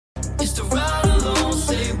It's the ride along,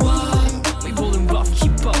 say what? We rolling rough,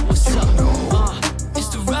 keep up, what's up? It's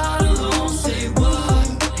the ride along, say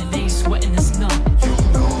what? And they ain't sweating us none.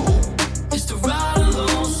 It's the ride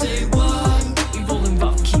along, say what? We rolling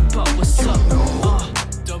rough, keep up, what's up?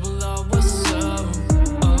 Double R, what's up?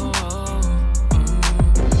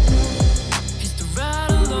 It's the ride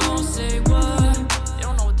along, say what? They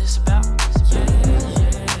don't know what this about.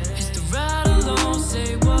 It's the ride along,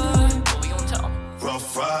 say what? What we gonna tell them?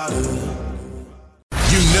 Rough Rider.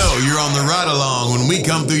 You know you're on the ride along when we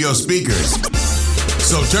come through your speakers.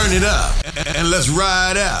 So turn it up and let's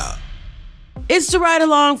ride out. It's the Ride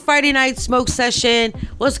Along Friday night smoke session.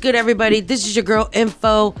 What's good, everybody? This is your girl,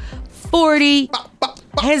 Info 40.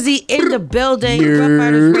 Hezzy in the building. Rough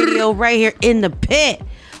Riders Radio right here in the pit.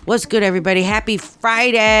 What's good, everybody? Happy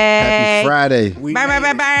Friday. Happy Friday.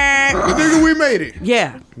 Nigga, we made it.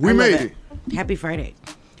 Yeah. We made it. Happy Friday.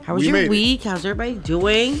 How was We your made it. week? How's everybody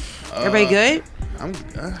doing? Everybody good? I'm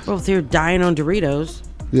Both here dying on Doritos.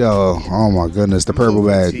 Yo, oh my goodness, the purple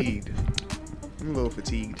bag. fatigued. I'm a little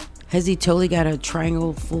fatigued. Hezzy totally got a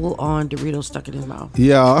triangle full on Dorito stuck in his mouth.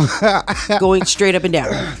 Yo, Going straight up and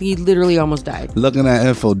down. He literally almost died. looking at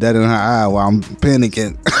Info dead in her eye while I'm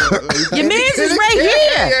panicking. Your man's is right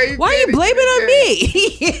here. Yeah, Why are you blaming on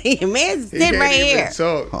me? Your man's sitting right here.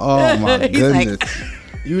 So Oh my He's like- goodness.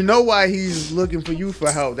 you know why he's looking for you for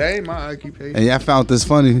help. That ain't my occupation. And y'all found this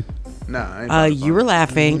funny. Nah, I ain't You were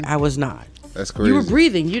laughing. I was not. That's crazy. You were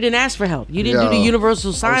breathing. You didn't ask for help. You didn't do the Yo,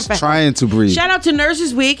 universal I sign was for help. trying to breathe. Shout out to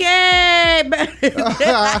Nurses Week. Hey!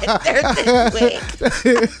 Nurses Week.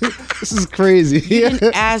 This is crazy. You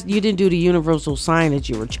didn't do the universal sign that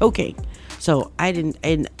you were choking. So I didn't,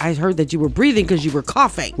 and I heard that you were breathing because you were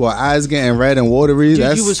coughing. Well, eyes getting red and watery. Dude,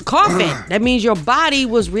 That's you was coughing. That means your body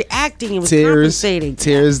was reacting and was tears. compensating.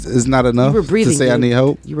 Tears is not enough You were breathing. to say I dude. need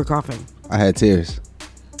help. You were coughing. I had tears.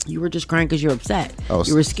 You were just crying because you're upset. was-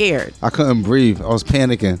 You were scared. I couldn't breathe. I was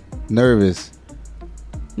panicking, nervous.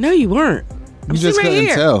 No, you weren't. I'm You just sitting right couldn't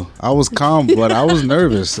here. tell. I was calm, but I was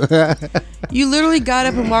nervous. You literally got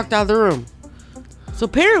up and walked out of the room. So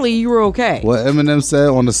apparently you were okay. What Eminem said,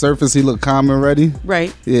 on the surface he looked calm and ready.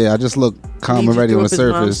 Right. Yeah, I just looked calm He and just ready threw on the up his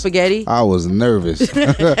mom's surface. spaghetti? I was nervous.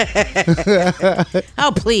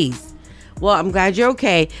 Oh, please. Well, I'm glad you're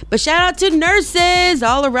okay. But shout out to nurses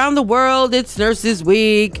all around the world. It's Nurses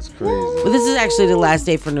Week. Crazy. Well, this is actually the last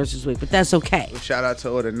day for Nurses Week, but that's okay. Shout out to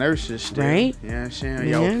all the nurses still. Right? You know what I'm saying?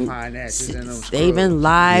 Yeah. Y'all fine asses in them Saving scrubs.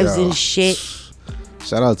 lives Yo. and shit.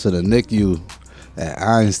 Shout out to the NICU at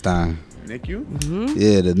Einstein. Nick, you?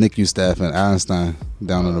 Yeah, the NICU staff in Einstein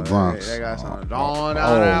down in the Bronx. They got some dawn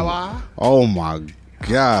out that way. Oh my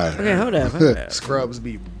God. Okay, hold up. Scrubs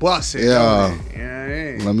be busting. Yeah.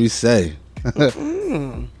 Yeah. Let me say.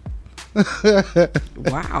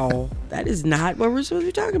 Wow. That is not what we're supposed to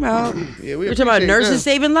be talking about. Yeah, We're talking about appreciate nurses them.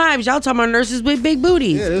 saving lives. Y'all talking about nurses with big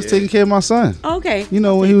booties. Yeah, they was taking care of my son. Okay. You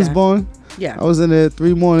know, I'll when he take was that. born, Yeah. I was in there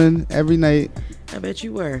 3 morning every night. I bet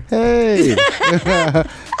you were. Hey.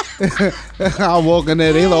 I walk in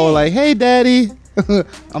there, they all like, hey, daddy.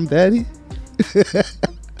 I'm daddy.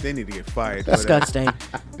 They need to get fired. for that. Disgusting.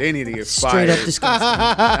 They need to get Straight fired. up disgusting.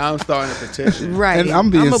 Now I'm starting a petition. Right. And I'm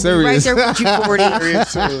being I'ma serious. Be right there with you, 40.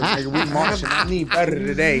 Serious too. Nigga, we marching. I need better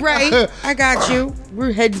today. Right. I got you.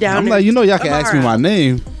 We're heading down. I'm there like, you know, y'all can ask me tomorrow. my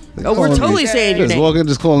name. They Oh, we're calling totally me- saying your Just name. walking,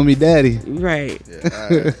 just calling me daddy. Right.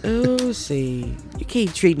 Oh, see. You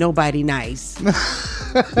can't treat nobody nice.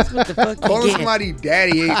 That's what the fuck you Calling get. somebody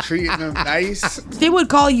daddy ain't treating them nice. They would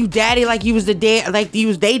call you daddy like you was the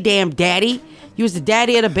they damn daddy. You was the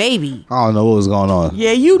daddy of the baby. I don't know what was going on.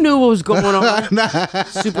 Yeah, you knew what was going on.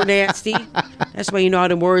 Super nasty. That's why you know all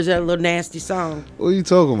the words of that little nasty song. What are you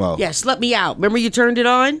talking about? Yeah, slut me out. Remember you turned it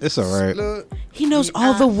on? It's all right. Look, He knows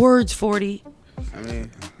all the words, 40. I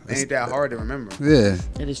mean, it ain't that hard to remember. Yeah.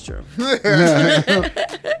 That is true.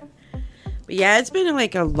 But yeah, it's been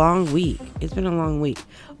like a long week. It's been a long week.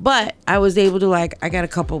 But I was able to I got a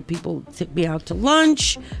couple people took me out to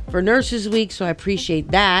lunch for Nurses Week, so I appreciate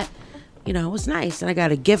that. You know, it was nice. And I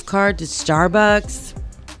got a gift card to Starbucks.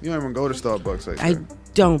 You don't even go to Starbucks like I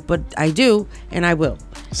that. don't, but I do, and I will.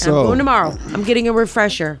 And So- I'm going tomorrow. I'm getting a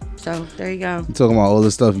refresher. So there you go. You talking about all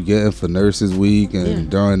the stuff you getting for Nurses Week and Yeah.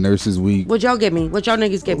 during Nurses Week. What y'all get me? What y'all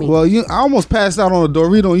niggas get me? Well, I almost passed out on a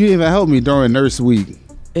Dorito. You didn't even help me during Nurse Week.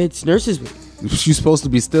 It's Nurses Week. You're supposed to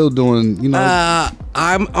be still doing,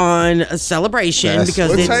 I'm on a celebration That's-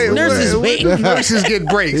 because Well, it's tell you Nurses what, Week. Nurses get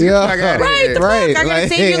breaks. Yeah. Fuck outta Right, here. the Right, fuck? I gotta like-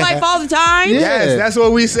 save your life all the time. Yeah. Yes, that's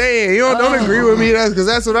what we saying. You don't agree with me, because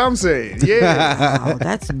that's what I'm saying. Yeah. Oh,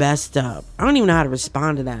 that's messed up. I don't even know how to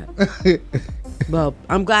respond to that. Well,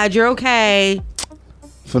 I'm glad you're okay.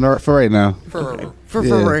 For right now. Forever. For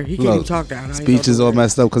Yeah. he can't even talk now. Speech is all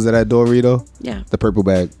messed up because of that Dorito. Yeah. The purple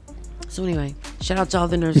bag. So anyway, shout out to all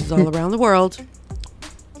the nurses all around the world.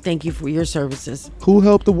 Thank you for your services. Who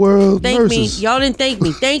helped the world? Thank Nurses. me. Y'all didn't thank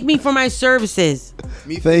me. Thank me for my services.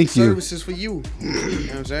 Me for Thank you. Services for you. You know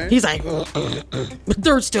what I'm saying? He's like, but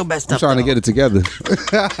they're still messed I'm up. trying to get it together.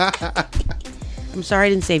 I'm sorry I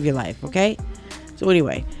didn't save your life, okay? So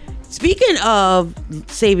anyway, speaking of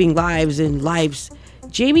saving lives and lives,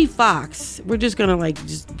 Jamie Foxx, we're just gonna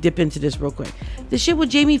just dip into this real quick. The shit with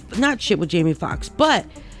Jamie Foxx, but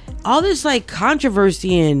all this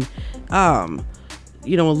controversy and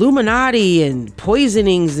Illuminati and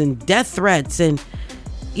poisonings and death threats and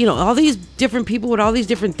all these different people with all these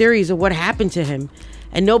different theories of what happened to him,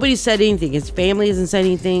 and nobody said anything. His family hasn't said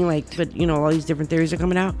anything, but all these different theories are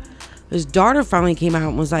coming out. His daughter finally came out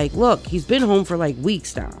and was like, look, he's been home for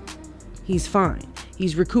weeks now. He's fine.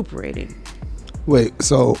 He's recuperating. Wait,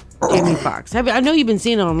 so Jamie Foxx. I know you've been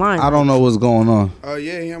seeing it online. I don't know what's going on. Oh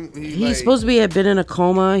yeah, He's supposed to had been in a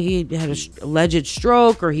coma. He had an alleged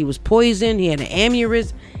stroke, or he was poisoned. He had an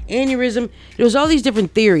aneurysm. There was all these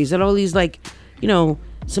different theories and all these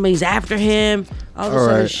somebody's after him, all this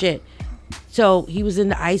other shit. So he was in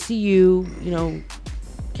the ICU.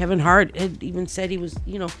 Kevin Hart had even said he was.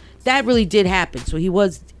 That really did happen. So he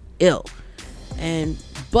was ill,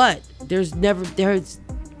 but there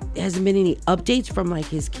hasn't been any updates from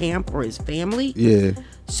his camp or his family. Yeah.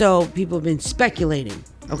 So people have been speculating.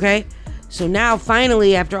 Okay. So now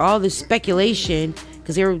finally, after all this speculation,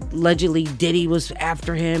 because they were allegedly Diddy was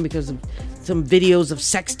after him because of some videos of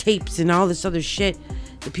sex tapes and all this other shit.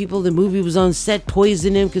 The people in the movie was on set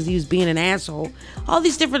poisoned him because he was being an asshole. All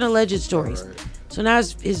these different alleged stories. Right. So now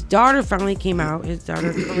his daughter finally came out. His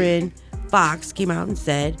daughter Corinne Fox came out and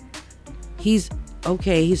said he's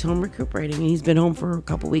okay. He's home recuperating, and he's been home for a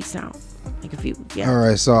couple weeks now, a few. Yeah. All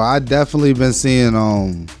right. So I definitely been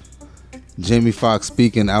seeing Jamie Foxx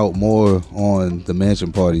speaking out more on the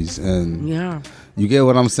mansion parties, and yeah. You get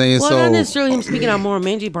what I'm saying? Well, so not necessarily him speaking out more on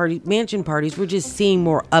mansion parties. We're just seeing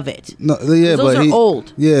more of it. No, yeah, those are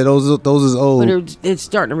old. Yeah, those is old. But it's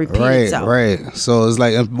starting to repeat itself. Right. So it's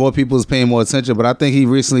more people is paying more attention. But I think he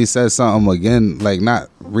recently said something again, not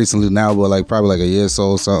recently now, but probably a year or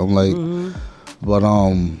so or something Mm-hmm. But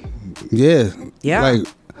yeah,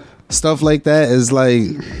 stuff like that is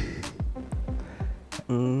mm-hmm.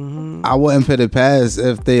 I wouldn't put it past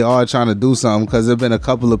if they are trying to do something, because there've been a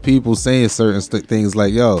couple of people saying certain things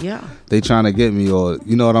they trying to get me, or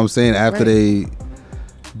you know what I'm saying, after they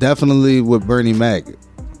definitely with Bernie Mac,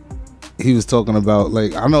 he was talking about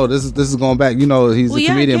I know this is going back, he's a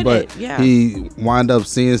comedian, but he wound up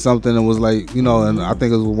seeing something and was and I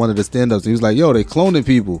think it was one of the stand-ups, he was like, yo, they cloning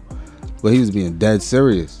people, but he was being dead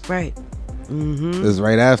serious. Right. Mm-hmm. It's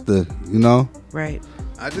right after, Right.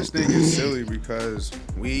 I just think it's silly because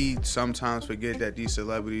we sometimes forget that these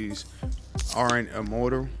celebrities aren't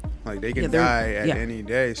immortal. They can die at any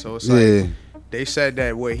day. So it's they said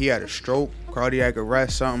that he had a stroke, cardiac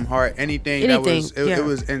arrest, something, heart, anything. That was it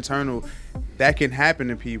was internal. That can happen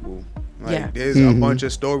to people. There's a bunch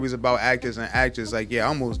of stories about actors and actors I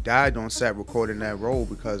almost died on set recording that role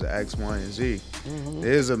because of X, Y, and Z. Mm-hmm.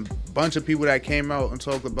 There's a bunch of people that came out and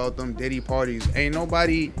talked about them Diddy parties. Ain't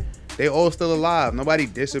nobody. They all still alive. Nobody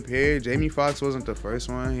disappeared. Jamie Foxx wasn't the first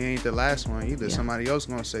one. He ain't the last one either. Yeah. Somebody else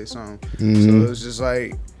gonna say something. Mm-hmm. So it's just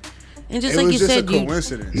and just it like was you just said, a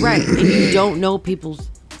coincidence. Right? And you don't know people's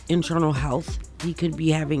internal health. He could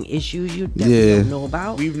be having issues you definitely don't know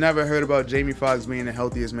about. We've never heard about Jamie Foxx being the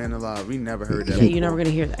healthiest man alive. We never heard that. Yeah, you're never gonna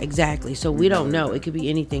hear that exactly. So we don't know. It could be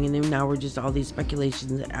anything, and then now we're just all these speculations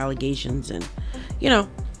and allegations, and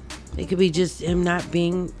it could be just him not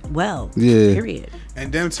being well. Yeah. Period.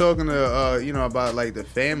 And them talking to about the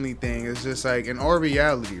family thing, it's just in our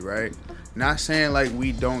reality, right? Not saying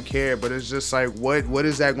we don't care, but it's just what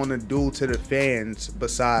is that going to do to the fans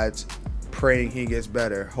besides praying he gets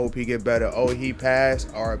better, hope he get better? Oh, he passed.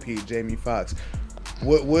 R.I.P. Jamie Foxx.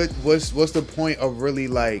 What's the point of really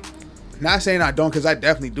not saying I don't, because I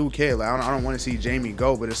definitely do care. I don't want to see Jamie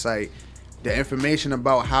go, but it's the information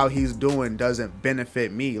about how he's doing doesn't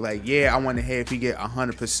benefit me. I want to hear if he get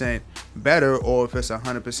 100% better or if it's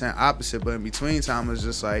 100% opposite. But in between time, it's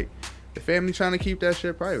just the family trying to keep that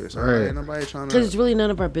shit private. So right. Ain't nobody trying to. Because it's really none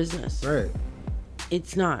of our business. Right.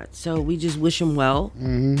 It's not. So we just wish him well,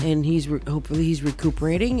 and hopefully he's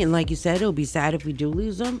recuperating. And like you said, it'll be sad if we do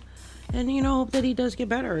lose him. And hope that he does get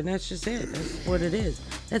better. And that's just it. That's what it is.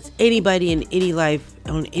 That's anybody in any life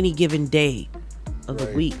on any given day of the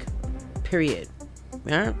week. Period.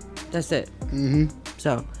 Yeah, that's it. Mm-hmm.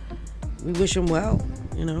 So we wish him well.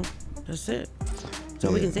 That's it. That's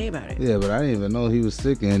all we can say about it. Yeah, but I didn't even know he was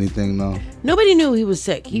sick or anything, though. Nobody knew he was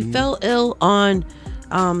sick. He fell ill on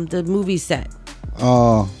the movie set.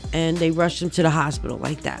 Oh. And they rushed him to the hospital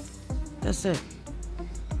like that. That's it.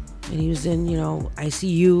 And he was in,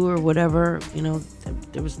 ICU or whatever.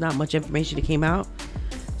 There was not much information that came out.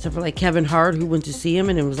 Except for like Kevin Hart, who went to see him,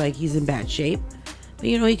 and it was like he's in bad shape. But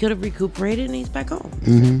he could have recuperated and he's back home.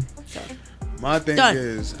 Mm-hmm. So, my thing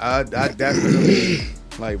is, I definitely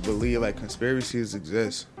believe conspiracies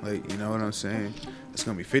exist. You know what I'm saying? It's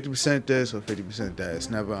gonna be 50% this or 50% that. It's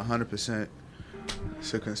never 100%.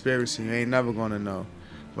 It's a conspiracy. You ain't never gonna know.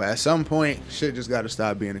 But at some point, shit just gotta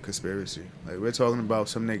stop being a conspiracy. We're talking about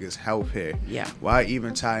some niggas' health here. Yeah. Why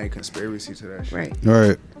even tie a conspiracy to that shit?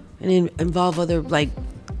 Right. And then involve other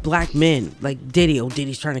black men, like Diddy. Oh,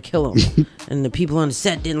 Diddy's trying to kill him, and the people on the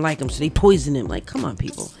set didn't like him, so they poisoned him. Come on,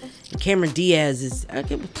 people. And Cameron Diaz is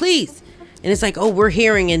please. And it's we're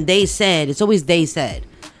hearing and they said. It's always they said.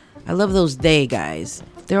 I love those they guys.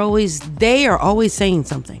 They are always saying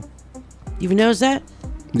something. You ever notice that?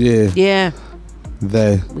 Yeah. Yeah.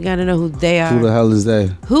 They. We gotta know who they are. Who the hell is they?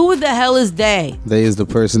 Who the hell is they? They is the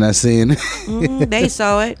person that's seeing it. They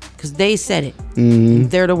saw it because they said it. Mm-hmm.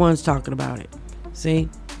 They're the ones talking about it. See?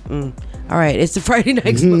 All right, it's the Friday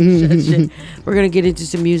Night Smoke Session. We're gonna get into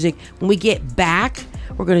some music. When we get back,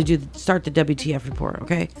 we're gonna start the WTF report.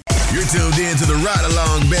 Okay? You're tuned in to the Ride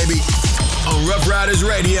Along, baby, on Rough Riders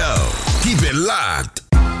Radio. Keep it locked.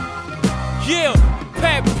 Yeah,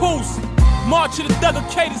 Pat Poose, March of the Thugger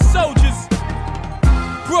Soldiers.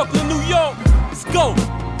 Brooklyn, New York, let's go.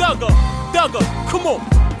 Thugger, come on.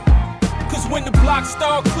 Cause when the blocks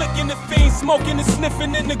start clicking, the fiends smoking and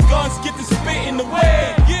sniffing, and the guns get to spitting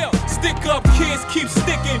away. Yeah, stick up kids keep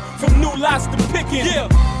sticking, from new lots to picking. Yeah,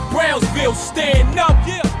 Brownsville stand up.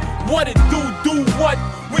 Yeah, what it do what?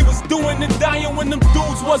 We was doing and dying when them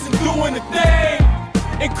dudes wasn't doing a thing.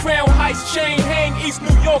 In Crown Heights, chain hang, East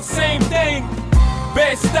New York, same thing.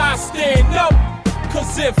 Bed-Stuy, stand up.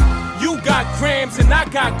 Cause if you got grams and I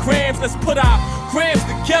got grams, let's put our grams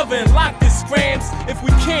together and lock this scrams. If we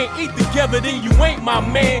can't eat together, then you ain't my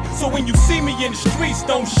man. So when you see me in the streets,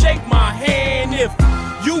 don't shake my hand. If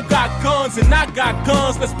you got guns and I got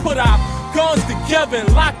guns, let's put our guns together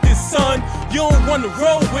and lock this, son. You don't wanna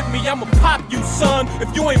roll with me, I'ma pop you, son.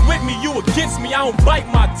 If you ain't with me, you against me, I don't bite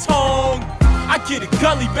my tongue. I get it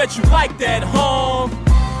gully, bet you like that,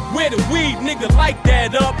 Where the weed, nigga, like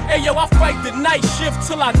that up. Hey, yo, I fight the night shift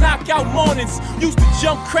till I knock out mornings. Used to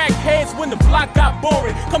jump crack heads when the block got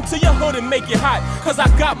boring. Come to your hood and make it hot, cause I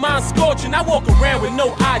got mine scorching. I walk around with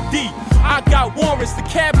no ID. I got warrants, the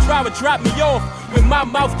cab driver dropped me off with my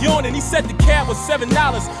mouth yawning. He said the cab was $7,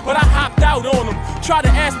 but I hopped out on him. Tried to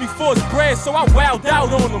ask me for his bread, so I wowed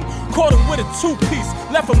out on him. Caught him with a two-piece,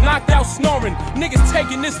 left him knocked out snoring. Niggas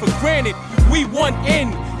taking this for granted, we want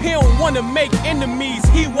in. He don't wanna make enemies,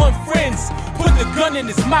 he want friends. Put the gun in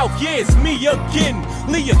his mouth, yeah, it's me again.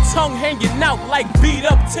 Leave your tongue hanging out like beat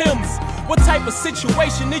up Timbs. What type of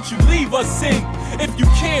situation did you leave us in? If you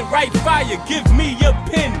can't write fire, give me a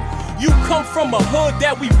pen. You come from a hood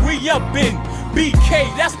that we re-up in.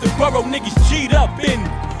 BK, that's the borough niggas G'd up in.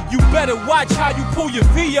 You better watch how you pull your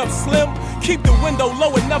V up, Slim. Keep the window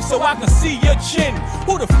low enough so I can see your chin.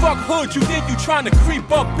 Who the fuck hood you think you trying to creep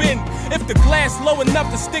up in? If the glass low enough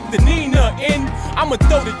to stick the Nina in, I'ma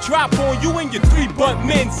throw the drop on you and your 3-butt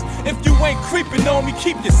mins. If you ain't creeping on me,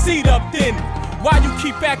 keep your seat up then. Why you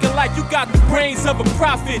keep acting like you got the brains of a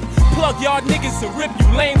prophet? Plug y'all niggas and rip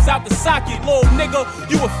you lames out the socket. Little nigga,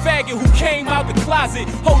 you a faggot who came out the closet.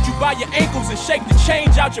 Hold you by your ankles and shake the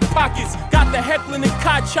change out your pockets. Got the heckling and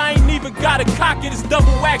cotch, I ain't even gotta cock it. It's double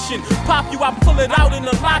action. Pop you, I pull it out in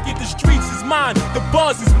the locket. The streets is mine, the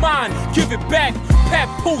buzz is mine. Give it back, Pat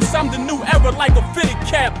Poose, I'm the new era like a fitted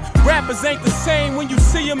cap. Rappers ain't the same when you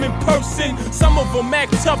see them in person. Some of them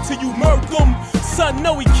act tough till you murk them. Son,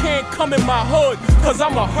 no, he can't come in my hood, cause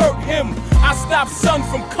I'ma hurt him. I stop sun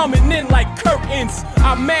from coming in like curtains.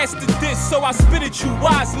 I mastered this, so I spit at you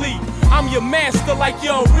wisely. I'm your master like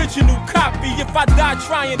your original copy. If I die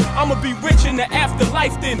trying, I'ma be rich in the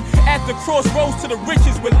afterlife then. At the crossroads to the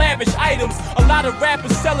riches with lavish items. A lot of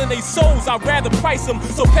rappers selling their souls, I'd rather price them.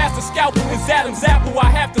 So pass the scalpel, his Adam's apple, I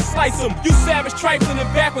have to slice them. You savage trifling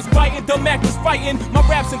and backwards biting, dumb actors fighting. My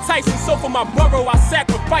rap's enticing, so for my borough I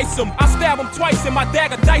sacrifice them. I stab them twice and my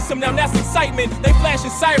dagger dice them, now that's excitement. They flashing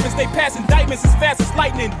sirens, they pass indictments as fast as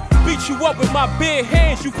lightning. Beat you up with my bare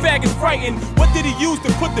hands, you faggots frightened. What did he use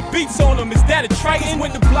to put the beats on him? Is that a Triton?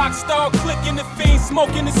 When the blocks start clicking, the fiends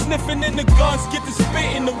smoking and sniffing, and the guns get to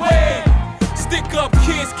spitting away. Stick up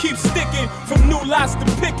kids keep sticking, from new lots to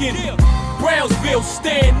picking. Brownsville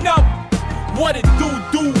stand up. What it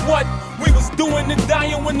do what? We was doing the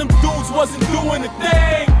dying when them dudes wasn't doing a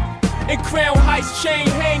thing. In Crown Heights, chain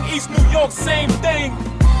hang, East New York, same thing.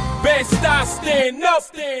 Bad style, stand up,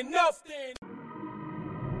 stand up, stand up.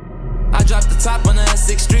 I dropped the top on the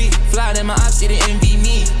S6 Street. Fly in my ops, see the envy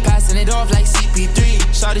me. Passing it off like CP3.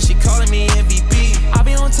 Shawty, she calling me MVP. I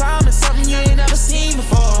be on time, it's something you ain't never seen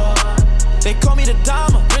before. They call me the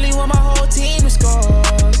Dama, really want my whole team to score.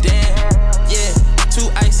 Damn, yeah, too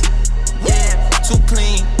icy. Yeah, too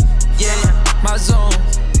clean. Yeah, my zone.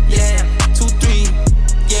 Yeah, 2-3.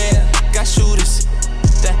 Yeah, got shooters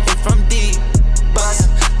that hit from deep. Bust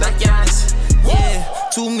like Giannis. Yeah,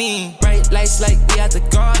 too mean. Bright lights like we at the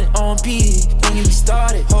garden. On P, don't get me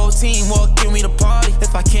started. Whole team walk in, we the party.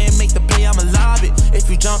 If I can't make the play, I'ma lob it. If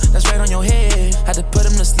you jump, that's right on your head. Had to put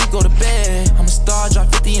him to sleep, go to bed. I'm a star,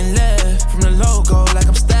 drop 50 and left. From the logo, like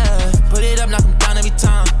I'm Steph. Put it up, knock him down every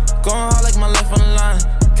time. Going hard like my life on the line.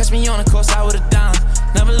 Catch me on the course, I would've down.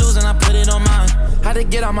 Never losing, I put it on mine. Had to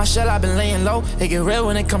get out my shell, I've been laying low. It get real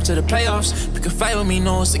when it comes to the playoffs. You can fight with me,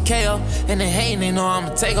 know it's a KO. And they hating, they know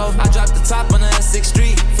I'ma take off. I dropped the top on the S6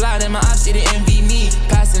 Street. Fly in my ops, see the envy me.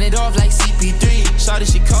 Passing it off like CP3.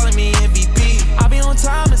 Shawty, she calling me MVP. I be on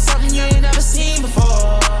time, it's something you ain't never seen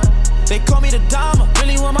before. They call me the Dama,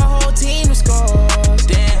 really want my whole team to score.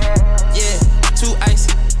 Damn, yeah, too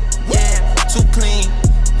icy. Yeah, too clean.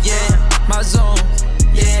 Yeah, my zone.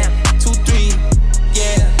 Yeah, 2-3.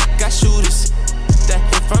 Yeah, got shooters that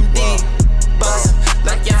hit from deep. Bust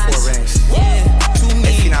like Giannis. Yeah, too mean.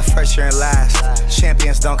 If you're not first, you're in last.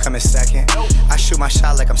 Champions don't come in second. I shoot my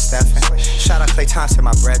shot like I'm Stephen. Shout out Klay Thompson,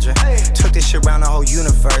 my brethren. Took this shit around the whole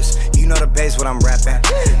universe. You know the base what I'm reppin'.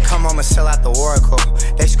 Come home and sell out the Oracle.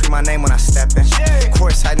 They scream my name when I step in.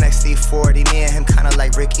 Courtside next to E40. Me and him kinda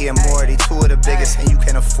like Ricky and Morty. Two of the biggest and you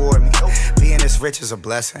can afford me. Being this rich is a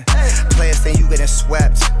blessing. Players think you getting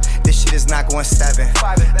swept. This shit is not going 7.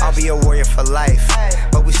 I'll be a warrior for life.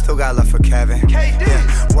 But we still got love for Kevin.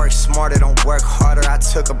 Yeah, work smarter, don't work harder. I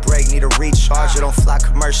took a break, need a recharge. Don't fly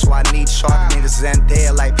commercial, I need shark. Need a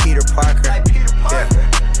Zendaya like Peter Parker. Yeah.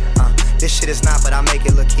 This shit is not, but I make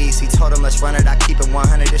it look easy. Told him let's run it, I keep it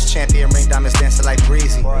 100. This champion ring diamonds dancing like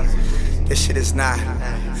breezy. This shit is not,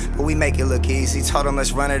 but we make it look easy. Told him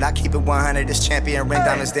let's run it, I keep it 100. This champion ring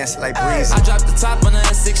diamonds dancing like breezy. I dropped the top on the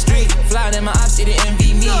S6 Street. Fly in my ops, see the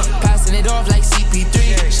envy me. Passing it off like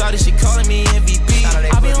CP3. Shawty, she calling me MVP.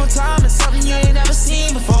 I be on time, it's something you ain't never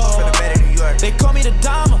seen before. They call me the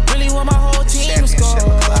Dama, really want my whole team to score.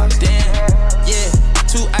 Damn, yeah,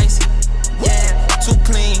 too icy. Yeah, too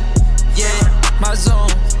clean. Yeah, my zone.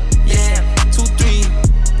 Yeah, 2-3.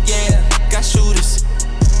 Yeah, got shooters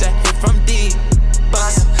that hit from deep.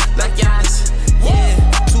 Bust like Giannis. Yeah,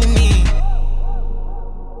 too mean.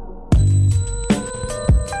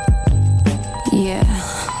 Yeah.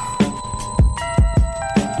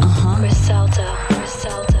 Griselda.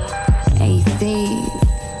 AC.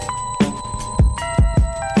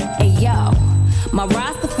 Hey yo, my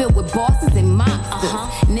roster filled with bosses and monsters.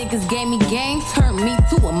 Niggas gave me game, turned me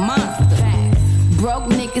to a monster. Broke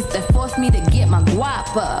niggas that forced me to get my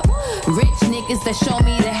guap up. Rich niggas that show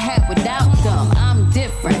me the hat without them. I'm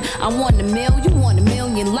different. I want a mill, you want a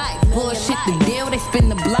million likes. Bullshit the deal, they spin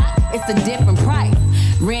the block, it's a different price.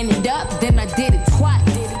 Ran it up, then I did it twice.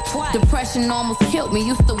 Depression almost killed me,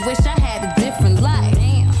 used to wish I had a different life.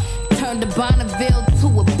 Turned the Bonneville to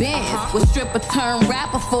a Benz. Was stripper turned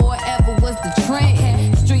rapper before it ever was the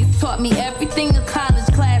trend. Streets taught me everything a college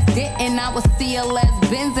class didn't. I was CLS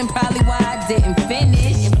Benz and probably why I didn't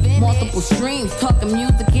finish. Multiple streams, talking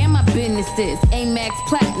music and my businesses. Amex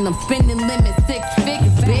Platinum, spending limit 6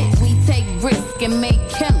 figures, bitch. We take risk and make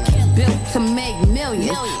killings, built to make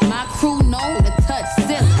millions. My crew known to touch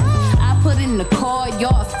ceilings. I put in the call,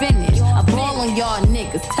 y'all finish. I ball on y'all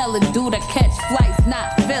niggas, tell a dude I catch flights,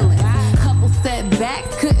 not feelings. Couple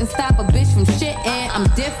setbacks, couldn't stop a bitch from shitting. I'm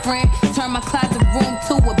different, turn my closet room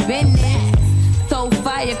to a business. So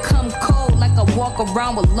fire come cold like I walk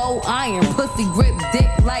around with low iron. Pussy grip dick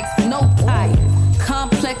like snow tires.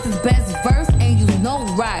 Complex is best verse and you no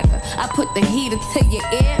rider. I put the heater to your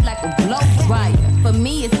ear like a blow dryer. For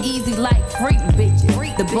me it's easy like freak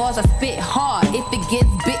bitches. The bars I spit hard. If it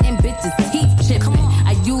gets bitten, bitches teeth chipping.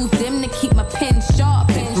 I use them to keep my pen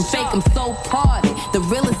sharp. From fake I'm so parted. The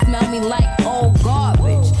realest smell me like old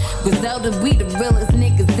garbage. Griselda, we the realest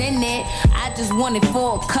niggas in it. I just want it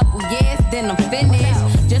for a couple years, then I'm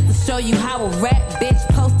finished. Just to show you how a rap bitch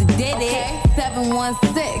posted did it.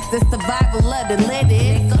 716, the survival of the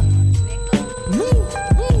littest.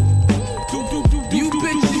 You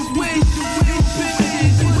bitches wish,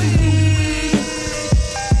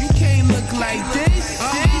 you can't look like this.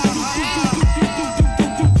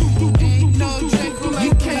 Ain't no Draco,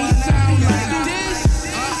 you can't sound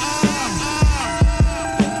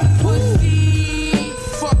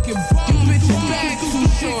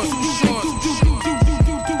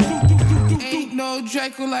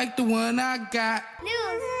Draco like the one I got.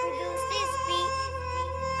 News produced this beat.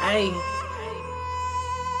 Ay.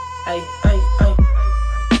 Ay, ay, ay.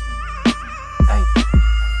 Ay.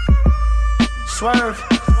 Swerve.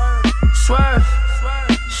 Swerve.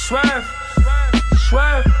 Swerve.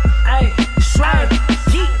 Swerve. Ay. Swerve.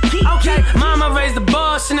 Okay, mama raised the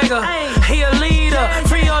boss, nigga. He a leader.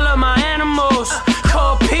 Free all of my animals.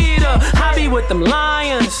 Call Peter. I be with them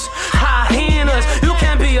lions. Hyenas. You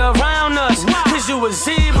can't be around us. Cause you a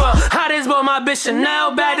zebra. I just bought my bitch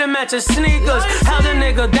Chanel bag to match her sneakers. Held a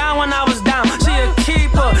nigga down when I was down. She a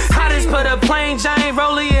keeper. I just put a plain giant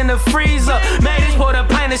rollie in the freezer. Made this pour a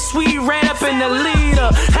pint of sweet red up in the leader.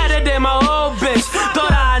 Had to date my old bitch.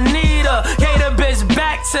 Thought I need her. Gave the bitch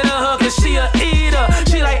back to the hook cause she a eater.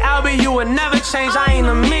 She like Albie, you would never change. I ain't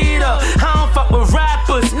a meter. I don't fuck with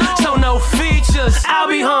rappers, so no features.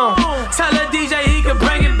 Albie home. Tell the DJ he can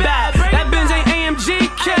bring it back. That Benz ain't AMG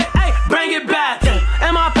kit. Bring it back.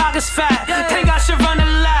 And my pockets fat. Think I should run a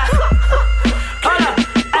lap. Hold up.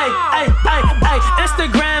 Ay,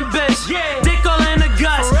 Instagram bitch. Dick all in the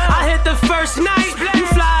guts. I hit the first night. You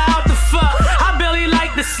fly out the fuck. I barely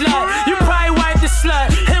like the slut. You probably wipe the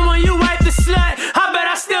slut. And when you wipe the slut, I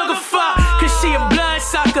bet I still can fuck. Cause she a blood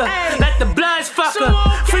sucker. Let the bloods fuck her.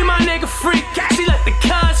 Free my nigga freak. She let the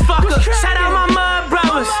cuz fuck her. Shout out my mud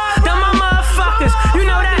brothers. Them my motherfuckers. You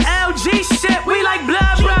know that LG shit. We like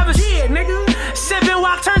blood brothers. Sippin'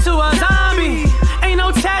 walk turn to a zombie. Ain't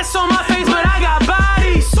no tats on my face, but I got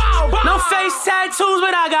bodies. No face tattoos,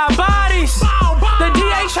 but I got bodies. The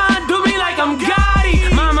DA tryna do me like I'm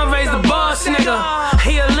Gotti. Mama raised the boss, nigga.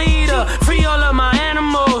 He a leader. Free all of my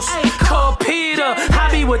animals. Call Peter. I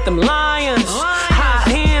be with them lions.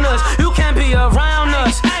 Hyenas. You can't be around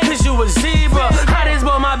us. Cause you a zebra. I just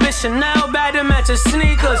bought my bitch Chanel bag to match her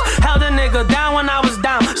sneakers. Held a nigga down when I was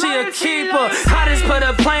down. She a keeper. I just put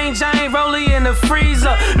a plain giant rollie in the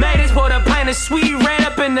freezer. Made this pour a pint of sweet red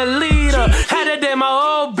up in the leader. Had to date my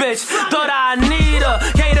old bitch. Thought I need her.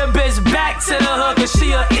 Gave the bitch back to the hook cause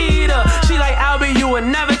she a eater. She like Albie, you would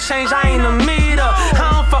never change. I ain't a meter.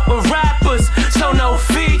 I don't fuck with rappers, so no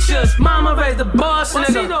features. Mama raised the boss,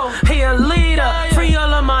 nigga. He a leader. Free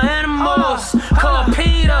all of my animals. Call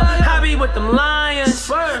Peter. I be with them lions.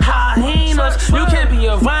 Hyenas. You can't be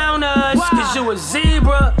around us cause you a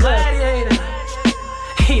zebra. Gladiator.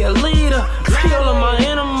 He a leader. Free all of my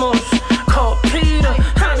animals. Call Peter.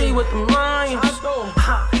 I be with them lions.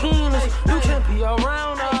 Hyenas. You can't be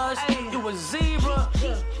around us. You a zebra.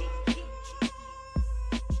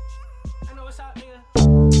 I know what's up, nigga.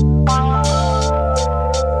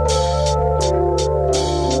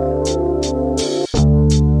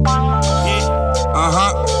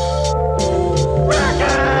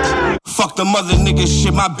 Fuck the mother nigga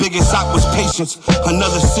shit, my biggest op was patience.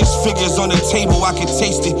 Another 6 figures on the table, I can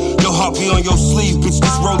taste it. Your heart be on your sleeve, bitch,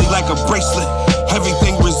 this rollie like a bracelet.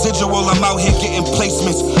 Everything residual, I'm out here getting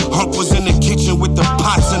placements. Hunk was in the kitchen with the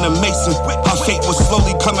pots and the mason. Our fate was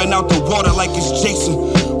slowly coming out the water like it's Jason.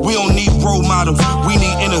 We don't need role models, we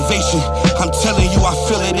need innovation. I'm telling you, I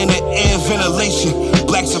feel it in the air, ventilation.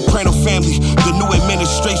 Black soprano family, the new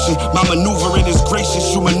administration. My maneuvering is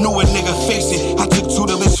gracious, you manure nigga, face it. I took 2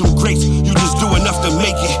 to list from greats, you just do enough to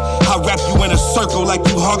make it. I wrap you in a circle like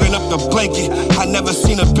you hogging up the blanket. I never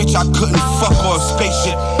seen a bitch I couldn't fuck or a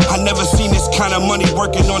spaceship. I never seen this kind of money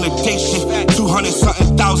working on a day shift.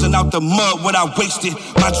 200-something thousand out the mud, what I wasted.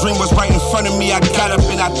 My dream was right in front of me, I got up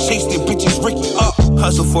and I chased it. Bitches Ricky up,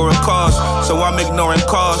 hustle for a cause, so I'm ignoring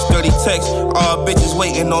calls. Dirty texts, all bitches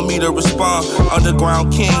waiting on me to respond.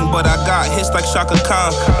 Underground king, but I got hits like Shaka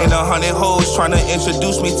Khan. And 100 hoes trying to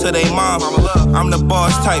introduce me to they mom. I'm the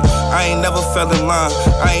boss type, I ain't never fell in line.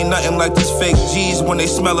 I ain't nothing like these fake G's when they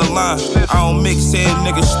smell a line. I don't mix in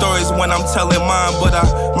nigga stories when I'm telling mine, but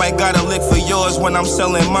I might got a lick for yours when I'm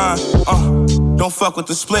selling mine. Don't fuck with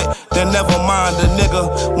the split, then never mind. The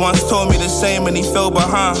nigga once told me the same and he fell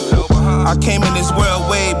behind. I came in this world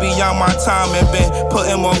way beyond my time and been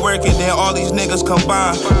putting more work in than all these niggas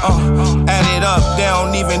combined. Add it up, they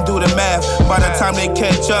don't even do the math. By the time they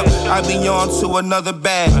catch up, I be on to another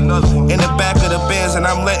bag. In the back of the Benz and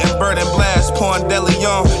I'm letting bird and blast. Pouring deli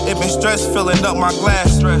on, it been stress filling up my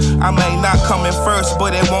glass. I may not come in first,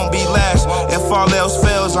 but it won't be last. If all else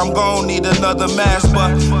fails, I'm gon' need another mask.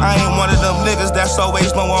 But I ain't one of them niggas that's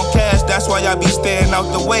always low on cash. That's why I be staying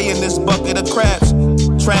out the way in this bucket of crabs.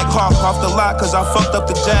 Track hawk off the lot cause I fucked up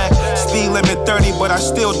the jag. Speed limit 30 but I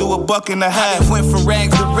still do $1.50. I went from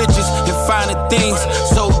rags to riches and finer things.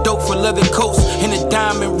 So dope for leather coats and a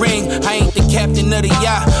diamond ring. I ain't the captain of the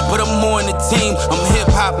yacht, but I'm more in the team. I'm hip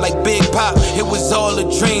hop like Big Pop, it was all a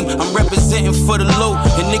dream. I'm representing for the low,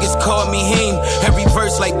 and niggas call me him. Every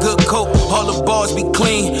verse like good coke, all the bars be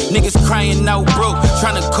clean. Niggas crying out broke,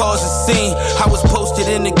 trying to cause a scene. I was posted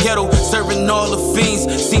in the ghetto, serving all the fiends.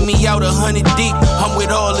 See me out 100 deep, I'm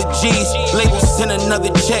with all the G's. Labels send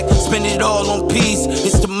another check, spend it all on P's.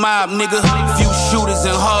 It's the mob, nigga, few shooters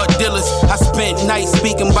and hard dealers. I spent nights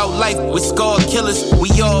speaking about life with scarred killers. We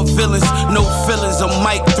all villains, no feelings, I'm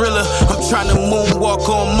Mike Thriller. I'm trying to moonwalk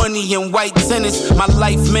on money and white tennis. My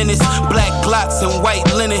life menace, black glocks and white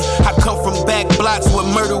linen. I come from back blocks where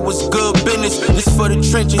murder was good business. This for the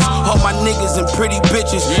trenches, all my niggas and pretty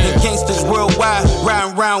bitches. And gangsters worldwide,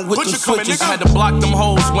 riding around with them switches. I had to block them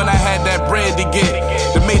hoes when I had that bread to get.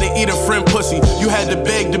 That made her eat a friend pussy, you had to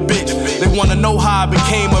beg the bitch. They wanna know how I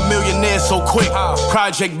became a millionaire so quick.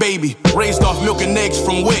 Project baby, raised off milk and eggs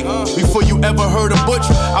from Wick. Before you ever heard of Butch,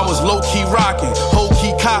 I was low-key rockin',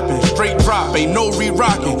 whole-key coppin', straight drop, ain't no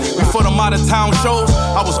re-rockin'. Before them out-of-town shows,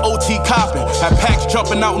 I was OT coppin'. Had packs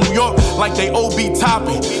jumping out New York like they OB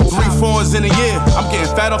topping. 3 foreigns in a year, I'm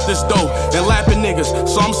getting fat off this dough and lapping niggas,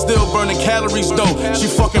 so I'm still burning calories though. She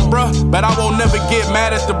fucking bruh, but I won't never get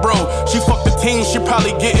mad at the bro. She fuck the team, she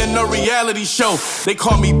probably getting a reality show. They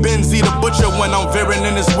call me Benzie the Butcher when I'm veering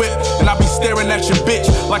in this whip, and I be staring at your bitch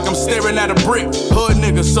like I'm staring at a brick. Hood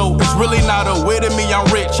nigga, so it's really not a way to me, I'm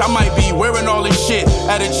rich. I might be wearing all this shit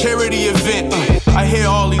at a charity event. I hear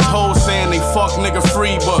all these hoes saying they fuck nigga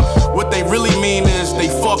free, but what they really mean is they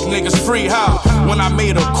fuck niggas free. How? When I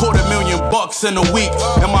made $250,000 in a week,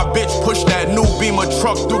 and my bitch pushed that new Beamer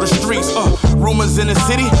truck through the streets. Rumors in the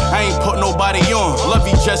city, I ain't put nobody on.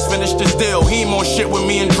 Lovey just finished this deal, he ain't on shit with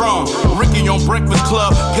me and Drum. Ricky on Breakfast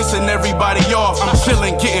Club, pissing everybody off. I'm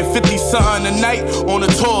chillin', getting 50 something a night on a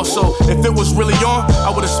tour. So if it was really on,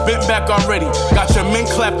 I would've spent back already. Got your men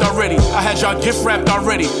clapped already, I had y'all gift wrapped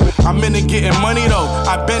already. I'm in it getting money though,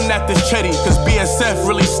 I been at this chetty, cause BSF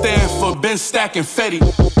really stand for Ben Stack and Fetty.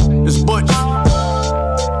 It's Butch.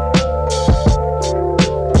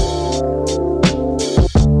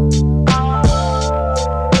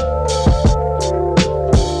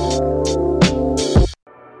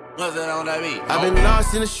 I've been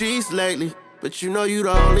lost in the streets lately, but you know you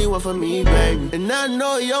the only one for me, baby. And I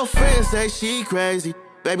know your friends say she crazy.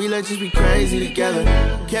 Baby, let's just be crazy together.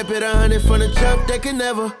 Kept it 100 from the jump, they can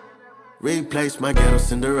never replace my ghetto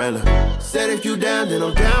Cinderella. Said if you down, then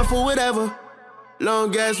I'm down for whatever,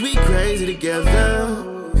 long as we crazy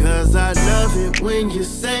together. Cause I love it when you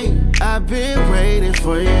say I've been waiting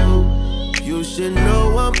for you. You should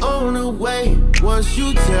know I'm on the way once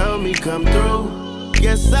you tell me come through.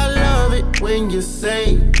 Yes, I love it when you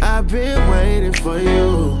say I've been waiting for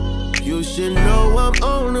you. You should know I'm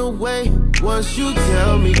on the way once you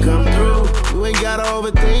tell me come through. You ain't gotta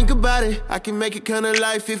overthink about it, I can make it kind of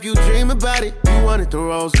life if you dream about it. You wanted the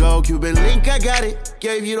rose gold Cuban link, I got it.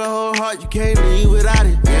 Gave you the whole heart, you can't leave without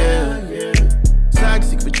it. Yeah.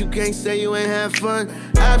 Toxic, but you can't say you ain't have fun.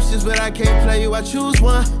 Options, but I can't play you, I choose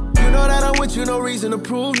one. You know that I'm with you, no reason to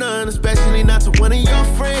prove none, especially not to one of your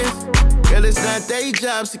friends. Girl, it's not their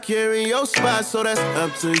job securing your spot, so that's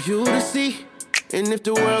up to you to see. And if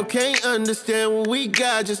the world can't understand what we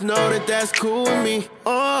got, just know that that's cool with me.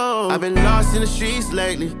 Oh, I've been lost in the streets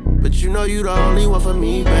lately, but you know you the only one for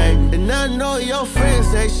me, baby. And I know your friends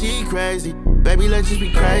say she crazy. Baby, let's just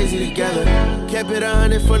be crazy together. Kept it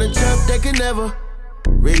 100 from the jump, they can never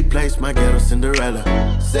replace my ghetto Cinderella.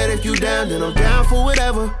 Said if you down, then I'm down for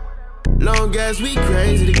whatever, long as we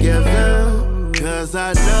crazy together. Cause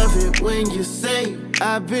I love it when you say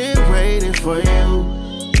I've been waiting for you.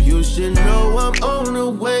 You should know I'm on the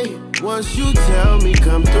way once you tell me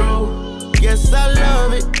come through. Yes, I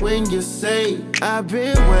love it when you say I've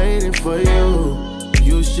been waiting for you.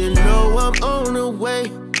 You should know I'm on the way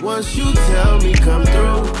once you tell me come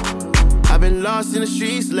through. I've been lost in the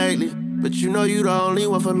streets lately, but you know you the only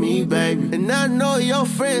one for me, baby. And I know your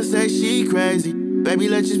friends say she crazy. Baby,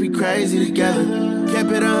 let's just be crazy together. Kept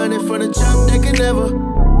it 100 from the jump, they can never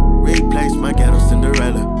replace my ghetto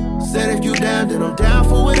Cinderella. Said if you down, then I'm down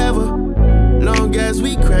for whatever, long as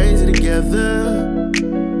we crazy together.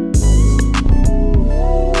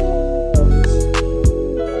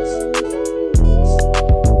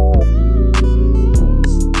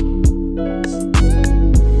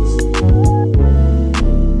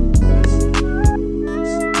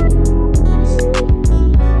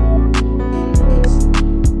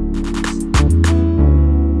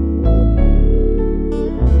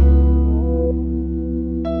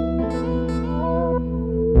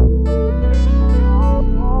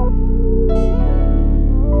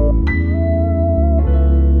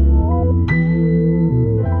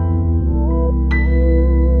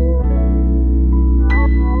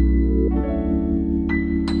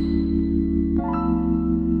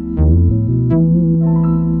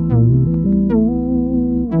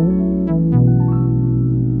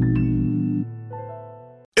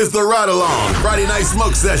 is the Ride Along Friday Night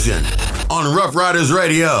Smoke Session on Rough Riders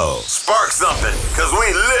Radio. Spark something, because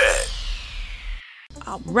we lit.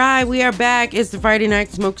 All right, we are back. It's the Friday Night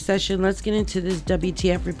Smoke Session. Let's get into this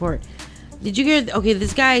WTF report. Did you hear? Okay,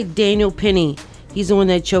 this guy Daniel Penny, he's the one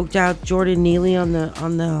that choked out Jordan Neely on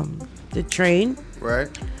the train. Right.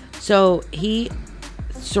 So he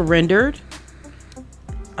surrendered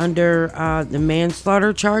under the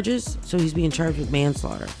manslaughter charges. So he's being charged with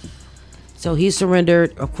manslaughter. So he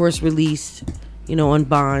surrendered, of course, released, on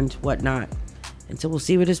bond, whatnot. And so we'll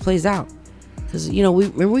see where this plays out. Because,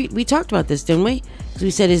 we talked about this, didn't we? Because we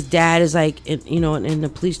said his dad is like, in the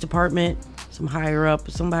police department, some higher up,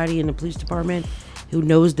 somebody in the police department who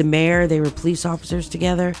knows the mayor. They were police officers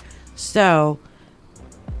together. So,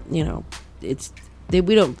 people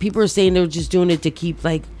are saying they're just doing it to keep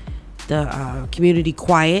like the community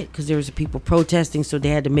quiet because there was people protesting, so they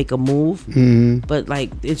had to make a move. Mm-hmm. But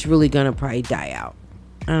like, it's really gonna probably die out.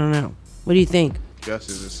 I don't know. What do you think?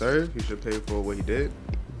 Justice is served. He should pay for what he did.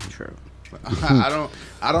 True. I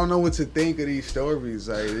don't know what to think of these stories.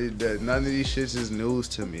 Like none of these shits is news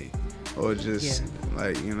to me, or just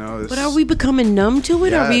But are we becoming numb to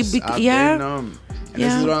it? Yes, I've been numb. And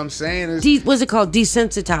this is what I'm saying. What's it called?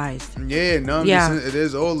 Desensitized. Yeah, numb. Yeah. It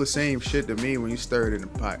is all the same shit to me when you stir it in the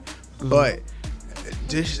pot. But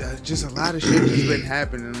just a lot of shit has been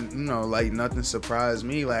happening. Like nothing surprised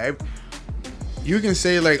me. Like you can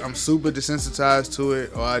say like I'm super desensitized to it,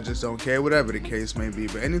 or I just don't care, whatever the case may be.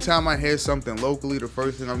 But anytime I hear something locally, the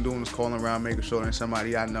first thing I'm doing is calling around, making sure there's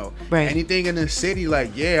somebody I know. Right. Anything in the city, like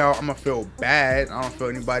I'm gonna feel bad. I don't feel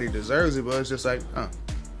anybody deserves it, but it's just like,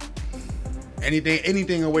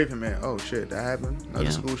 anything away from it. Oh shit, that happened. Another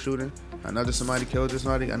school shooting. Another somebody killed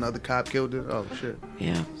somebody. Another cop killed it. Oh shit.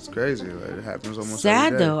 Yeah. It's crazy. Like, it happens almost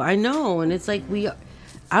sad every day. though. I know, and it's like I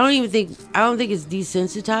don't think it's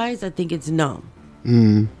desensitized. I think it's numb.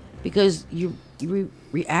 Mm. Because you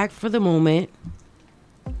react for the moment.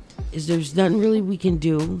 There's nothing really we can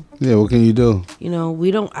do. Yeah, what can you do?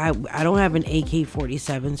 We don't. I don't have an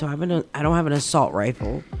AK-47, so I don't have an assault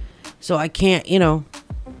rifle, so I can't. We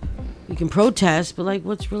can protest, but like,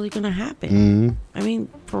 what's really gonna happen? Mm-hmm. I mean,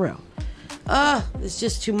 for real. It's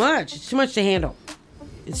just too much. It's too much to handle.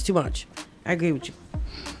 It's too much. I agree with you.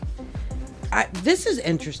 This is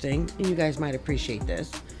interesting, and you guys might appreciate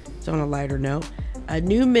this. It's on a lighter note. A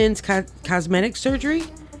new men's cosmetic surgery.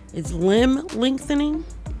 It's limb lengthening.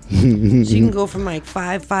 So you can go from like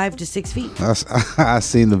 5'5" to 6 feet. I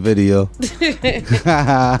seen the video.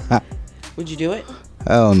 Would you do it?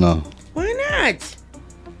 Hell no. Why not?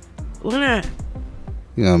 Why not?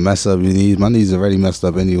 You gonna mess up your knees. My knees already messed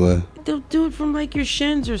up anyway. They'll do it from like your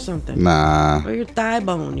shins or something. Nah. Or your thigh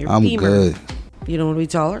bone, your I'm femur. good. You don't want to be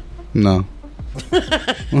taller? No.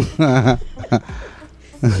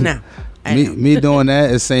 No. Me doing that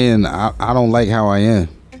is saying I don't like how I am.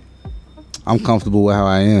 I'm comfortable with how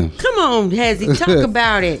I am. Come on, Hezzy, talk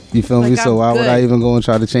about it. You feel me? So why would I even go and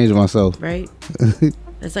try to change myself? Right.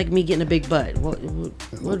 That's like me getting a big butt. What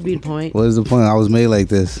would be the point? What is the point? I was made like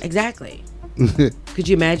this. Exactly. Could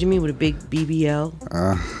you imagine me with a big BBL?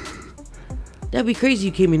 That'd be crazy.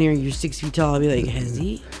 You came in here and you're 6 feet tall. I'd be like,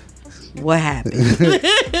 Hezzy, what happened?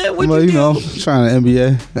 Well, trying to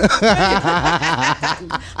NBA.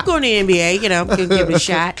 I'm going to NBA. I'm gonna give it a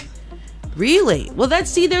shot. Really? Well,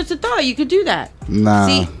 there's the thought. You could do that. Nah.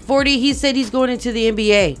 See, 40. He said he's going into the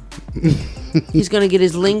NBA. He's gonna get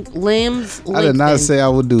his limbs. I did not say I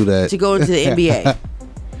would do that to go into the NBA.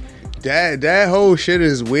 That whole shit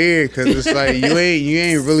is weird because it's like you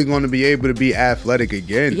ain't really going to be able to be athletic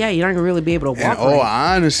again. Yeah, you're not gonna really be able to walk. And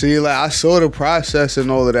honestly, like I saw the process and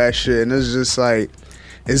all of that shit, and it's just like,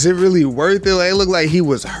 is it really worth it? Like, it looked like he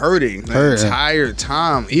was hurting the entire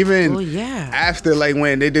time. Even after, like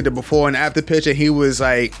when they did the before and after picture, he was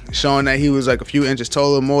like showing that he was like a few inches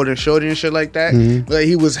taller, more than Shorty and shit like that. Mm-hmm. Like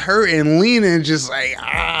he was hurting, leaning, just like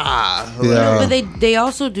But they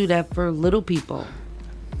also do that for little people.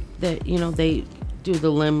 That they do the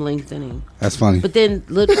limb lengthening. That's funny. But then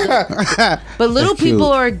little people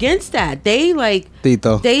are against that. They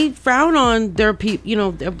they frown on their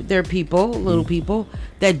people. Their people, little people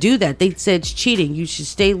that do that. They said it's cheating. You should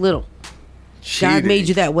stay little. God made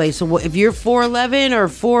you that way. So if you're 4'11" or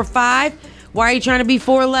 4'5", why are you trying to be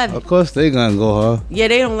 4'11"? Of course they gonna go hard. Yeah,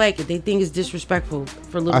 they don't like it. They think it's disrespectful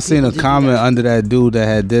for little people. I seen a comment under that dude that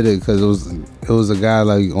had did it because it was a guy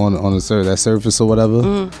like on that Surface or whatever.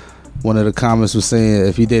 Mm-hmm. One of the comments was saying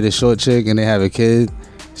if he date a short chick and they have a kid,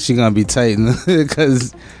 she gonna be tight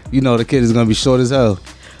because the kid is gonna be short as hell.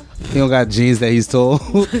 He don't got genes that he's tall.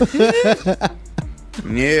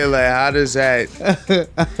 Yeah, like how does that?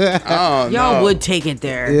 I don't Y'all know. would take it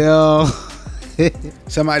there. Yo.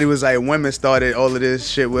 Somebody was like, women started all of this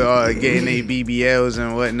shit with getting their BBLs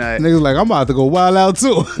and whatnot. Niggas like, I'm about to go wild out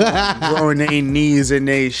too. Growing their knees and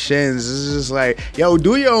their shins. It's just like, yo,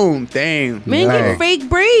 do your own thing. Men get fake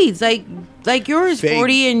braids, like yours, Fake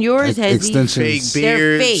 40, and yours has extensions. Fake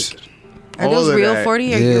They're beards. fake. Are those real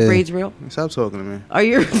 40? Are your braids real? Stop talking to me. Are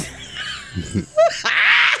your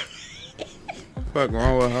Fuck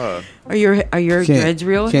wrong with her? Are your dreads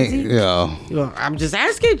real? Yo. I'm just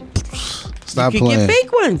asking. Stop you playing. Get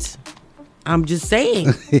fake ones. I'm just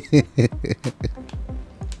saying.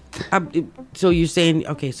 So you're saying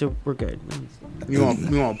okay? So we're good. You want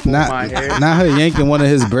to pull my hair? Not her yanking one of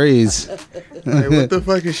his braids. Like, what the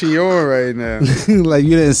fuck is she on right now? Like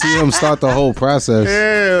you didn't see him start the whole process.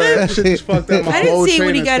 Yeah, that shit just fucked up my I didn't whole see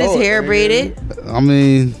when he got his hair braided. I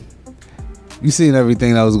mean, you seen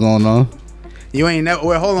everything that was going on. You ain't never.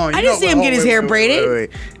 Wait, hold on. I didn't see him get his hair braided. Wait.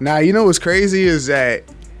 Nah, you know what's crazy is that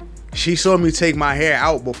she saw me take my hair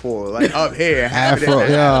out before, like up here, Afro,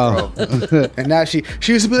 afro. And now she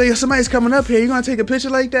used to be like, somebody's coming up here. You gonna take a picture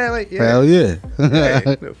like that? Like, yeah. Hell yeah.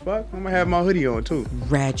 Hey, the fuck? I'm gonna have my hoodie on too.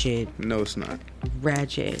 Ratchet. No, it's not.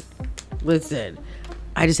 Ratchet. Listen,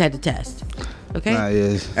 I just had to test. Okay. Nah,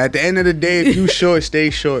 yes. At the end of the day, if you short, stay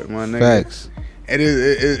short, my nigga. Facts.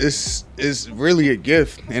 It's really a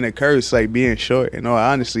gift and a curse, like being short. In all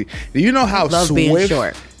honesty, do you know how love swift? being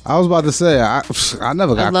short. I was about to say I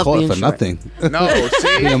never got caught for short. nothing. No,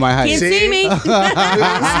 see, Me and my height. Can't see me. This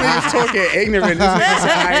nigga's talking ignorant. This nigga said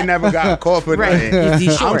I ain't never got caught for Right. nothing.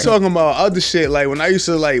 He's short. I'm talking about other shit. Like when I used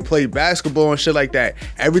to like play basketball and shit like that.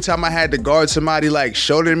 Every time I had to guard somebody like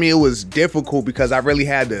shorter than me, it was difficult because I really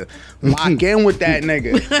had to lock in with that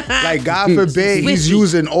nigga. Like God forbid he's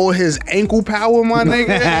using all his ankle power, my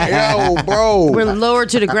nigga. Yo, bro. We're lower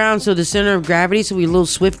to the ground, so the center of gravity, so we're a little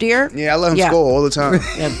swiftier. Yeah, I let him score all the time.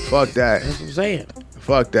 Yeah. Fuck that. That's what I'm saying.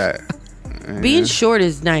 Fuck that. Being short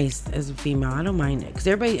is nice as a female. I don't mind it because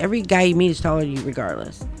every guy you meet is taller than you,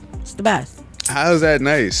 regardless. It's the best. How's that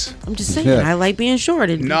nice? I'm just saying. I like being short.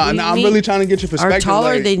 And No, I'm really trying to get your perspective. Are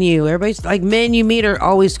taller like, than you. Everybody's like men you meet are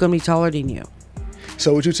always going to be taller than you.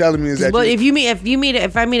 So what you telling me is that? But if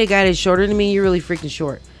I meet a guy that's shorter than me, you're really freaking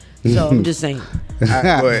short. So I'm just saying. Wait.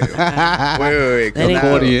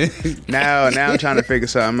 Now I'm trying to figure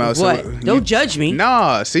something else. What? So Don't judge me.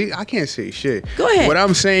 Nah, see, I can't say shit. Go ahead. What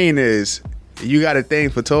I'm saying is, you got a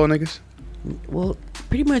thing for tall niggas? Well,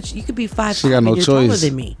 pretty much you could be 5'5" She got no and you're taller choice.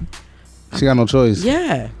 than me. She got no choice.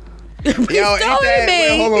 Yeah. Yo, ain't that?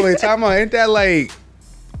 Wait, hold on, time out. Ain't that like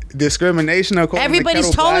discrimination? Or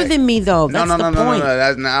Everybody's taller than me though. That's the point.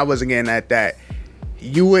 No. I wasn't getting at that.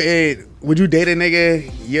 Would you date a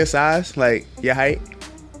nigga your size, like your height?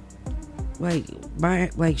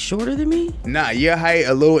 Like shorter than me? Nah, your height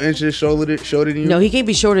a little inches shorter than you. No, he can't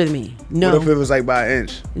be shorter than me. No. What if it was like by an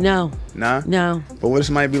inch? No. Nah. No. But what if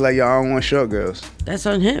somebody be like, yo, I don't want short girls? That's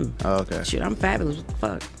on him. Oh, okay. Shit, I'm fabulous. What the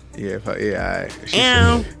fuck? Yeah, all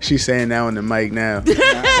right. She's saying that on the mic now. If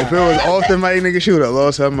it was off the mic, nigga, she would have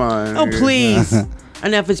lost her mind. Oh, please.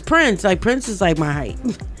 And if it's Prince, like Prince is like my height.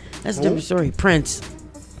 That's a different story. Prince.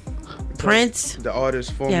 The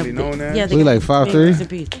artist formerly known as? Yeah, he like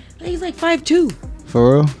 5'3"? He's like 5'2".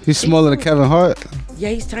 For real? He's smaller than Kevin Hart? Yeah,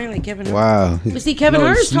 he's tiny like Kevin Hart. Wow. But see, Kevin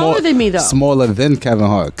Hart's taller than me, though. Smaller than Kevin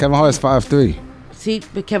Hart. Kevin Hart's 5'3". See,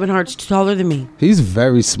 but Kevin Hart's taller than me. He's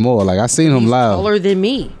very small. Like, I seen him live. Taller than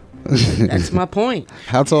me. That's my point.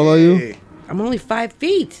 How tall are you? I'm only 5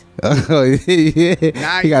 feet. Oh, yeah.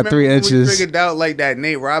 Nah, He got 3 inches. We figured out like that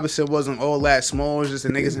Nate Robinson wasn't all that small. It was just the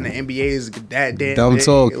niggas in the NBA is that damn Dumb big.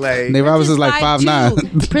 talk. Like, Nate Robinson's like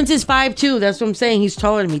 5'9". Prince is 5'2". That's what I'm saying. He's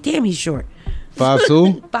taller than me. Damn, he's short.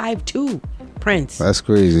 5'2"? 5'2". Prince. That's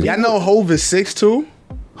crazy. Y'all know Hov is 6'2"?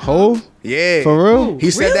 Hov? Yeah. For real? He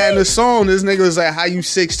said that in the song. This nigga was like, how you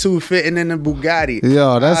 6'2" fitting in the Bugatti?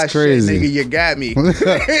 Yo, that's crazy. Shit, nigga, you got me.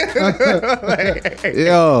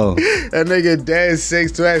 Yo. That nigga dead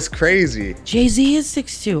 6'2". That's crazy. Jay-Z is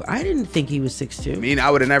 6'2". I didn't think he was 6'2". I mean, I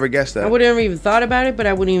would have never guessed that. I would have never even thought about it, but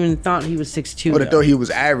I wouldn't even thought he was 6'2". I would have thought he was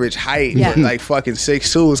average height. Yeah. But like fucking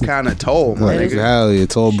 6'2" was kind of tall, my nigga. Hell yeah,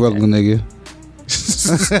 tall Brooklyn nigga.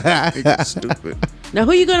 Nigga stupid. Now,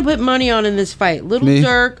 who you gonna put money on in this fight? Little Me.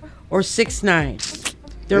 Dirk or 6ix9ine?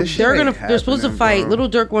 They're supposed to fight. Bro. Little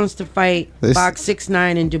Dirk wants to fight This- box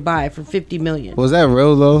 6ix9ine in Dubai for $50 million. Was that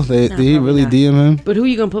real though? Did he really not. DM him? But who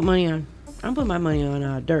you gonna put money on? I'm putting my money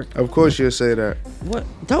on Dirk. Of course you'll say that. What?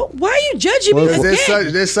 Don't. Why are you judging me? There's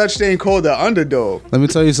Again? there's such thing called the underdog. Let me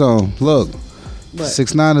tell you something. Look, What?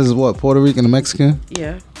 6ix9ine is what? Puerto Rican and Mexican?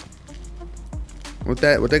 Yeah. What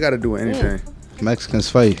they got to do with anything? Mexicans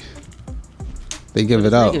fight. They give it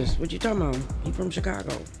What out. niggas? What you talking about? He from Chicago.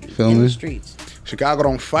 Feel in me? the streets. Chicago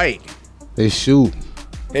don't fight. They shoot.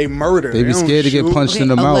 They murder. They be scared to get punched in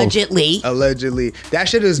the mouth. Allegedly. That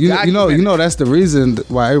shit is you know that's the reason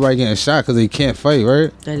why everybody getting shot, because they can't fight,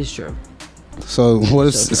 right? That is true. So what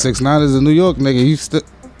if 6ix9ine is a New York nigga? He still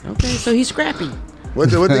okay, so he's scrappy. What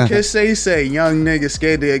the kids say? He say young niggas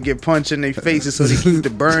scared to get punched in their faces, so they keep the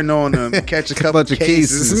burn on them, catch a couple of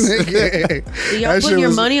cases. So y'all putting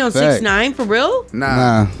your money on 6ix9ine for real?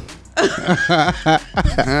 Nah.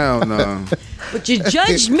 Hell no. But you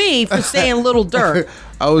judged me for saying Little Durk.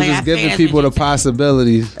 I was just giving people the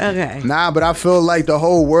possibilities. Okay. Nah, but I feel like the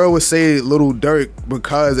whole world would say Little Durk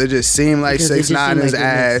because it just seemed like 6ix9ine his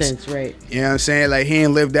ass. Sense, right. You know what I'm saying? Like he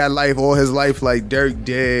ain't lived that life all his life like Durk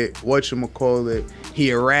did. Whatchamacallit.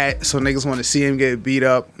 He a rat, so niggas want to see him get beat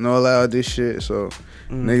up and all that other shit. So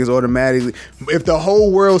niggas automatically, if the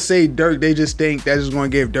whole world say Durk, they just think that's just going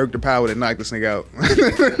to give Durk the power to knock this nigga out.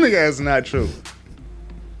 Nigga, that's not true.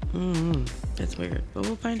 That's weird, but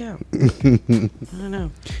we'll find out. I don't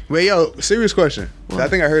know. Wait, yo, serious question. What? I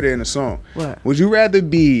think I heard it in the song. What? Would you rather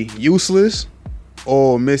be useless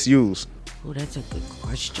or misused? Oh, that's a good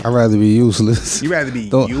question. I'd rather be useless. You rather be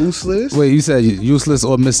useless? Wait, you said useless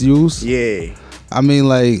or misused? Yeah. I mean,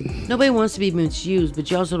 like, nobody wants to be misused,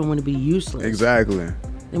 but you also don't want to be useless. Exactly.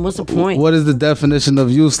 Then what's the point? What is the definition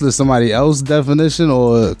of useless? Somebody else's definition,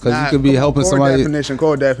 or because you could be helping somebody?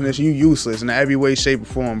 Core definition. You useless in every way, shape, or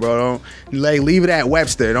form, bro. Don't leave it at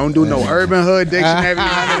Webster. Don't do no Urban Hood Dictionary,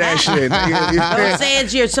 none of that shit. Don't say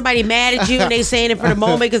it's somebody mad at you and they saying it for the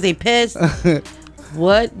moment because they pissed.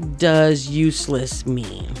 What does useless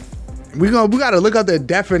mean? We gotta look up the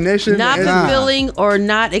definition. Not fulfilling or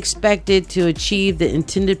not expected to achieve the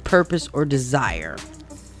intended purpose or desire.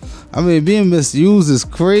 I mean, being misused is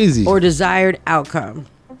crazy. Or desired outcome.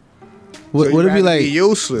 Would it be like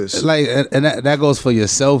useless? Like, and that goes for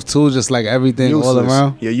yourself too, just like everything useless. All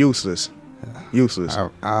around. You're useless. Useless.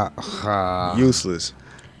 Useless.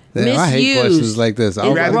 Damn, I hate questions like this.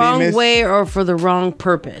 In the wrong way or for the wrong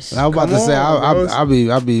purpose. I was about to say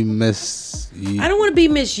I'll be misused. I don't want to be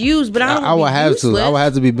misused, but I would have to. I would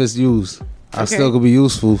have to be misused. I still could be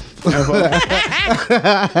useful.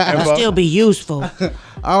 I'll still be useful.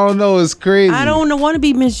 I don't know. It's crazy. I don't want to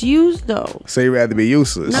be misused though. So you rather be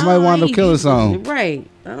useless? I might wind up killing something. Right.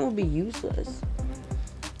 I don't want to be useless.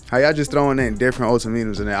 How y'all just throwing in different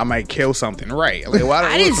ultimatums in there? I might kill something, right? Like,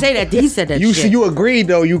 I didn't say that. He said that. You agreed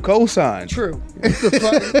though. You co-signed. True.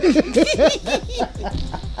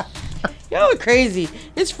 Y'all are crazy.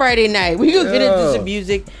 It's Friday night. We gonna get into some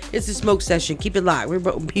music. It's a smoke session. Keep it locked. We're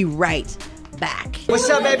about to be right back. What's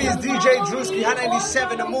up, baby? It's DJ Drewski, Hot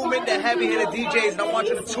 97, the movement, the heavy hitter DJs, and I want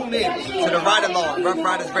you to tune in to the Ride Along, Rough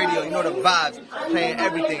Riders Radio. You know the vibes, playing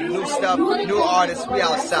everything, new stuff, new artists. We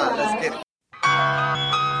outside. Let's get it.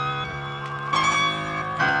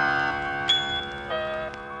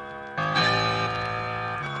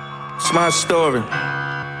 It's my story.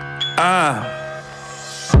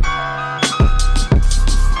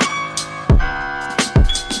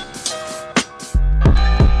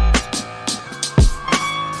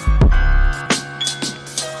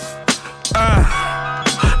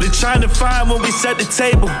 They trying to find when we set the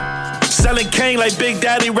table. Selling cane like Big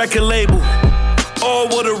Daddy record label. All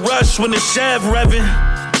with a rush when the Chev revving.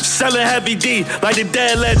 Selling heavy D like the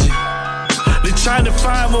dead legend. They trying to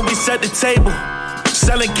find when we set the table.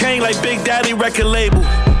 Selling cane like Big Daddy record label.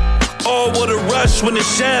 All with a rush when the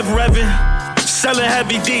Chev revving. Selling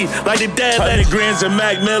heavy D like the dead legend. 100 grams of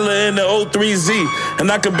Mac Miller in the 03Z.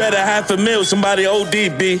 And I could bet $500,000 somebody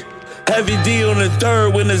ODB. Heavy D on the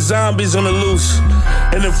third when the zombies on the loose.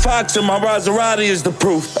 And the fox in my Maserati is the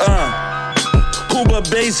proof. Hooba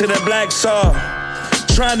bass in a black saw.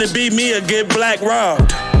 Trying to beat me or get black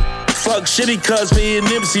robbed. Fuck shitty cuz for eating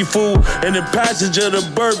Nipsey fool. And the passage of the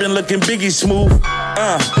bourbon looking Biggie smooth.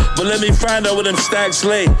 But let me find out where them stacks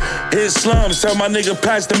lay. Hit slums, tell my nigga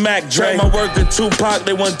pass the Mac Dre. My work at Tupac,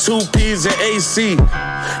 they want 2 P's and AC.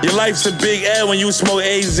 Your life's a big L when you smoke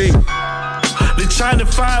AZ. They trying to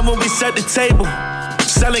find when we set the table.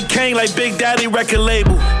 Selling cane like Big Daddy record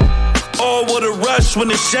label. All with a rush when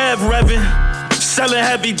the Chev revving. Selling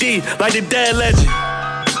heavy D like the dead legend.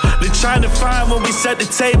 They trying to find when we set the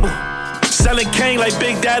table. Selling cane like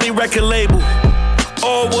Big Daddy record label.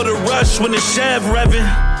 All with a rush when the Chev revving.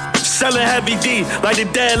 Selling heavy D like the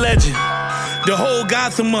dead legend. The whole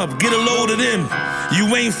Gotham up, get a load of them.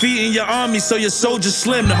 You ain't feeding your army, so your soldiers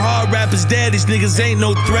slim. The hard rappers dead, these niggas ain't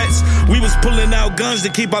no threats. We was pulling out guns to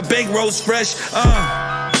keep our bankrolls fresh.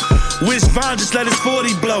 Wish Vaughn just let his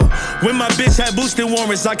 40 blow. When my bitch had boosted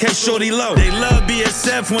warrants, I kept shorty low. They love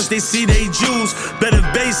BSF once they see they Jews. Better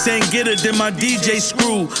bass ain't get it than my DJ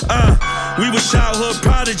Screw. We was childhood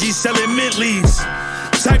prodigies selling mint leaves.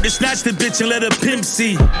 Type to snatch the bitch and let her pimp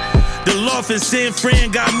see. The loft and San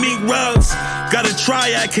Fran got meat rugs. Got a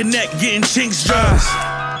triad connect, getting chinks drugs.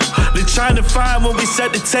 They trying to find when we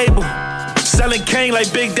set the table. Selling cane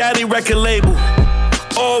like Big Daddy record label.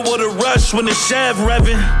 All with a rush when the Chev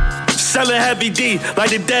revving. Selling heavy D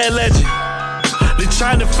like the dead legend. They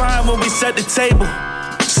trying to find when we set the table.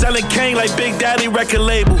 Selling cane like Big Daddy record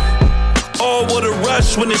label. All with a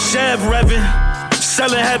rush when the Chev revving.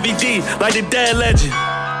 Selling heavy D like the dead legend.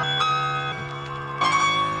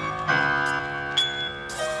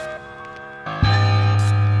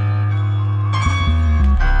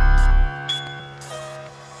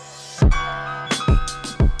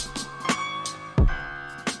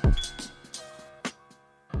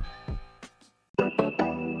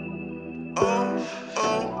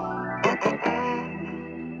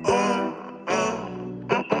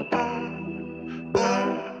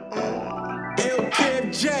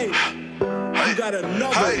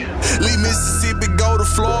 Hey, leave Mississippi, go to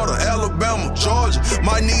Florida, Alabama, Georgia.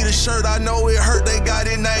 Might need a shirt, I know it hurt, they got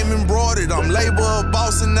it name embroidered. I'm label a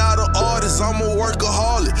boss and not an artist, I'm a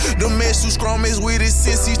workaholic. The mess who scrummies with his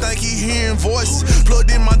since he think he hearing voices.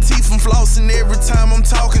 Plugged in my teeth from flossing every time I'm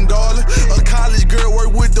talking, darling. A college girl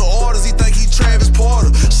work with the orders, he think he Travis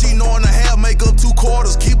Porter. She knowing a half, make up 2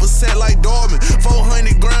 quarters, keep a set like Dorman.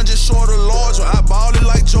 400 grand just short of large, I ball it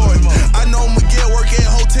like Jordan. I know Miguel work at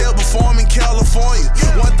hotel before I'm in California.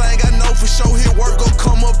 One thing I know for sure, his work gon'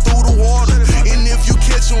 come up through the water. And if you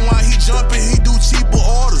catch him while he jumping, he do cheaper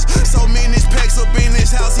orders. So many packs up in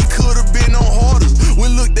his house, he could've been on hoarders. We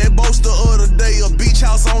looked at boats the other day, a beach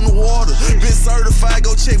house on the water. Been certified,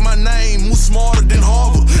 go check my name, move smarter than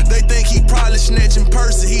Harvard. They think he probably snatching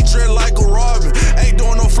person, he dressed like a Robin. Ain't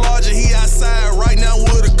doing no flogging, he outside right now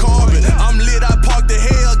with a carbon. I'm lit, I parked the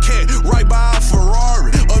Hellcat right by a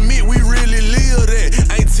Ferrari. Admit we really live that,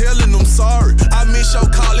 ain't telling them sorry. I miss your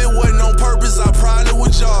call, it wasn't on purpose, I probably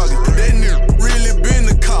was jogging. That nigga really been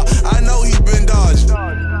the cop, I know he been dodging.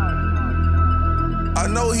 I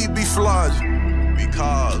know he be flogging,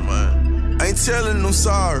 because, man, ain't telling them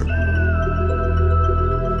sorry.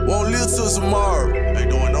 Won't live till tomorrow, ain't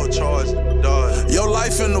doing no charge, dog. Your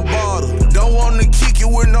life in the bottle, don't wanna kick it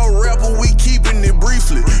with no rapper, we keeping it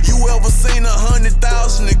briefly. You ever seen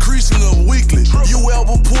 100,000 increasing them weekly? You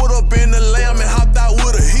ever pulled up in the Lamb and hopped out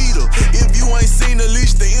with a heater? If you ain't seen at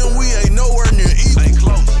least the end, we ain't nowhere near equal. Ain't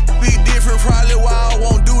close. Be different, probably why I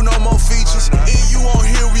won't do no more features. And you won't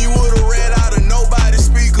hear me with a red out of nobody's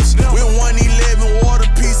speakers. With 111 water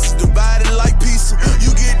pieces, divided like pizza.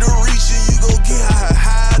 You get the reach and you gon' get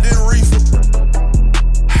higher than reefer.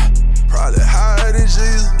 Probably higher than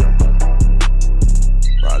Jesus.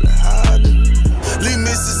 Probably higher than. Leave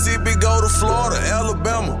Mississippi, go to Florida,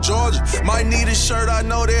 Alabama, Georgia. Might need a shirt, I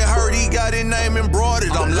know that hurt, he got his name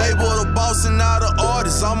embroidered. I'm labeled a boss and not an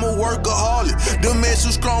artist, I'm a workaholic. The mess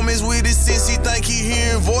who scrummies with his since he think he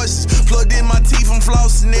hearing voices. Plugged in my teeth from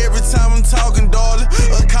flossing every time I'm talking, darling.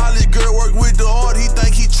 A college girl work with the order, he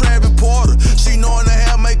think he Travis Porter. She knowing a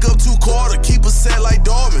half, make up 2 quarters, keep a set like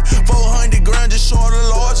Dorman. 400 grand just short of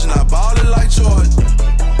large, and I ball it like Jordan.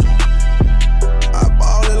 I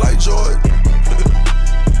ball it like Jordan.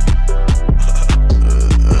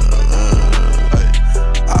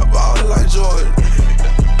 I ball it like Jordan.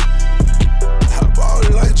 I ball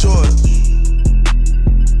it like Jordan.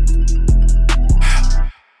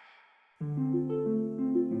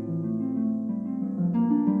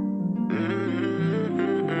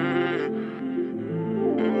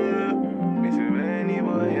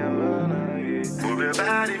 Move your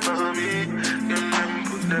body for me,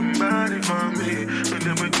 put them body for me. When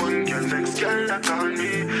them with one girl, next girl that call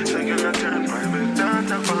me. So girl, I turn private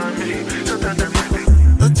data for me. So that them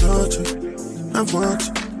I told you, I want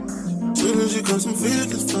you. Soon as you got some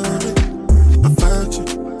feelings for me, I found you.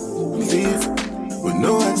 Leave with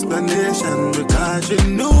no explanation because you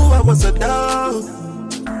knew I was a dog.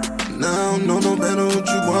 Now I know no better what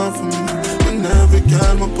you want from me. When every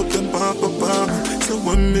girl I put them up. So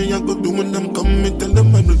one me I go do when I'm coming, tell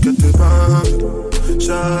them I will get it back.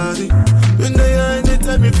 Shawty, when they are in the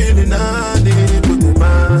time you feeling naughty, put it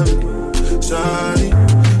back. Shawty,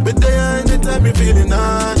 when they are in the time you feeling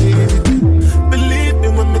naughty. Believe me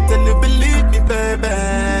when me tell you, believe me, baby.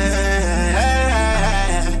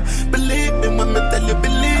 Believe me when me tell you,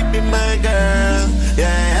 believe me, my girl.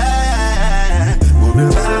 Yeah, move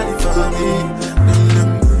your body for me.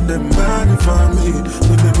 Them body for me.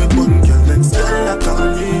 We live with one girl, next girl I call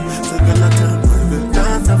me. So girl I turn private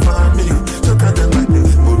dancer for me. Look at them like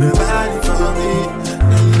this. Move your body for me.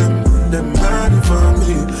 Them body for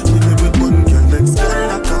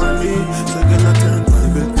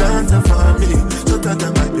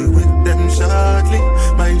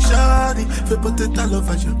all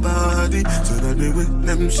over your body. So that they with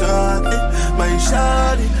them shawty, my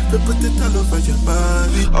shawty, they put it all over your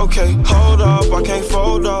body. Okay, hold up, I can't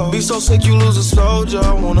fold up. Be so sick you lose a soldier,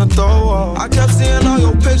 I wanna throw up. I kept seeing all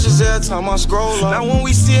your pictures every time I scroll up. Now when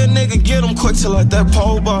we see a nigga get him quick to let that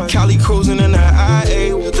pole bar. Cali cruising in that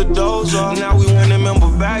IA with the dozer. Now we win, remember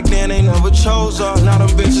back then they never chose us. Now them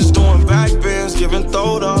bitches doing back bends, giving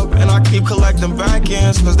throwed up. And I keep collecting back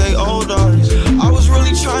ends cause they old us. I was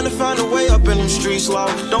really trying to find a way up in them streets,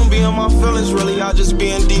 love. Don't be in my feelings, really, I just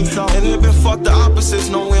be in deep thought. And it been fuck the opposites,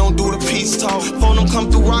 no we don't do the peace talk. Phone them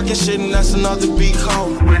come through rockin' shit and that's another beat call.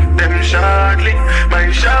 With them shawty, my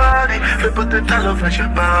shawty, they put it all over your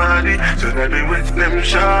body. So that be with them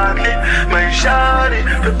shawty, my shawty,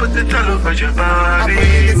 they put it all over your body. I put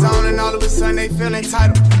niggas on and all of a sudden they feel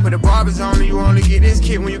entitled. Put the barbers on and you only get this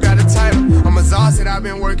kid when you got a title. I'm exhausted, I've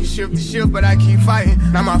been working shift to shift, but I keep fighting.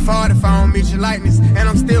 Not my fault if I don't meet your likeness, and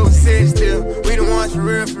I'm still sick still. We the ones for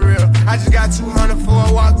real, for real. I just got 200 for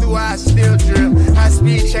a walk through, I still drill. High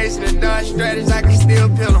speed chasing the dodge strategies, I can still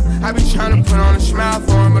peel them. I be trying to put on a smile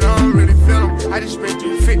for them, but I don't really feel them. I just spent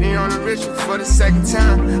 350 on a ritual for the second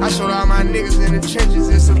time. I showed all my niggas in the trenches,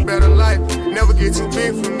 it's a better life. Never get too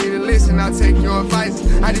big for me to listen, I'll take your advice.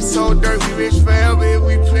 I just told Dirt we rich forever if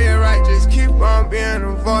we play it right. Just keep on being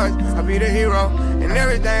a voice, I'll be the hero. And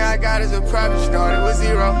everything I got is a private start, it was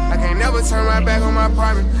zero. I can't never turn my back on my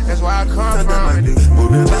promise, that's where I come from.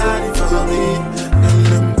 Move your body for me,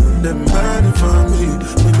 them body for me.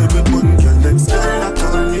 We never put your legs like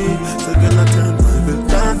on me. So girl I turn private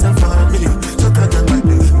dancer for me. So tell them like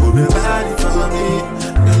this, move your body for me,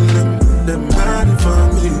 them body for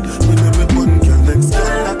me. We never put your legs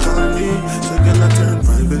like on me. So girl I turn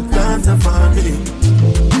private dancer for me.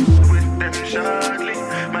 With them shawty,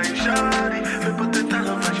 my shawty, we put it all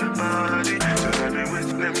over your body. So that we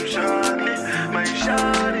with them shawty, my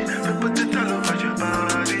shawty, we put it all over your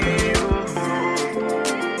body.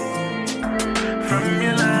 From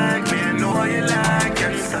you like me, I know you like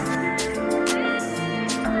and stuff.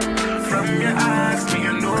 From your eyes, me, I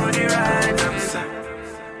know the right answer.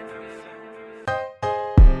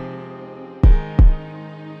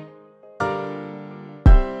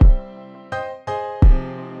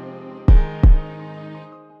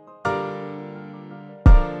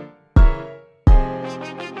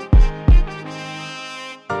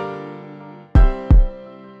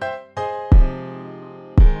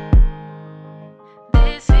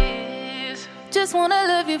 Just wanna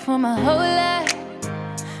love you for my whole life.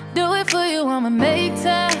 Do it for you, I'ma make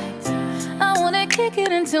time. I wanna kick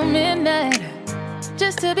it until midnight,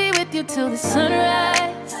 just to be with you till the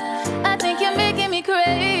sunrise. I think you're making me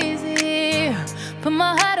crazy. Put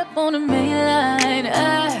my heart up on the main line.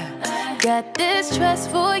 I got this trust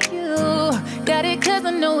for you. Got it cause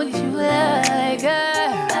I know what you like.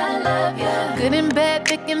 I love you. Good and bad,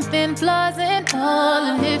 thick and thin, flaws and all.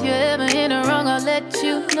 And if you're ever in the wrong, I'll let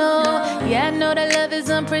you know. Yeah, I know that love is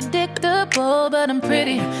unpredictable, but I'm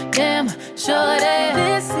pretty damn sure that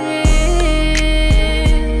this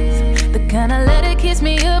is the kind of love that keeps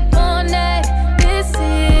me up all night. This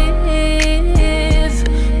is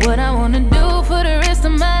what I wanna do for the rest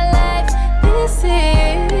of my life. This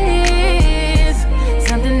is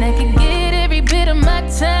something that can get every bit of my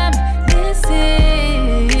time. This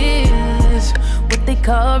is what they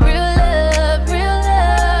call real love, real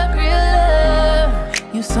love, real love.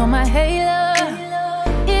 You saw my halo,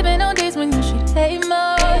 even on days when you should hate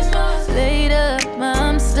most. Laid up,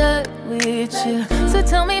 I'm stuck with you. So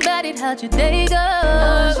tell me about it, how'd your day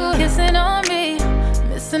go? Kissing on me,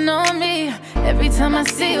 missing on me. Every time I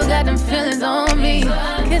see you, got them feelings on me.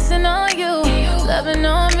 Kissing on you, loving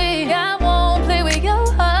on me. I won't play with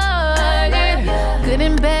your heart. Good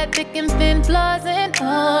and bad, thick and thin, flaws and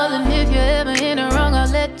all. And if you're ever in the wrong, I'll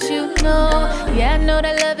let you know. Yeah, I know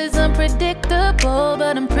that love is unpredictable,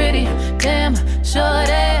 but I'm pretty damn sure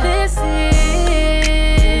that this is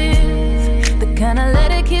the kind of love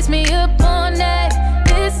that keeps me up all night.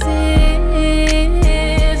 This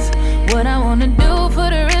is what I wanna do for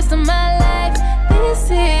the rest of my life. This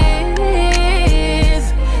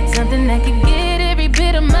is something that can get every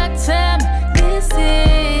bit of my time. This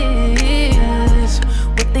is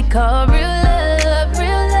what they call real love,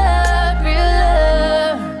 real love, real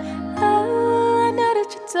love. Oh, I know that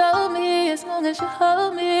you told me as long as you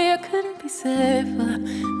hold me, I couldn't be safer.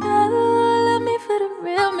 No, love me for the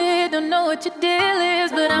real me. Don't know what your deal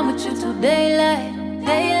is, but I'm with you till daylight,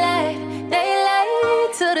 daylight,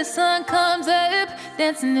 daylight, till the sun comes up,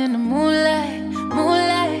 dancing in the moonlight,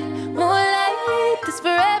 moonlight, moonlight. This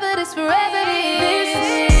forever, this forever. This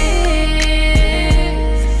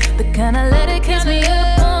is the kind of love that keeps me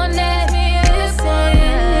up all night. This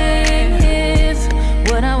is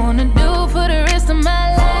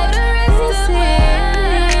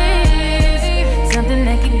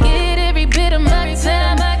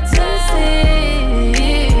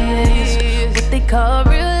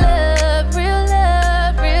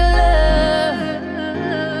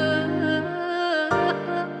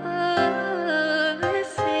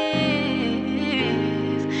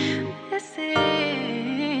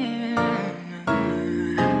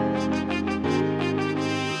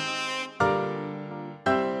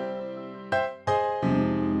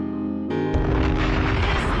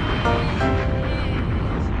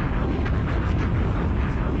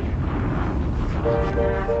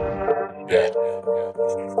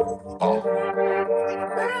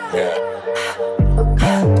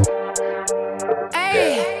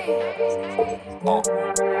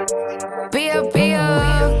Soon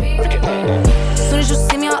as you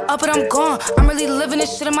see me, I'll up it, I'm gone. I'm really living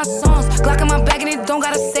this shit in my songs. Glock in my bag and it don't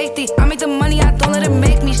got a safety. I make the money, I don't let it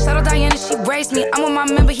make me. Shout out Diana, she raised me. I'm with my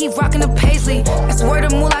member, he rockin' the paisley. That's word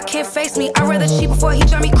of moolah, can't face me. I'd rather cheat before he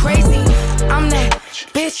drive me crazy. I'm that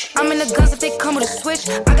bitch, I'm in the guns if they come with a switch.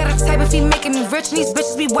 I got a type if he making me rich. And these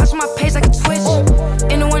bitches be watching my page like a Twitch.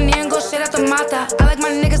 In the one ear and go straight out the Mata. I like my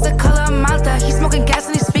niggas the color of Malta. He smoking gas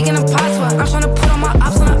and he speaking in patois. I'm tryna put all my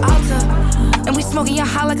ops on the altar. And we smoking your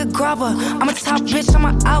high like a grubber. I'm a top bitch, I'm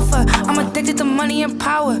an alpha. I'm addicted to money and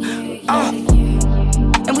power.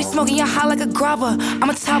 And we smoking your high like a grubber. I'm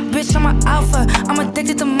a top bitch, I'm an alpha. I'm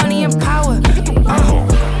addicted to money and power.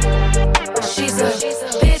 She's a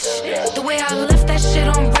bitch. The way I left that shit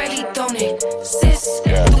on Riley, don't it? Sis.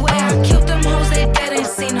 The way I killed them hoes, they dead ain't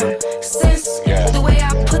seen them since. The way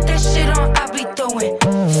I put that shit on, I be throwing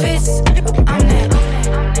fists. I'm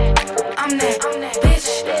that bitch.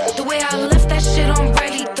 The way I left that shit on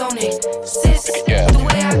Riley, don't it? Sis. The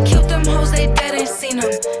way I killed them hoes, they dead ain't seen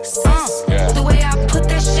them since. The way I put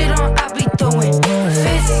that shit on, I be throwing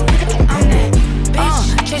fists. I'm that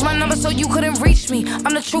bitch. Change my number so you couldn't reach me.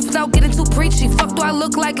 I'm the truth without getting too preachy. Fuck do I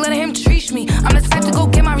look like letting him treat me? I'm the type to go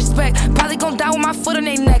get my respect. Probably gon' die with my foot on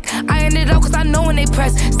their neck. I ended up cause I know when they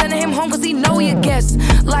press. Sending him home cause he know he a guest.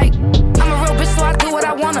 Like, I'm a real bitch so I do what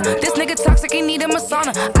I wanna. This nigga toxic, he need a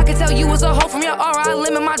masana. I can tell you was a hoe from your aura. I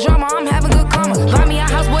limit my drama, I'm having good karma. Buy me a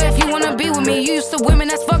house, boy, if you wanna be with me. You used to women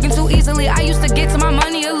that's fucking too easily. I used to get to my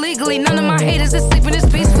money illegally. None of my haters is sleeping this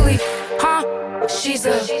peacefully. Huh? She's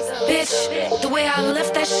a bitch. The way I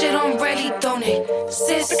left that shit on Riley, don't it?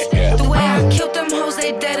 Sis. The way I killed them hoes,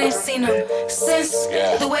 they dead ain't seen them since.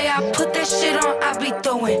 The way I put that shit on, I be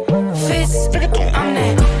throwing fists.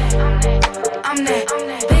 I'm that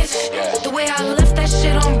bitch. The way I left that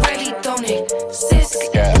shit on Riley, don't it? Sis.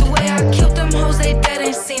 The way I killed them hoes, they dead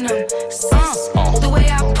ain't seen them since. The way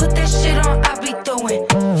I put that shit on, I be throwing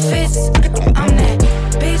fists. I'm that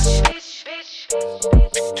bitch.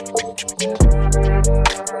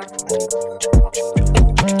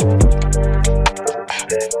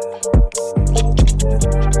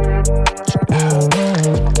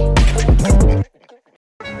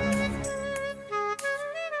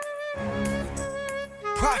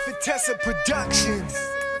 Prophetessa Productions.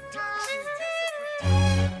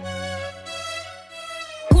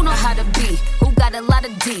 Who know how to be? Who got a lot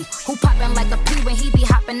of D? Who poppin' like a P when he be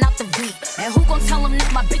hopping out the V? And who gon' tell him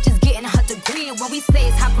that my bitch is getting her degree? And when we say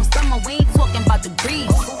it's hot from summer, we ain't talking about degrees.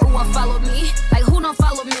 Who won't follow me? Like who don't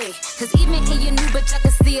follow me? Cause even in your new bitch, I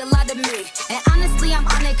can see a lot of me. And honestly, I'm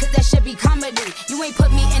on it cause that shit be comedy. You ain't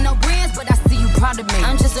put me in no brands, but I see you proud of me.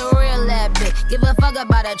 I'm just a real ass bitch. Give a fuck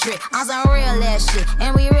about a trick. I'm some real ass shit.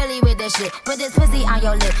 And we really with this shit. Put this pussy on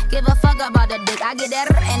your lip. Give a fuck about the dick. I get that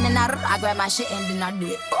and then I grab my shit and then I do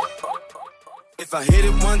it. If I hit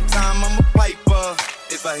it one time, I'm a piper.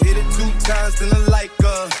 If I hit it 2 times, then I like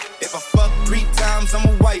her. If I fuck 3 times, I'm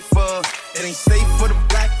a wifer. It ain't safe for the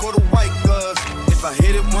black or the white girls. If I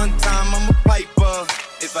hit it one time, I'm a piper.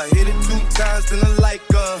 If I hit it 2 times, then I like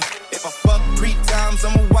her. If I fuck 3 times,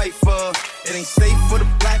 I'm a wifer. It ain't safe for the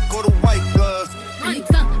black or the white girls. I need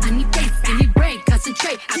tongue, I need face, I need brain,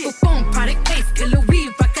 concentrate. I go phone, product case, killer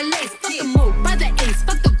weed, rock a lace. Fuck the move, by the ace,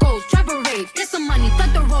 fuck the goals, drive a rave. Get some money,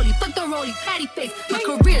 fuck the rollie, patty face. My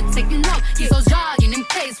career taking off, these hoes jogging in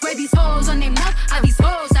place. Wear these hoes on their mouth, are these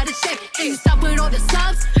hoes out of shape? Can you stop with all the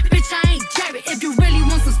subs? Bitch, I ain't Jared. If you really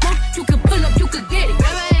want some smoke, you can pull up, you can get it.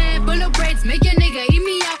 Grab a head, full of braids, make your nigga eat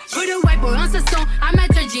me out. Put a white boy on the song, I'm at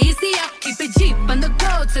the GC out. Keep it Jeep, from the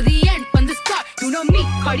go to the end, from the start. You know me,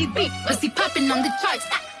 Cardi B, pussy popping on the charts.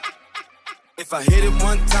 If I hit it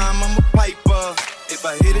one time, I'm a piper. If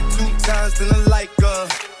I hit it 2 times, then I like her.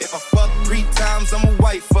 If I fuck 3 times, I'm a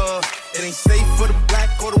wifer. It ain't safe for the black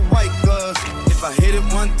or the white girls. If I hit it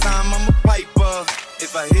one time, I'm a piper.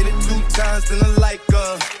 If I hit it 2 times, then I like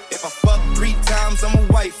her. If I fuck 3 times, I'm a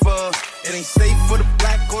wifer. It ain't safe for the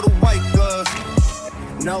black or the white girls.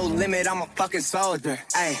 No limit, I'm a fucking soldier.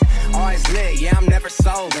 Ayy, always lit, yeah, I'm never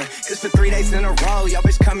sober. Cause for 3 days in a row, yo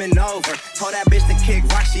bitch coming over. Told that bitch to kick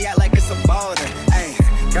rock, she act like it's a boulder. Ayy,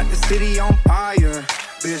 got the city on fire.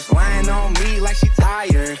 Bitch lying on me like she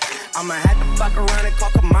tired. I'ma have to fuck around and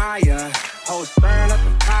call Kamaya. Hoes stirring up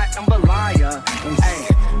the pot, I'm a liar. Ayy,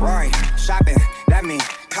 Rory, shopping, that mean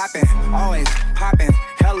copping. Always popping,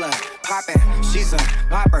 hella popping. She's a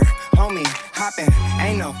popper, homie, hopping.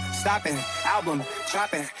 Ain't no stop. stopping. Album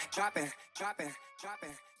dropping.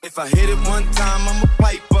 If I hit it one time, I'm a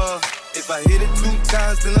piper. If I hit it 2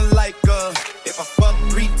 times, then I like her. If I fuck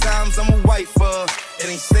 3 times, I'm a wifer. It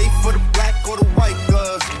ain't safe for the black or the white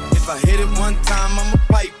girls. If I hit it one time, I'm a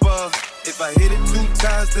piper. If I hit it 2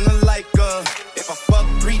 times, then I like her. If I fuck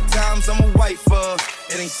 3 times, I'm a wifer.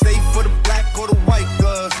 It ain't safe for the black or the white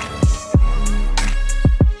girls.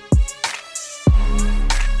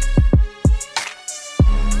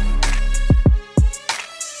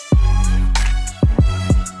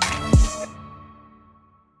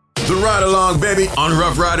 The Ride Along, baby, on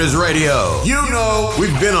Rough Riders Radio. You know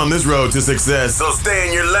we've been on this road to success, so stay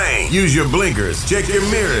in your lane. Use your blinkers, check your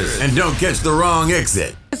mirrors, and don't catch the wrong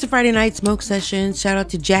exit. It's a Friday night smoke session. Shout out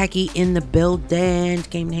to Jackie in the building.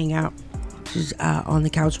 Came to hang out. She's on the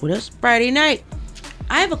couch with us Friday night.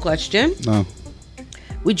 I have a question. No.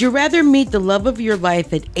 Would you rather meet the love of your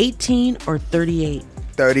life at 18 or 38?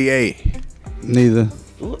 38. Neither.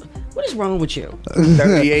 What is wrong with you?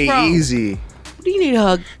 38 easy. Do you need a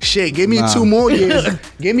hug? Shit, give me 2 more years.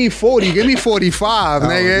 Give me 40. Give me 45,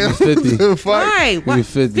 nigga. 50. Why? Give me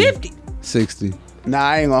 50. 50? 60. Nah,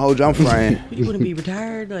 I ain't gonna hold you. I'm frying. You want to be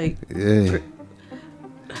retired? Like, Yeah.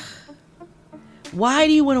 why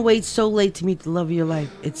do you want to wait so late to meet the love of your life?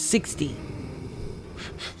 It's 60.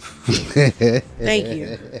 Thank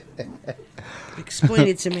you. Explain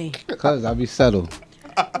it to me. Because I'll be settled.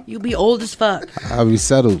 You'll be old as fuck. I'll be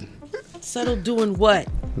settled. Settled doing what?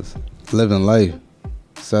 Living life.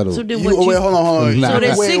 Settled. So then what you... Wait, hold on. Nah. So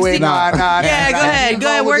there's Wait, 60... nah. Yeah, go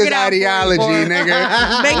ahead, work it out. Ideology,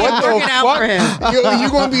 nigga. Make it work it out for him. You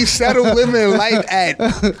gonna be settled living life at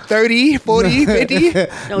 30, 40, 50?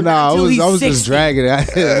 Nah, I was just dragging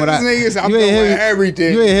it. I'm doing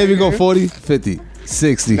everything. You ain't hear me go 40, 50,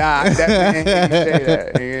 60. Nah, definitely ain't say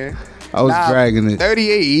that, nigga. I was dragging it.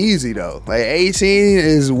 38 easy though. Like 18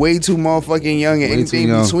 is way too motherfucking young, and anything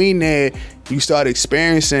between there, you start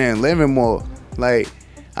experiencing living more. Like,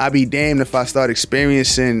 I'd be damned if I start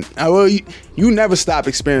experiencing. Well, you never stop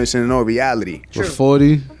experiencing no reality. True.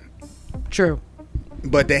 40. True.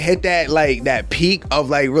 But to hit that peak of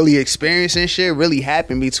like really experiencing shit really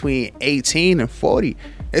happened between 18 and 40.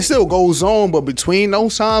 It still goes on, but between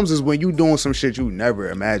those times is when you doing some shit you never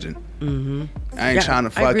imagined. Mm-hmm. I ain't trying to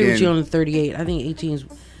fucking. I agree with you on the 38. I think 18 is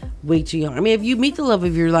way too young. I mean, if you meet the love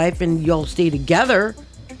of your life and y'all stay together,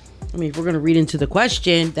 I mean, if we're going to read into the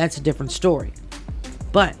question, that's a different story.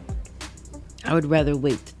 But I would rather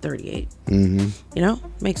wait to 38. Mm-hmm. You know?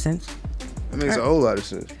 Makes sense. It makes a whole lot of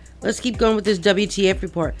sense. Let's keep going with this WTF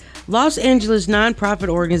report. Los Angeles nonprofit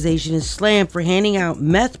organization is slammed for handing out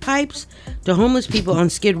meth pipes to homeless people on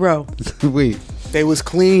Skid Row. Wait. They was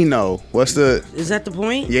clean though. What's the... Is that the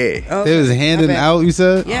point? Yeah. Oh, They was handing out, you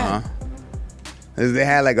said? Yeah. They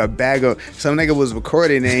had like a bag of... Some nigga was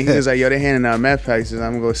recording and he was like, yo, they handing out meth pipes. And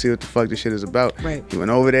I'm going to go see what the fuck this shit is about. Right. He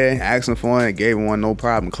went over there, asked him for one, and gave him one, no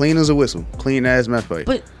problem. Clean as a whistle. Clean as meth pipe.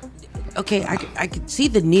 But, okay, I could see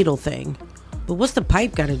the needle thing. But what's the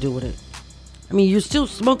pipe got to do with it? I mean, you're still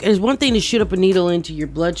smoking. It's one thing to shoot up a needle into your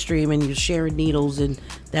bloodstream and you're sharing needles, and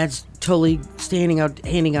that's totally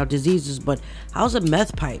handing out diseases. But how's a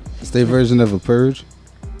meth pipe? It's their version of a purge.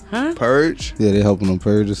 Huh? Purge? Yeah, they helping them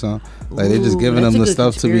purge or something. Like they just Ooh, giving them that's a the good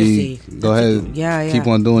stuff conspiracy. to be. Go ahead. Yeah. Keep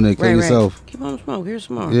on doing it. Kill yourself. Keep on smoke. Here's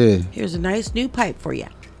some more. Yeah. Here's a nice new pipe for you.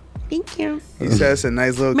 Thank you. He said it's a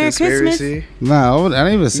nice little Merry conspiracy. Christmas. Nah, I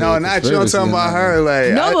didn't even say No, not you. I'm talking about her.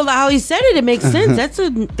 Like, No, but how he said it makes sense. That's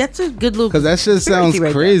a good little. Because that shit sounds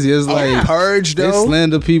right crazy. there. It's like purge they though.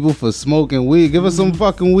 slander people for smoking weed. Give us some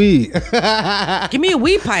fucking weed. Give me a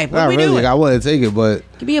weed pipe. What Not we really. doing? I wouldn't take it, but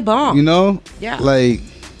Give me a bomb. you know, Yeah. like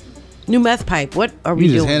New meth pipe. What are we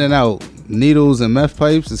you just doing? handing out needles and meth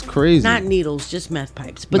pipes. It's crazy. Not needles, just meth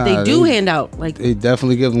pipes. But Nah, they do hand out like They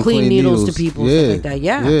definitely give them clean clean needles to people, Yeah, stuff like that.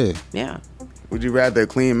 Yeah. Yeah. Would you rather a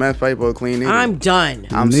clean meth pipe or a clean needle? I'm done.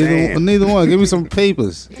 Neither one. Give me some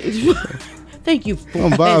papers. Thank you.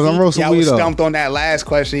 I'm Bob. I'm roasting Y'all weed was up. stumped on that last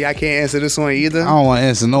question. Y'all can't answer this one either. I don't want to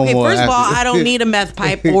answer no Okay, more. first of all, after- I don't need a meth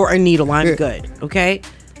pipe or a needle. I'm good. Okay,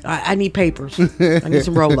 I need papers. I need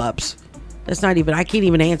some roll ups. That's not even. I can't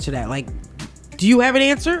even answer that. Like, do you have an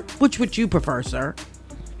answer? Which would you prefer, sir?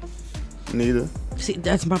 Neither. See,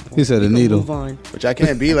 that's my point. He said a We gonna needle. Move on. But y'all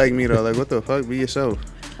can't be like me though. Like, what the fuck? Be yourself.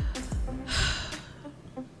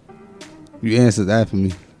 You answered that for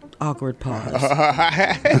me. Awkward pause.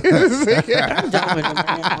 I'm done with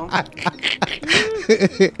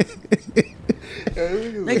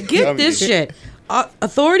him. Like, get this shit.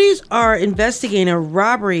 Authorities are investigating a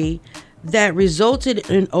robbery that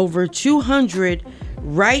resulted in over 200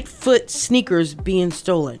 right foot sneakers being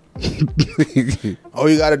stolen. All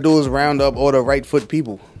you gotta do is round up all the right foot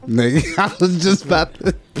people. Nigga, I was just about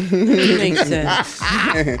to. Makes sense.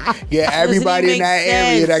 Yeah, everybody in that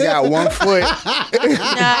area that got 1 foot.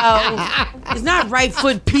 No, it's not right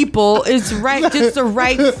foot people. It's just the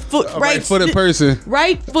right foot, right footed person.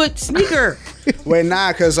 Right foot sneaker. Wait,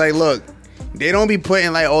 nah, cause like, look, they don't be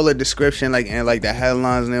putting like all the description like and like the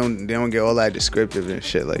headlines. And they don't get all that descriptive and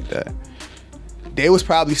shit like that. They was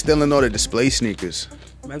probably stealing all the display sneakers.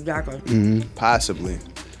 Exactly. Possibly.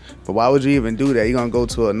 But why would you even do that? You gonna go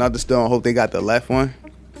to another store and hope they got the left one?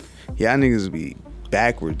 Y'all niggas be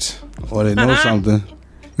backwards. Or they know something.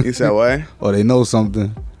 You said what? Or they know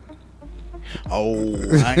something. Oh,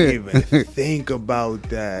 I didn't even think about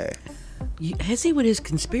that. Hezzy with his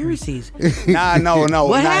conspiracies. Nah, no.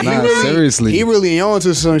 What happened? Nah, seriously. He really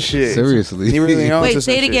onto some shit. Seriously. He really onto Wait, some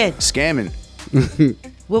say it shit. again. Scamming.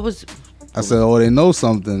 What was? I said, oh, they know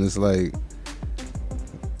something. It's like,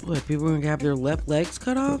 what, people gonna have their left legs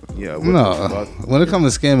cut off? Yeah. No. When it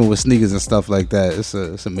comes to scamming with sneakers and stuff like that, it's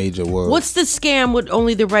a major world. What's the scam with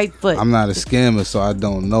only the right foot? I'm not a scammer, so I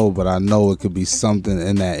don't know, but I know it could be something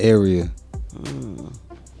in that area.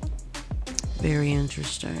 Very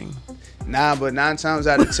interesting. Nah, but 9 times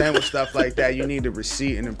out of 10 with stuff like that, you need a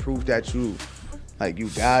receipt and proof that you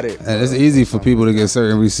got it. And it's easy for people to get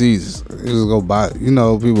certain receipts. You just go buy,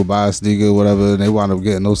 people buy a sneaker, whatever, and they wind up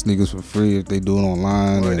getting those sneakers for free if they do it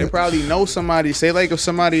online. Or they probably know somebody. Say like if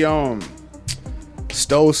somebody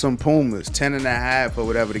stole some Pumas, 10.5 or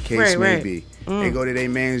whatever the case may be. They go to their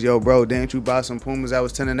mans, yo, bro, didn't you buy some Pumas that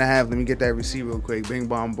was 10.5? Let me get that receipt real quick. Bing,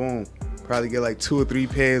 bong, boom. Probably get like 2 or 3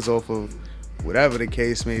 pairs off of whatever the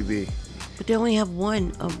case may be. But they only have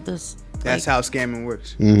one of this. That's how scamming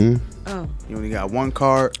works. Mm-hmm. Oh. You only got one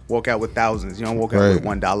card, walk out with thousands. You don't walk out with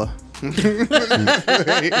 $1.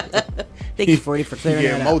 Thank you, 40, for clearing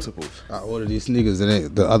that out. Multiples. I ordered these sneakers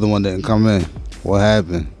and the other one didn't come in. What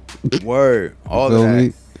happened? Word. All You of feel that.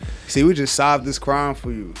 me? See, we just solved this crime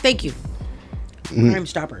for you. Thank you. Crime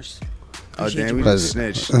stoppers. Oh, Appreciate damn, you, we bro. just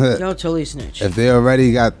snitched. Y'all totally snitch. If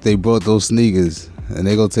they brought those sneakers and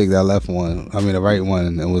they go take that the right one,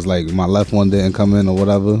 and it was like my left one didn't come in or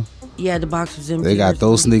whatever. Yeah, the box was empty. They got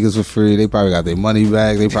those sneakers for free. They probably got their money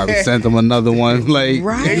back. They probably sent them another one. Like,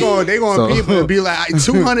 They going people to be like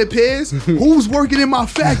 200 pairs. Who's working in my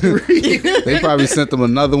factory? They probably sent them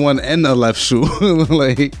another one and the left shoe.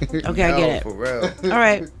 Like, Okay, I get it. For real. All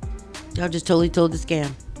right. Y'all just totally told the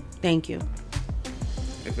scam. Thank you.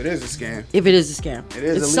 If it is a scam. If it is a scam. It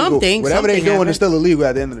is it's illegal. something. Whatever something they doing happened. is still illegal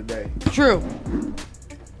at the end of the day. True.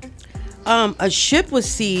 A ship was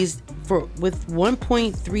seized with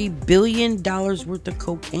 $1.3 billion worth of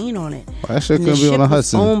cocaine on it. Well, that shit And the couldn't be on the ship was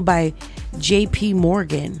Hudson. owned by J.P.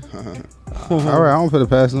 Morgan. all right, I don't put it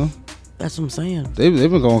past them. That's what I'm saying. They've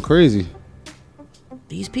been going crazy.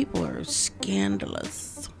 These people are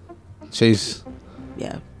scandalous. Chase.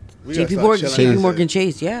 Yeah. We J.P. gotta Morgan, start chilling. J.P. Morgan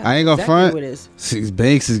Chase. Yeah. I ain't gonna exactly front. What it is. Six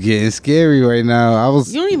Banks is getting scary right now.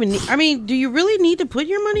 You don't even need, do you really need to put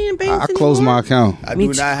your money in banks I closed my account. I Me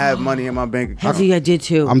do too. not have money in my bank account. Hezzy, I did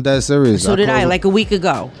too. I'm dead serious. So did I, closed- like a week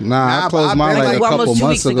ago. Nah, I but closed I've mine been like a almost couple 2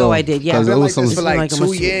 months weeks ago I did, yeah. Because I've it been was like this some for like like 2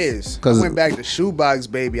 almost 2 years. I 'Cause- went back to shoebox,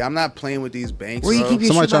 baby. I'm not playing with these banks. Where you bro. keep your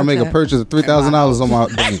somebody trying to make shoebox a at? purchase of $3,000 on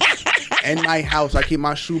my bank. In my house, I keep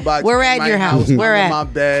my shoebox. Where in at my your house? Where under at? my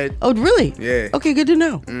bed. Oh, really? Yeah. Okay, good to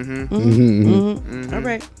know. Mm-hmm. All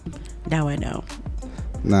right. Now I know.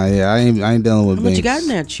 Nah, yeah, I ain't dealing with How banks. much you got in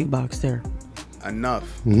that shoebox there? Enough.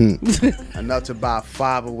 Mhm. Enough to buy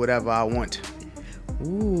 5 or whatever I want.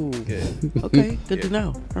 Ooh. Yeah. Okay, good to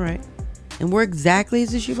know. All right. And where exactly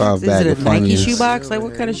is the shoebox? 5 bag Is of it a Nike Funyuns. shoebox? Like,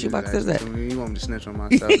 what kind of shoebox is that? You want me to snitch on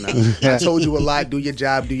myself now? I told you a lot. Do your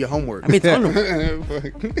job. Do your homework.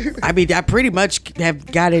 I mean, I pretty much have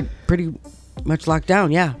got it pretty much locked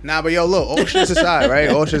down. Yeah. Nah, but yo, look, all shit aside, right?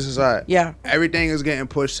 All shit aside. Yeah. Everything is getting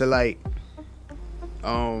pushed to like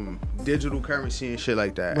digital currency and shit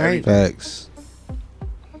like that. Right. Facts.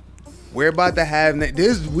 We're about to have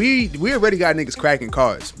this. We already got niggas cracking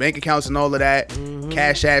cards, bank accounts, and all of that.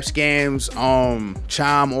 Cash App scams,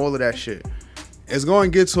 Chime, all of that shit. It's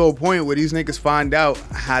going to get to a point where these niggas find out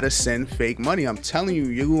how to send fake money. I'm telling you,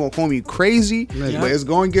 you're going to call me crazy, but it's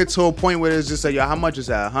going to get to a point where it's just like, yo, how much is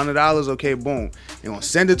that? $100? Okay, boom. They're going to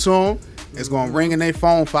send it to them. It's going to ring in their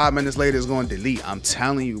phone. 5 minutes later, it's going to delete. I'm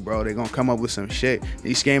telling you, bro, they're going to come up with some shit.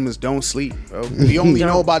 These scammers don't sleep, bro. We only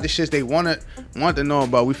know about the shit they want to know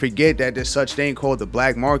about. We forget that there's such thing called the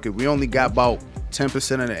black market. We only got about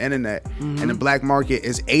 10% of the internet, and the black market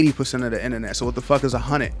is 80% of the internet. So what the fuck is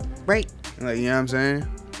 100? Right. Like, you know what I'm saying?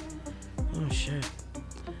 Oh, shit.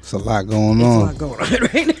 It's a lot going It's a on. lot going on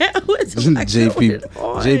right now. It's a lot going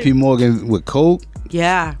on. JP Morgan with coke.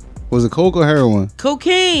 Yeah. Was it coke or heroin?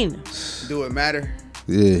 Cocaine. Do it matter?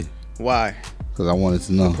 Yeah. Why? Because I wanted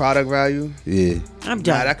to know. Product value? Yeah. I'm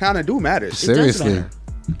done. Nah, that kind of do matter. Seriously.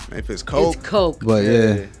 If it's Coke. It's Coke. But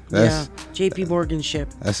yeah, that's JP Morgan ship.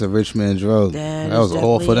 That's a rich man drug. That was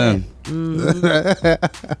all for them.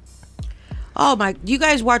 Oh my! Do you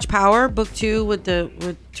guys watch Power Book 2 with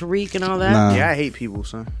Tariq and all that? Nah. Yeah, I hate people,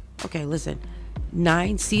 son. Okay, listen.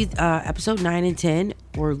 Episode 9 and 10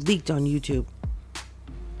 were leaked on YouTube.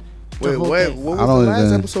 Wait, what was the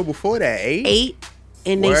last episode before that? 8? 8.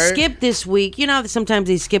 And they skipped this week. You know how sometimes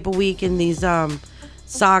they skip a week in these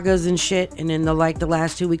sagas and shit, and then the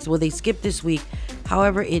last 2 weeks. Well, they skipped this week.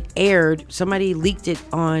 However, it aired. Somebody leaked it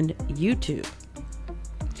on YouTube.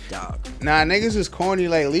 Dog. Nah, niggas is corny.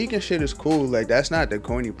 Like, leaking shit is cool. Like, that's not the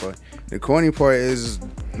corny part. The corny part is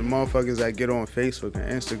the motherfuckers that get on Facebook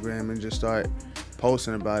and Instagram and just start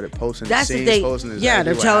posting about it, posting That's the scenes, the thing. posting Yeah,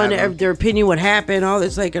 they're telling their opinion what happened. All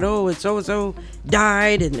this like, it's so-and-so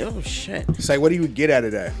died, and oh shit. It's like, what do you get out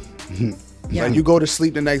of that? Yeah. Like, you go to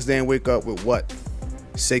sleep the next day and wake up with what?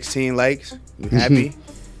 16 likes? You happy?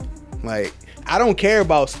 Like, I don't care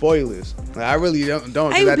about spoilers. Like, I really don't.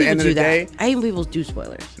 Because at the end of the day, I hate when people do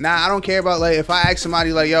spoilers. Nah, I don't care about, like, if I ask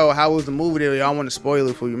somebody like, yo, how was the movie there? Y'all want to spoil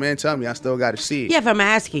it for you, man? Tell me. I still got to see it. Yeah, if I'm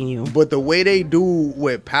asking you. But the way they do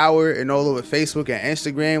with Power and all over Facebook and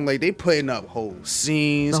Instagram, like, they putting up whole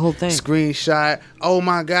scenes, the whole thing, screenshot. Oh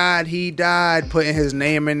my God, he died. Putting his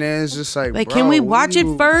name in there. It's just like, bro, can we watch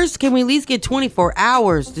it first? Can we at least get 24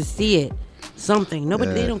 hours to see it? Something.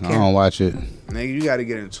 Nobody. They don't care. I don't watch it. Nigga, you got to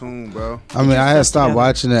get in tune, bro. I mean, I had stopped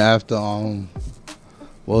watching it after what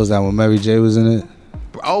was that when Mary J was in it?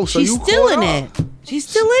 Oh, so she's still in it. She's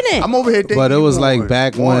still in it. I'm over here thinking. But it was like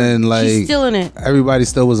back when like she's still in it. Everybody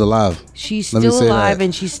still was alive. She's still alive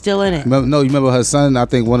and she's still in it. No, you remember her son? I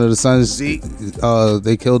think one of the sons, Zeke.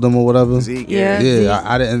 They killed him or whatever. Zeke, yeah.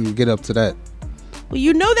 I didn't get up to that. Well,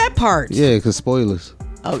 you know that part. Yeah, because spoilers.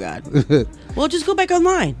 Oh God. Well, just go back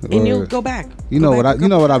online and you'll go back. You know what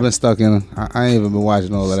I've been stuck in. I ain't even been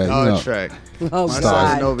watching all of that. Star You know. Trek. Oh, My God.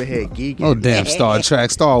 son's over here geeking. Oh damn, Star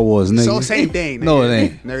Trek, Star Wars, nigga. So same thing. Nigga. No, it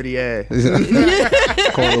ain't. Nerdy ass.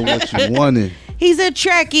 Call it what you wanted. He's a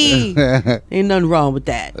Trekkie. Ain't nothing wrong with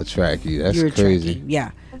that. A Trekkie. That's You're a crazy. Trekkie.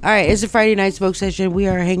 Yeah. All right, it's a Friday night smoke session. We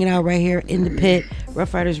are hanging out right here in the pit.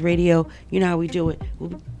 Rough Riders Radio. You know how we do it.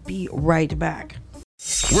 We'll be right back.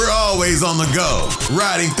 We're always on the go,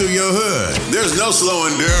 riding through your hood. There's no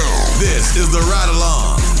slowing down. This is the Ride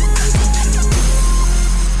Along.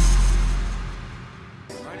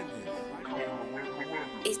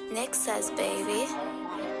 It's Nexus, baby.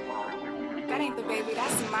 That ain't the baby,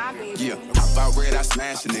 that's my baby. Yeah, pop out red, I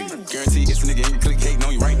smash a nigga. Guarantee it's a nigga in your click hating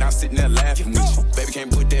on you right now, sitting there laughing with you. Baby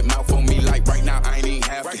can't put that mouth on me like right now, I ain't even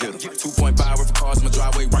half to hit him. 2.5 worth of cars in my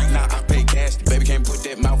driveway right now, I pay cash. Baby can't put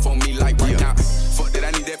that mouth on me like right now. Fuck that,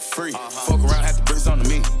 I need that for free. Fuck around, have to bring something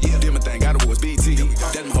to me. Did my thing, got it was BT.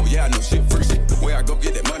 That's my hoe, yeah, I know shit free. Where I go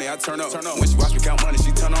get that money, I turn up. When she watch me count money,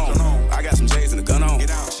 she turn on. I got some J's and a gun on.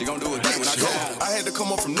 She gon' do a thing when I go. I had to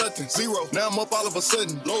come up from nothing, zero. Now I'm up all of a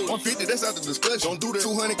sudden. 150, that's out the discussion. Don't do that.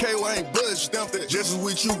 200K, well, I ain't budge. Stamp that. Just as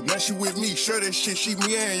with you, now she with me. Share that shit, she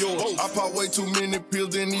me and yours. I pop way too many pills,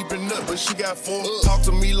 didn't even nut, but she got 4. Talk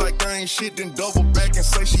to me like I ain't shit, then double back and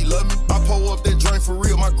say she love me. I pull up that drink for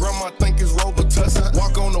real, my grandma think it's Robitussin.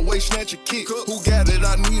 Walk on the way, snatch a kick. Who got it?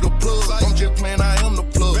 I need a plug. I'm just playing, I am the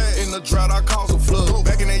plug. In the drought, I cause a flood.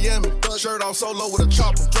 Back in that Yemen, shirt off solo with a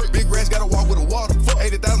chopper. Big rats gotta walk with a water.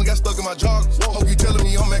 80,000 got stuck in my joggers. Hope you telling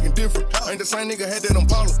me I'm acting different. Ain't the same nigga had that on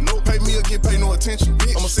Paula. No, pay me or get paid no attention.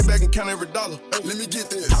 I'ma sit back and count every dollar. Let me get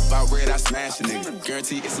there. Pop out red, I smash a nigga.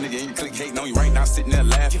 Guarantee it's a nigga in your click hating on you right now, sitting there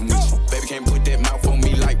laughing with you. Baby can't put that mouth on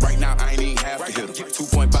me like right now, I ain't even half to hit him.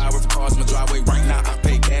 2.5 worth of cars in my driveway right now, I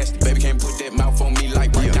pay cash. Baby can't put that mouth on me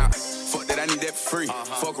like right now. Fuck that, I need that for free.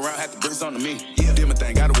 Fuck around, have to bring something to me. Did my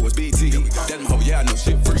thing, got it was BT. That's my hoe, yeah, I know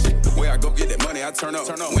shit free. Where I go get that money, I turn up.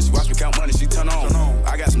 When she watch me count money, she turn on.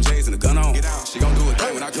 I got some J's and a gun on. She gon' do a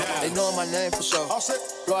thing when I come on. They know my name for sure.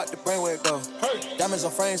 Blow out the brain where it go. Diamonds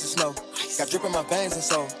on frames and snow. Got drip in my veins and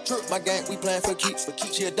soul. My gang, we playing for keeps.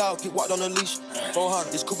 She a dog, keep walked on the leash.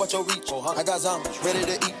 400, it's cool out your reach. I got zombies, ready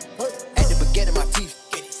to eat. At the baguette in my teeth.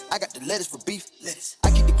 I got the lettuce for beef.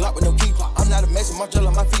 I keep the Glock with no key. I'm not a mess with my gel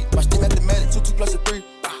on my feet. My steam mathematic, 2 plus a 3.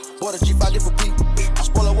 Bought a G5 different P. I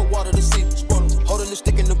spoil her with water to see. Holding the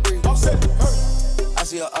stick in the breeze. I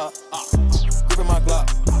see her up. Gripping my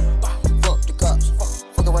Glock. Fuck the cops.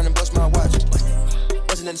 Fuck around and bust my watch.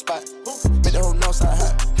 Wasn't in the spot. Made the whole north side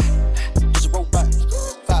hot. Just a robot.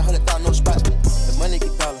 500,000 no spot. The money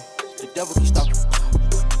keep calling. The devil keep stalking.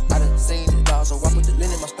 I done seen it all, so I put the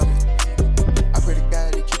lint in my stomach. I pray to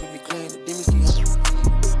God they keeping me clean. The demons keep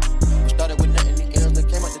hunting. We started with nothing, the M's that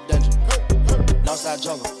came out the dungeon. Northside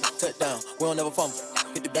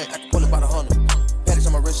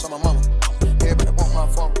Focus on my mama. Everybody want my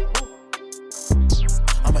phone.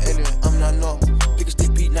 I'm an alien, I'm not normal. Pick a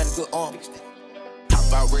stick, beat, not a good arm.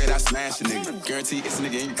 Pop out red, I smash a nigga. Guarantee it's a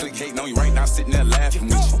nigga and you click hating on you right now, sitting there laughing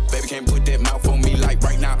with you. Baby can't put that mouth on me like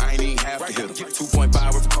right now, I ain't even have to hit him.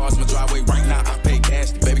 2.5 worth of cars in my driveway right now, I pay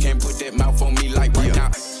cash. Baby can't put that mouth on me like right now.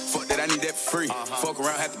 Fuck that, I need that for free. Fuck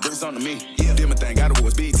around, have to bring something to me. Did my thing, got a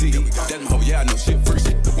was BT. That's my hoe, yeah, I know shit free.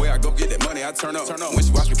 Where I go get that money, I turn up. When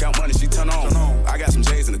she watch me count money, she turn on. I got some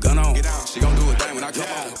J's and a gun on. She gon' do a thing when I come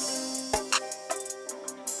on.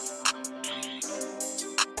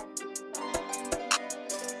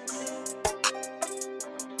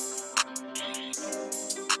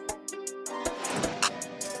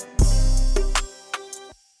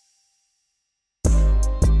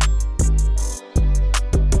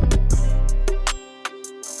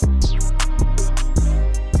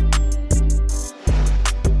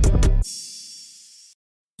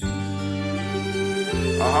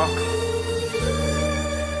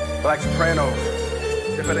 Black Sopranos.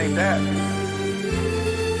 If it ain't that,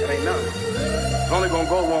 it ain't nothing. It's only gonna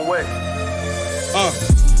go one way.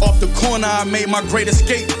 Off the corner, I made my great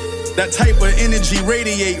escape. That type of energy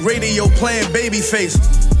radiate. Radio playing Babyface.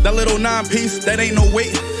 That little 9-piece, that ain't no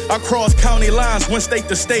weight. I cross county lines, went state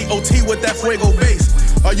to state. OT with that fuego base.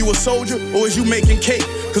 Are you a soldier or is you making cake?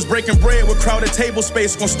 Cause breaking bread with crowded table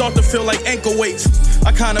space gon' start to feel like ankle weights.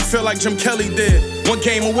 I kinda feel like Jim Kelly did, one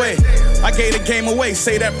game away. I gave the game away,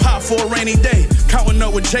 say that pop for a rainy day. Counting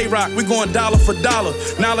up with J-Rock, we going dollar for dollar.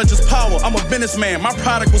 Knowledge is power, I'm a businessman, my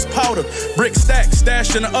product was powder. Brick stacked,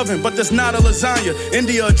 stashed in the oven, but that's not a lasagna.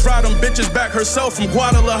 India dried them bitches back herself from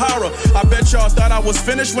Guadalajara. I bet y'all thought I was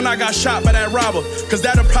finished when I got shot by that robber. Cause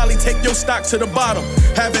that'll probably take your stock to the bottom.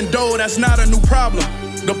 Having dough, that's not a new problem.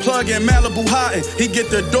 The plug in Malibu hottin', he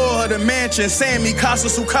get the door of the mansion, saying me casa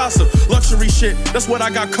su casa. Luxury shit, that's what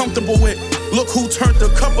I got comfortable with. Look who turned a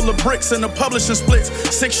couple of bricks in the publishing splits.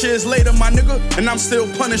 6 years later, my nigga, and I'm still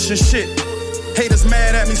punishing shit. Haters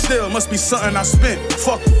mad at me still, must be something I spent.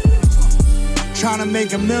 Fuck em. Tryna make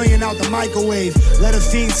 $1 million out the microwave. Let a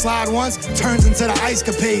fiend slide once, turns into the ice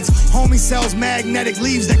capades. Homie sells magnetic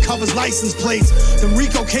leaves that covers license plates. The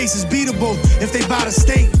Rico case is beatable if they buy the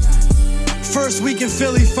state. First week in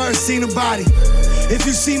Philly, first seen a body. If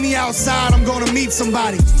you see me outside, I'm gonna meet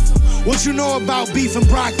somebody. What you know about beef and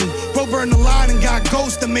broccoli? Bro burned the line and got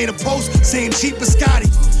ghost and made a post saying cheap biscotti.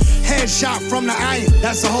 Headshot from the iron,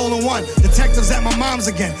 that's a hole in one. Detectives at my mom's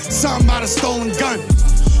again, something about a stolen gun.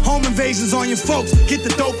 Home invasions on your folks, get the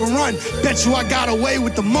dope and run. Bet you I got away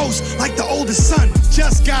with the most, like the oldest son.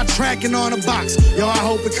 Just got tracking on a box, yo, I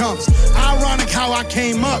hope it comes. Ironic how I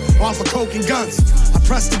came up off of coke and guns. I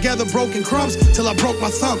pressed together broken crumbs till I broke my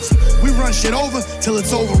thumbs. We run shit over till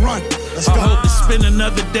it's overrun. Let's go. I hope to spend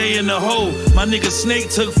another day in the hole. My nigga Snake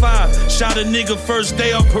took 5, shot a nigga first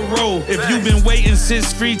day on parole. If you been waiting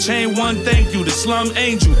since free chain 1, thank you. The slum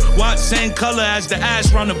angel, watch same color as the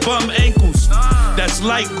ash round the bum ankles. That's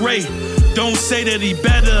light gray. Don't say that he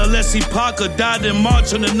better unless he Parker died in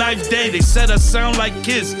March on the 9th day. They said I sound like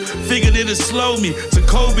Kiss, figured it'd slow me. So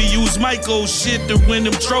Kobe used Michael's shit to win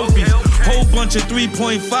them trophies. Whole bunch of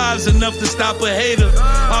 3.5s, enough to stop a hater.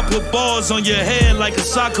 I put balls on your head like a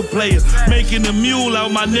soccer player, making a mule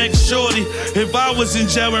out my next shorty. If I was in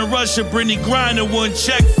jail in Russia, Brittany Griner wouldn't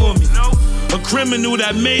check for me. A criminal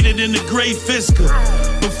that made it in the Great Fisker.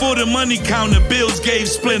 Before the money counter, bills gave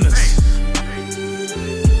splinters.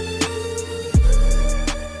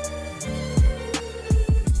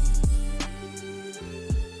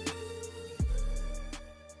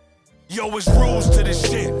 Yo, it's rules to this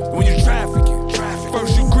shit when you trafficking.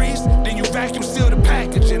 First you grease, then you vacuum seal the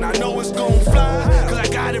packaging. I know it's gon' fly, cause I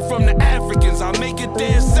got it from the Africans. I'll make it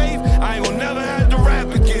there safe, I ain't gon' never have to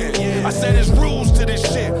rap again. I said it's rules to this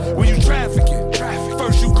shit when you trafficking.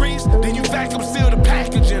 First you grease, then you vacuum seal the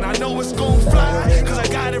packaging. I know it's gon' fly, cause I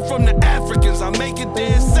got it from the Africans. I'll make it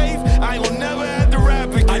there safe, I ain't gon' never have to rap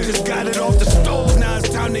again. I just got it off the stove, now it's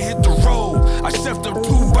time to hit the road. I chefed up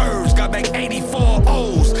 2 birds, got back 84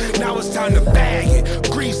 O's. Now it's time to bag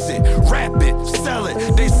it, grease it, wrap it, sell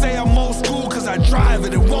it. They say I'm old school cause I drive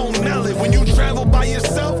it, it won't melt it. When you travel by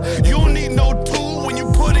yourself, you don't need no tool. When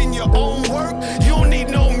you put in your own work, you don't need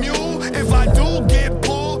no mule. If I do get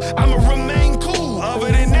pulled, I'ma remain cool.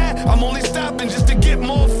 Other than that, I'm only stopping just to get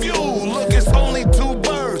more fuel. Look, it's only 2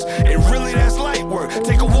 birds, and really that's light work.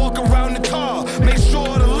 Take a walk around the car, make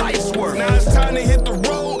sure the lights work. Now it's time to hit the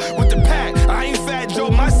road with the pack. I ain't Fat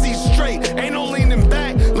Joe, my seat's straight, ain't no leaning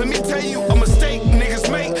back. Let me tell you a mistake niggas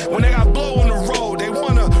make when they got blow on the road. They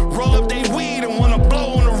wanna roll up they weed and wanna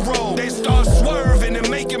blow on the road. They start swerving and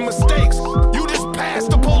making mistakes. You just pass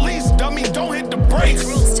the police, dummy, don't hit the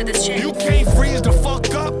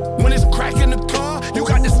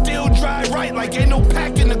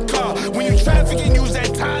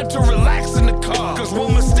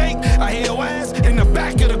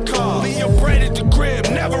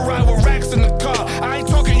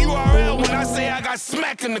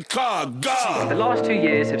smack in the car. God. The last 2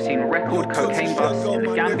 years have seen record cocaine busts in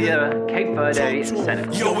the Gambia, Cape Verde, and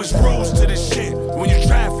Senegal. Yo, it's rules to this shit when you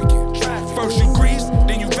trafficking. First you grease,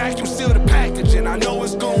 then you vacuum seal the packaging. I know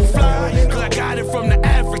it's gon' fly, cause I got it from the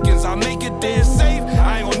Africans. I make it dead safe,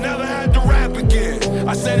 I ain't gon' never have to rap again.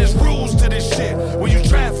 I said it's rules to this shit when you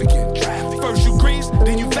trafficking. First you grease,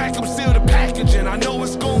 then you vacuum seal the packaging. I know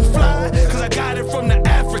it's gon' fly, cause I got it from the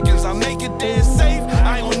Africans. I make it dead safe,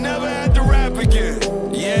 I ain't gon' never have to rap again.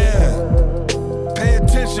 Yeah, pay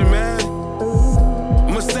attention, man.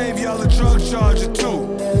 I'ma save y'all a drug charger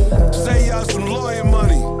too. Save y'all some lawyer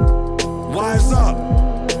money. Wise up,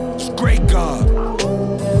 it's great God.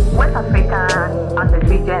 West Africa as a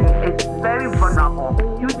region is very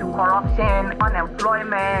vulnerable due to corruption,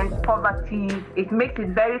 unemployment, poverty. It makes it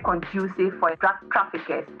very conducive for drug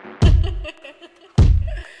traffickers.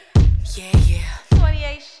 Yeah.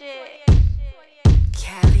 28 shit.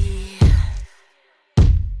 Cali.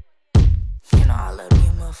 You know I love me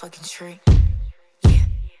a motherfucking tree.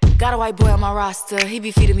 Got a white boy on my roster, he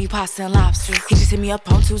be feeding me pasta and lobster. He just hit me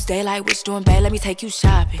up on Tuesday like, what you doing, babe? Let me take you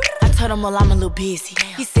shopping. I told him, well, I'm a little busy.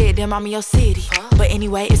 He said, damn, I'm in your city. But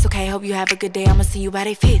anyway, it's okay, hope you have a good day. I'ma see you by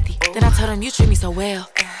day 50. Then I told him, you treat me so well.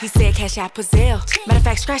 He said, cash out Pazelle. Matter of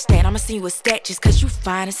fact, scratch that, I'ma see you a stack just cause you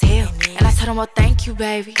fine as hell. And I told him, well, thank you,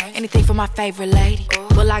 baby. Anything for my favorite lady.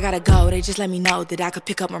 Well, I gotta go, they just let me know that I could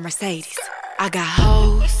pick up my Mercedes. I got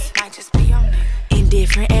hoes, might just be on there, in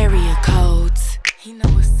different area codes. He know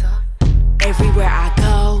what's up. Everywhere I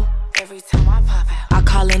go, every time I pop out, I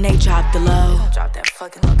call and they drop the low. Don't drop that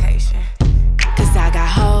fucking location. Cause I got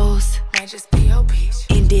hoes, might just be your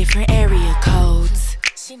bitch, in different area codes.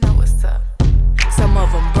 She know what's up. Some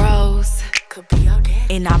of them bros, could be your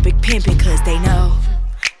daddy. And I big pimpin' cause they know.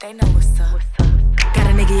 They know what's up. Got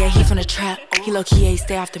a nigga, yeah, he from the trap. He low-key, yeah, he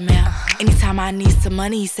stay off the map. Anytime I need some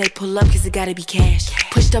money, he say pull up, cause it gotta be cash.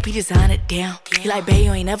 Pushed up, he design it down. He like, babe,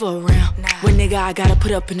 you ain't never around. When nigga, I gotta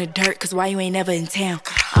put up in the dirt, cause why you ain't never in town?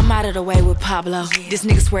 I'm out of the way with Pablo. This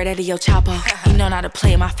nigga swear that he yo Chapo. He know not to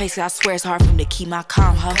play in my face, cause I swear it's hard for him to keep my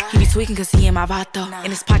calm, ho. He be tweaking cause he in my vato.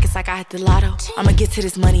 In his pockets like I hit the lotto. I'ma get to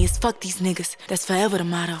this money, it's fuck these niggas. That's forever the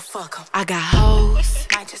motto. I got hoes,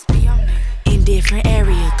 might just be on there, in different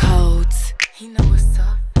area codes. He know what's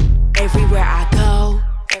up. Everywhere I go,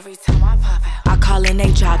 every time I pop out, I call and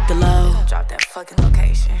they drop the low. Don't drop that fucking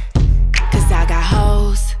location. Cause I got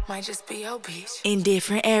hoes, might just be your bitch, in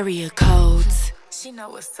different area codes. She know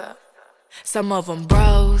what's up. Some of them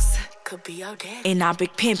bros, could be your daddy. And I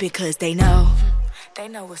big pimpin' cause they know. They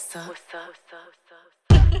know what's up.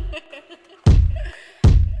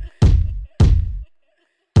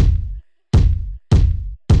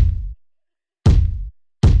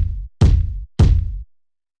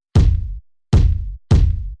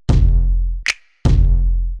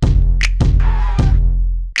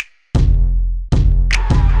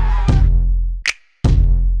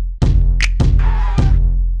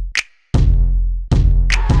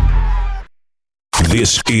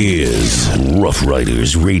 This is Rough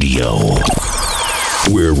Riders Radio,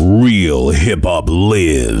 where real hip-hop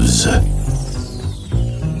lives.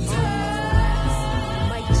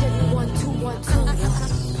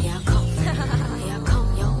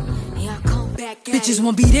 Bitches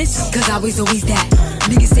won't be this, cause I was always that.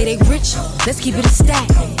 Niggas say they rich, let's keep it a stack.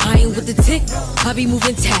 I ain't with the tick, I be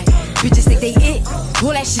moving tack. Bitches think they it,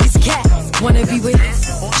 all that shit is cat. Wanna be with,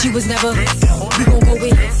 she was never. We gon' go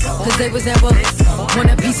with, cause they was never. Want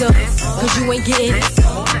a piece of, cause you ain't getting.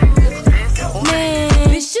 Man,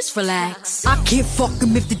 bitch, just relax. I can't fuck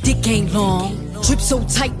him if the dick ain't long. Drip so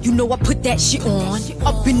tight, you know I put that shit on.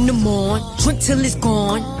 Up in the morn, drink till it's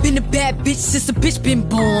gone. Been a bad bitch since a bitch been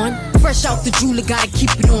born. Fresh out the jeweler, gotta keep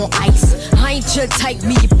it on ice. I ain't your type,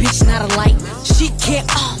 me a bitch, not a light. She can't,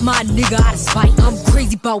 my nigga out of spite. I'm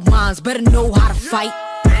crazy about mines, better know how to fight.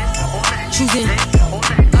 Choosing,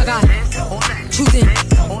 I got choosing,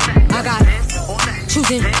 I got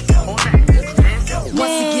choosing.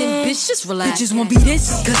 Once again, bitch, just relax. Bitches won't be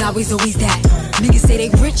this, cause I was always that. Niggas say they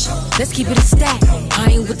rich, let's keep it a stack.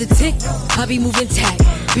 I ain't with the tick, I be moving tack.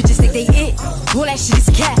 Bitches think they it, all that shit is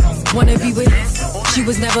cat. Wanna be with, she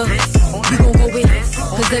was never. We gon' go with,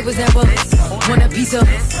 cause they was never. Want a piece of,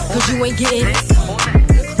 cause you ain't getting.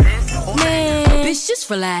 Man, bitch, just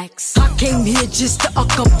relax. I came here just to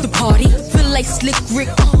uck up the party. Feel like Slick Rick,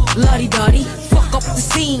 lottie-dottie. Fuck up the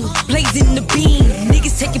scene, blazing the beam.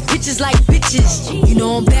 Niggas taking pictures like bitches. You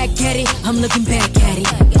know I'm back at it, I'm looking back at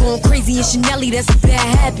it. Going crazy in Chanel, that's a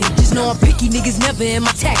bad habit. Just know I'm picky, niggas never in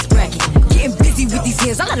my tax bracket. Getting busy with these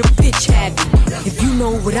hands, I let a bitch have it. If you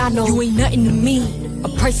know what I know, you ain't nothing to me. A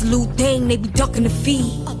price a little thing, they be ducking the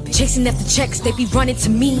fee. Chasing after checks, they be running to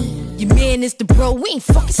me. Your man is the bro, we ain't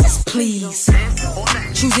fucking sis, please.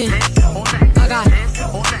 Choosing, I got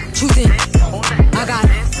it. Choosing, I got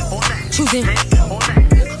it. Choosing.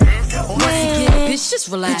 Once again, bitch, just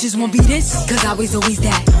relax. Bitches won't be this, cause I was always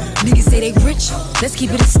that. Niggas say they rich, let's keep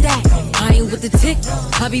it a stack. I ain't with the tick,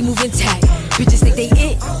 I be moving tack. Bitches think they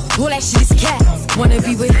it, all that shit is cat. Wanna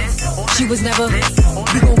be with, she was never.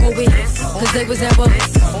 You gon' go with, cause they was never.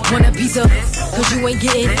 Want a piece of, cause you ain't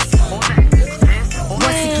getting it.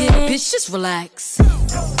 Once again, bitch, just relax.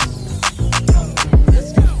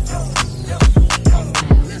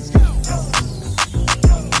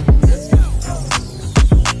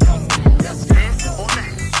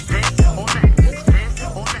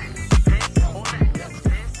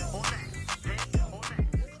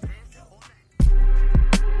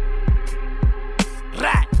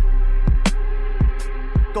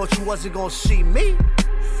 Thought you wasn't gonna see me?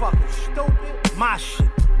 Fucking stupid. My shit.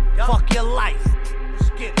 Fuck your life. Let's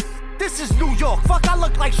get it. This is New York. Fuck, I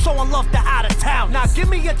look like showing love to out of town. Now give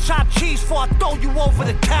me your chopped cheese before I throw you over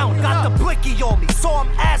the counter. Got the blicky on me, so I'm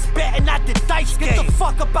ass betting at the dice game. Get the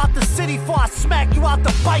fuck about the city before I smack you out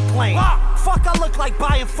the bike lane. Fuck, I look like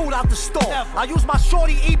buying food out the store. I use my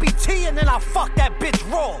shorty EBT and then I fuck that bitch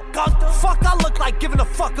raw. Fuck, I look like giving a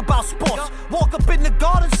fuck about sports. Walk up in the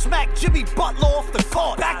garden, smack Jimmy Butler off the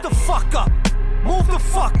court. Back the fuck up. Move the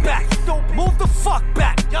fuck back. Move the fuck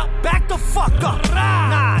back. Back the fuck up.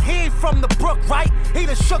 Nah, he ain't from the brook, right? He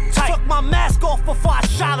done shook tight. Took my mask off before I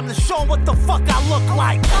shot him to show him what the fuck I look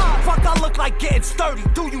like. Fuck, I look like getting sturdy.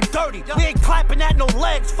 Do you dirty? We ain't clapping at no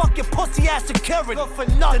legs. Fuck your pussy ass security. Good for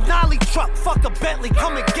nothing. Denali truck, fuck a Bentley.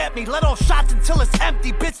 Come and get me. Let off shots until it's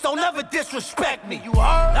empty. Bitch, don't ever disrespect me. You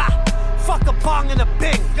heard? Fuck a bong and a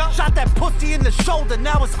bing. Shot that pussy in the shoulder.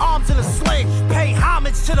 Now his arms in a sling. Pay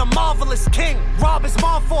homage to the marvelous king. Rob his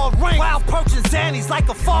mom for a ring. Wild perks and Xannies like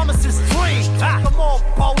a pharmacist's dream. Come on,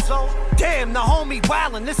 bozo. Damn, the homie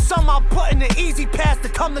wildin'. This summer I'm putting the easy pass to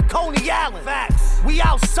come to Coney Island. Facts. We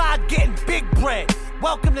outside getting big bread.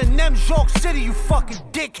 Welcome to Nems York City, you fucking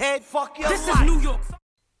dickhead. Fuck your This life. is New York.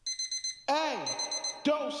 Hey,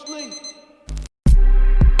 don't sleep.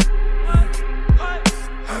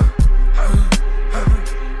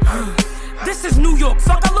 This is New York.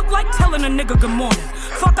 Fuck, I look like telling a nigga good morning.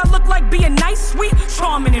 Fuck, I look like being nice, sweet,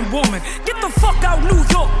 charming, and warming. Get the fuck out, New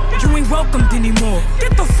York. You ain't welcomed anymore.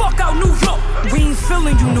 Get the fuck out, New York. We ain't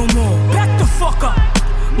feeling you no more. Back the fuck up.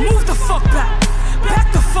 Move the fuck back.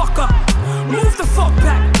 Back the fuck up. Move the fuck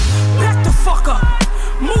back. Back the fuck up.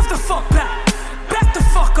 Move the fuck back. Back the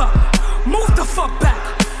fuck up. Move the fuck back.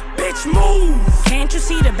 Bitch, move. Can't you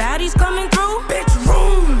see the baddies coming through? Bitch,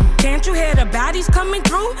 room. Can't you hear the baddies coming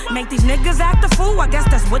through? Make these niggas act a fool. I guess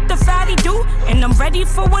that's what the fatty do. And I'm ready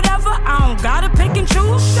for whatever. I don't gotta pick and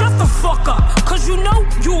choose. Shut the fuck up, cause you know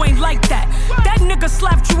you ain't like that. That nigga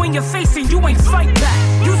slapped you in your face and you ain't fight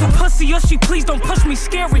back. Use a pussy or she please don't push me,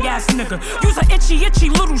 scary ass nigga. Use a itchy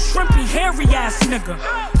little shrimpy hairy ass nigga.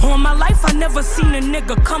 All my life I never seen a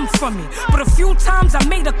nigga come from me, but a few times I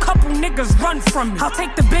made a couple niggas run from me. I'll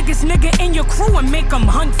take the biggest nigga in your crew and make them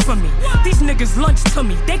hunt for me. These niggas lunch to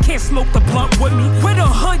me, they can't smoke the blunt with me. Where the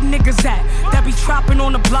hood niggas at? That be trapping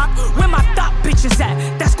on the block? Where my thought bitches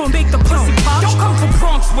at? That's gonna make the pussy pop. Don't come to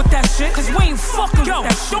Bronx with that shit, cause we ain't fucking with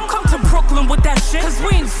that shit. Don't come to Brooklyn with that shit, cause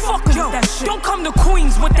we ain't fucking with that shit. Don't come to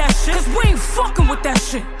Queens with that shit, cause we ain't fucking with that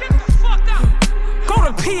shit. Go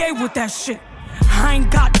to PA with that shit. I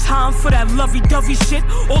ain't got time for that lovey-dovey shit.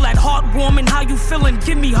 All that heartwarming, how you feeling,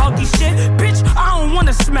 give me huggy shit. Bitch, I don't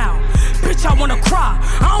wanna smile. Bitch, I wanna cry.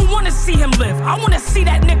 I don't wanna see him live. I wanna see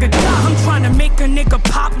that nigga die. I'm trying to make a nigga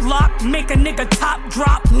pop lock, make a nigga top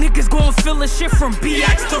drop. Niggas gon' feel the shit from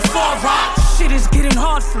BX to Far Rock. Shit is getting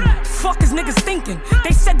hard for me. Fuck is niggas thinking?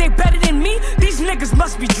 They said they better than me? These niggas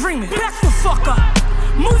must be dreaming. Back the fuck up.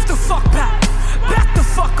 Move the fuck back. Back the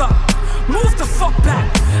fuck up. Move the fuck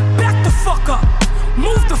back. Back the fuck up.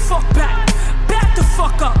 Move the fuck back. Back the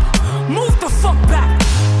fuck up. Move the fuck back.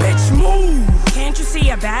 Bitch, move. Can't you see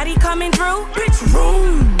a baddie coming through? Bitch,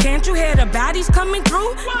 room. Can't you hear the baddies coming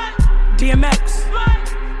through? What? DMX.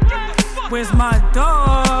 What? Where's my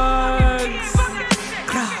dogs?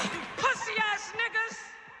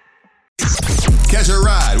 Catch a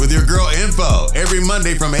ride with your girl Info every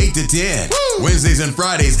Monday from 8 to 10. Woo! Wednesdays and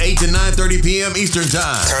Fridays, 8 to 9:30 p.m. Eastern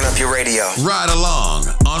Time. Turn up your radio. Ride along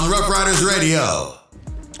on Rough Riders Radio. All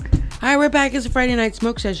right, we're back. It's a Friday night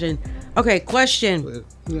smoke session. Okay, question.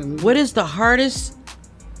 What is the hardest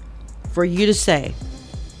for you to say?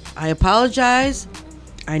 I apologize.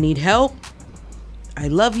 I need help. I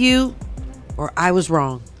love you. Or I was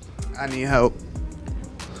wrong. I need help.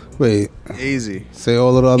 Wait. Easy. Say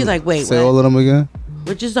all of them. He's like, wait, say what? all of them again.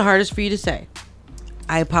 Which is the hardest for you to say?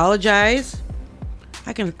 I apologize.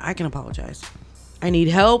 I can apologize. I need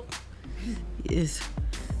help. Is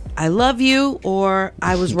I love you or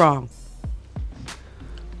I was wrong.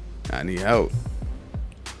 I need help.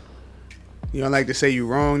 You don't like to say you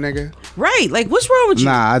wrong, nigga? Right. Like, what's wrong with you?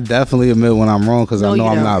 Nah, I definitely admit when I'm wrong because I know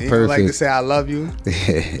I'm not You perfect. don't like to say I love you?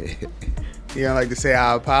 You don't like to say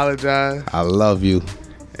I apologize? I love you.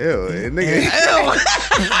 Ew, nigga.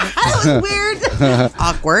 That was weird.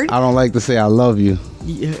 Awkward. I don't like to say I love you.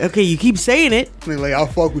 Yeah, okay, you keep saying it. Like, I'll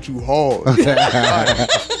fuck with you hard.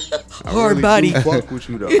 Hard body. Fuck with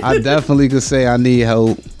you, though. I definitely could say I need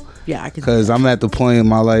help. Yeah, I can. Because I'm at the point in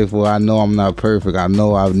my life where I know I'm not perfect. I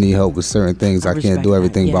know I need help with certain things. I can't do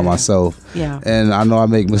everything by myself. Yeah. And I know I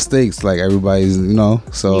make mistakes like everybody's,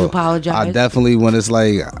 So You apologize? I definitely, when it's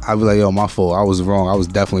like, I be like, yo, my fault. I was wrong. I was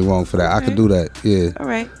definitely wrong for that. I could do that. Yeah. All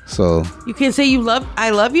right. So. You can't say I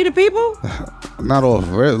love you to people? Not off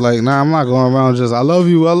rip. Like, nah, I'm not going around just, I love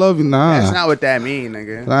you. Nah. That's not what that mean,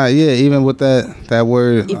 nigga. Nah, yeah, even with that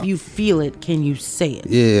word. If you feel it, can you say it?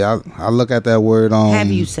 Yeah, I look at that word. Have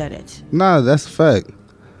you said it? Nah, that's a fact.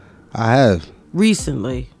 I have.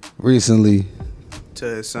 Recently. To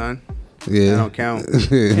his son? Yeah. That don't count.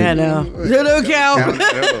 I know. That don't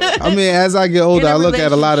count. I mean, as I get older, In a I look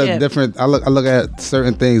at a lot of relationship. different. I look at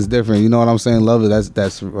certain things different. You know what I'm saying? Love it.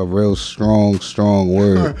 That's a real strong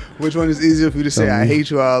word. Which one is easier for you to say? I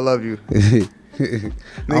hate you or I love you? I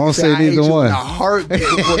don't say neither one. A heartbeat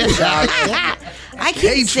before you say I love you. I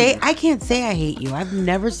can't say I hate you. I've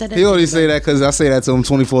never said that. He only say that because I say that to him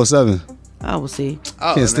 24/7. Oh, we'll see.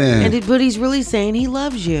 Can't stand. But he's really saying he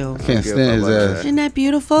loves you. Can't stand his ass. Isn't that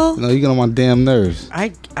beautiful? No, you get on my damn nerves.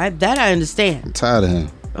 I understand. I'm tired of him.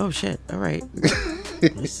 Oh shit! All right.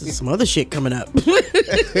 This is some other shit coming up.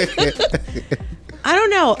 I don't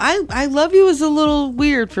know. I love you is a little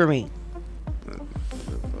weird for me.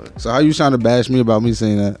 So how you trying to bash me about me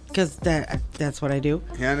saying that? Because that's what I do.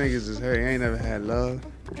 Y'all niggas is hurt. You ain't never had love.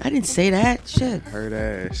 I didn't say that. Shit. Hurt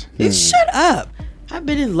ass. Shut up. I've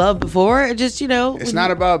been in love before. It just, It's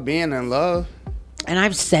not about being in love. And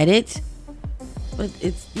I've said it. But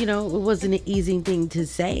it's, it wasn't an easy thing to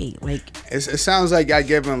say. Like, it sounds like y'all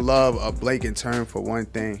giving love a blanket term for one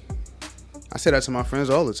thing. I say that to my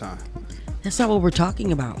friends all the time. That's not what we're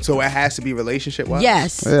talking about. So it has to be relationship wise?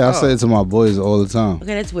 Yes. Yeah, I say it to my boys all the time.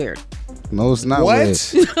 Okay, that's weird. No, it's not what? weird.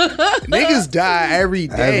 Niggas die every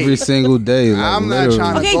day. Every single day. Like, I'm not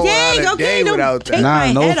trying to go out a day without that.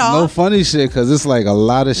 Nah, no funny shit, because it's like a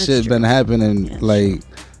lot of shit been happening like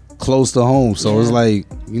close to home. So it's like,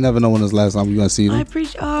 you never know when this last time you're going to see them. I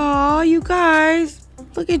appreciate. Oh, you guys.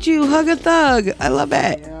 Look at you. Hug a thug. I love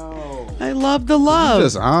it. I love the love. You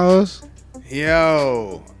just ours.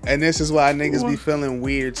 Yo. And this is why niggas be feeling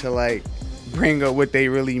weird to like bring up what they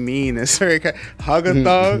really mean. Hug a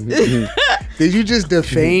thug? Did you just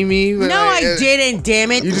defame me? No, I didn't, damn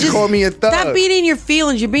it. You just called me a thug. Stop being in your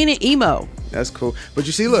feelings. You're being an emo. That's cool. But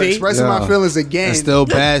you see, look, expressing my feelings again. And still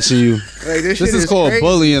bashing you. Like, this is shit called crazy,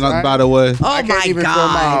 bullying, right? by the way. Oh my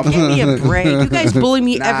God. Give me a break. You guys bully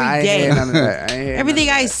me every day. None of that. Everything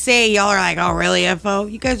I say, y'all are like, oh, really, FO?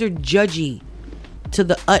 You guys are judgy to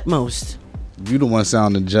the utmost. You the one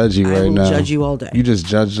sounding judgy I right will now. judge you all day. You just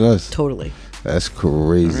judged us. Totally. That's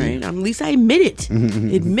crazy. All right. At least I admit it.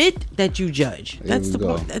 Admit that you judge. That's the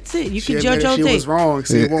point. That's it. You can judge all day. She was wrong.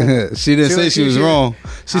 She didn't say she was wrong.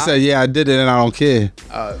 She said, yeah, I did it and I don't care.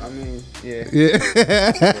 I mean, yeah.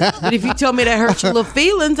 But if you tell me that hurt your little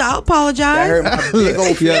feelings, I'll apologize. That hurt my big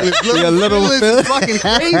old feelings. Your little feelings fucking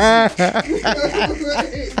crazy.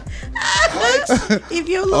 If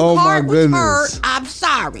your little heart was hurt, I'm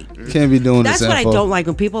sorry. Can't be doing That's this. what I don't like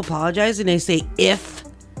when people apologize and they say, if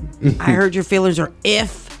I hurt your feelings or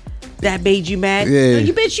if that made you mad. Yeah. No,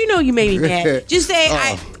 you bitch, you know you made me mad. Just say,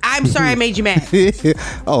 I'm sorry I made you mad.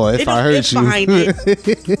 Oh, if I hurt you. Behind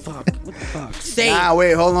it. Fuck. What the fuck? Say Nah,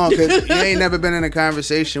 wait, hold on. Because you ain't never been in a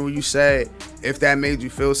conversation where you said, if that made you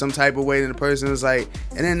feel some type of way, then the person was like,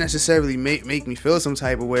 it didn't necessarily make me feel some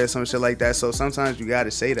type of way or some shit like that. So sometimes you got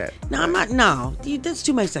to say that. No, I'm not. No, that's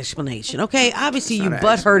too much explanation. Okay, obviously you not an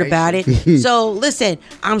butthurt about it. So listen,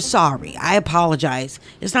 I'm sorry. I apologize.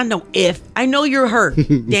 It's not no if. I know you're hurt.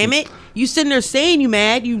 Damn it. You sitting there saying you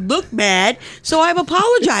mad. You look mad. So I'm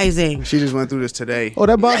apologizing. She just went through this today. Oh,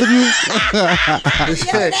 that bothered you?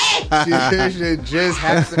 She just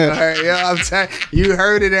happened to her. Yo, I'm telling you,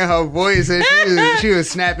 heard it in her voice, and she was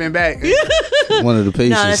snapping back. One of the patients,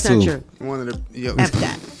 No, that's too. not true. One of the F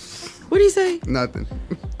that. What do you say? Nothing.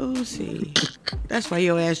 Oh, see. That's why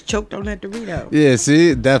your ass choked on that Dorito. Yeah,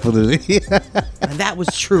 see? Definitely. And that was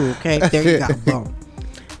true, okay? There you go. Boom.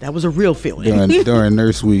 That was a real feeling. during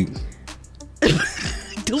Nurse Week.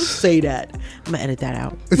 Don't say that. I'm gonna edit that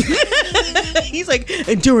out. He's like,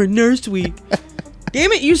 and during nurse week.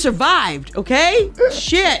 Damn it, you survived, okay?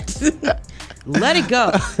 Shit. Let it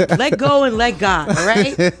go. Let go and let God, all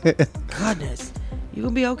right? Goodness. You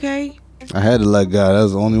gonna be okay? I had to let God. That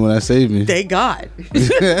was the only one that saved me. Thank God.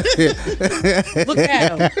 Look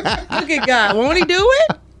at him. Look at God. Won't he do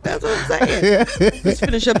it? That's what I'm saying. Let's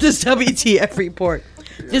finish up this WTF report.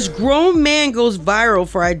 This grown man goes viral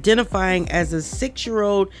for identifying as a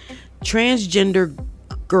 6-year-old transgender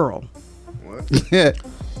girl. What? Yeah.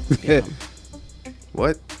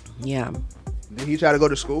 What? Yeah. Did he try to go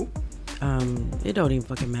to school? It don't even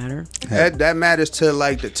fucking matter. That matters to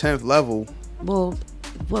like the 10th level. Well,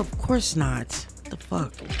 of course not. The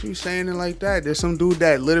fuck? You saying it like that? There's some dude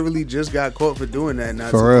that literally just got caught for doing that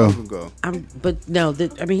not For too real. long ago. But no,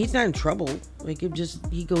 he's not in trouble. Like he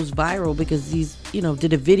goes viral because he's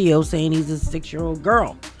did a video saying he's a 6-year-old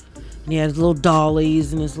girl, and he has little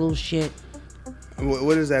dollies and his little shit.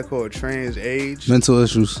 What is that called? Trans age? Mental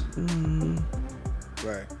issues.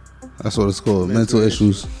 Right. That's what it's called. Mental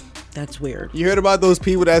issues. That's weird. You heard about those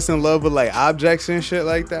people that's in love with like objects and shit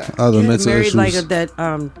like that? Other mental married issues. like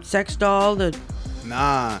that sex doll.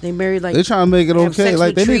 Nah. They married like They trying to make it have okay. sex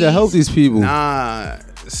Like with they need to trees. help these people. Nah.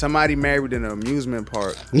 Somebody married in an amusement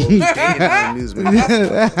park. Well, dating an amusement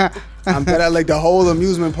park. I'm better, like the whole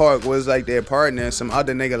amusement park was like their partner. Some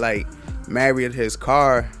other nigga like married his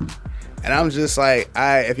car. And I'm just like,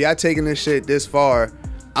 if y'all taking this shit this far,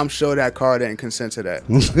 I'm sure that car didn't consent to that.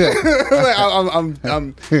 Like, I'm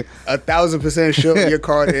 1,000% sure your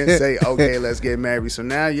car didn't say, okay, let's get married. So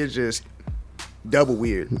now you're just double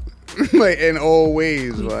weird. Like in all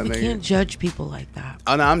ways. You can't judge people like that.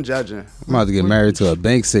 Oh no, I'm judging. I'm about to get married to a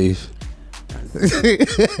bank safe.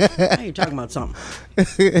 Now you're talking about something.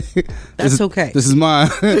 That's okay. This is mine.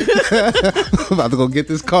 I'm about to go get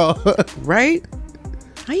this car. Right?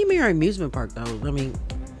 How you marry an amusement park though? I mean,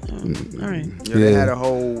 all right. Yeah, they had a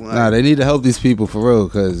whole. Nah, they need to help these people for real,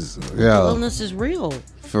 cause Illness is real.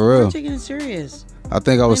 For real. We're taking it serious. I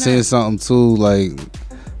think I was saying something too, like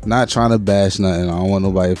not trying to bash nothing. I don't want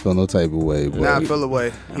nobody to feel no type of way. But Nah, feel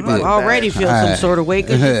away. I already feel some sort of way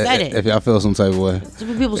because you said it. If y'all feel some type of way.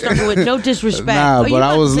 Some people starting with no disrespect. Nah, Oh, you but I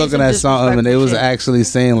about to was say looking some at something and they was disrespectful shit. actually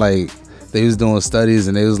saying like they was doing studies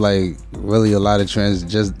and they was like really a lot of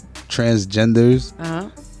transgenders Uh-huh.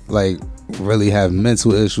 like really have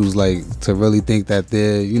mental issues, like to really think that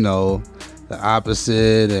they're the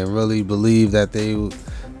opposite and really believe that they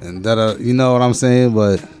and that you know what I'm saying,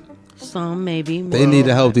 but Some maybe. they need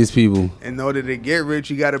to help these people. In order to get rich,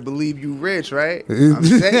 you gotta believe you rich, right? I'm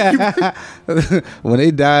saying. When they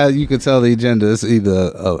die, you can tell their gender. It's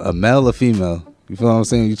either a male or female. You feel what I'm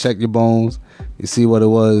saying? You check your bones, you see what it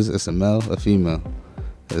was. It's a male or female.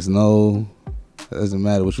 It doesn't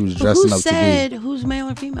matter what you was dressing who up said to be. who's male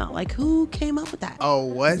or female? Like who came up with that? Oh,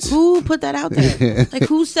 what? Who put that out there? Like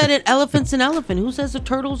who said an elephant's an elephant? Who says a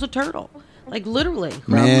turtle's a turtle? Like literally.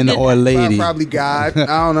 Man or lady. Probably God. I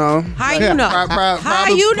don't know. How you know? How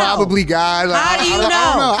you know? Probably God. How do you know?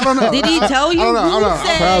 I don't know. Did he tell you? I don't know.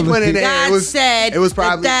 Who said God said it was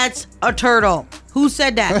probably that's a turtle? Who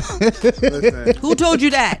said that? Who told you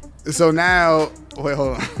that? So now, wait,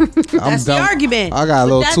 hold on. That's the argument. I got a But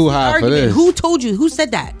little that's too the high for argument. this. Who told you? Who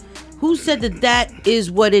said that? Who said that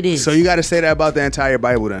is what it is? So you got to say that about the entire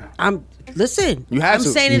Bible then. Listen. You have I'm to.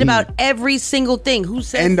 saying it about every single thing. Who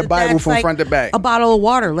said In the Bible that's from like front to back. a bottle of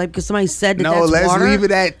water? Like because somebody said that No, that's let's water. leave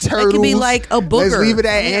it at turtles. It could be like a booger. Let's leave it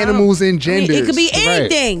at animals and genders. it could be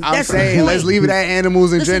anything. I'm That's the saying point. let's leave it at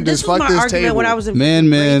animals and Listen, genders. this was Fuck my this argument table. when I was in Man,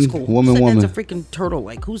 grade school. woman, Who said woman. that's a freaking turtle?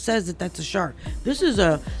 Like who says that that's a shark? This is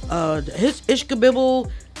a Ishkabibble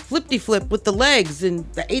flippy flip with the legs and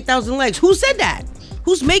the 8,000 legs. Who said that?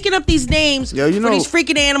 Who's making up these names Yo, you for know- these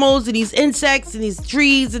freaking animals and these insects and these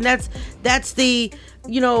trees and that's the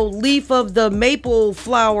leaf of the maple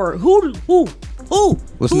flower. Who? What's the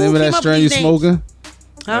Who name of came that up strain you with these names? smoking?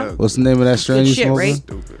 Huh? What's the name of that strain Good you shit, smoking?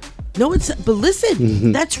 right? No, but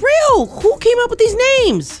listen, that's real. Who came up with these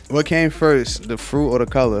names? What came first, the fruit or the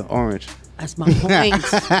color? Orange. That's my point.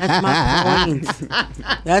 That's my point.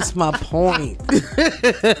 That's my point.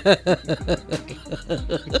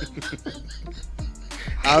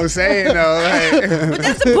 I was saying though, like, But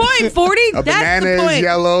that's the point, 40. a That's banana the point. is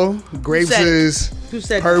yellow, grapes said it? is Who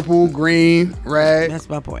said purple, green, red. That's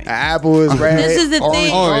my point. An apple is red. This is the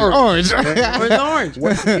thing. Orange. Orange.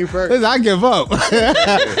 What came first? Listen, I give up.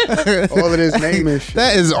 All of this name is shit.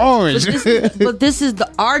 That is orange. But this is the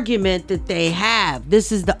argument that they have.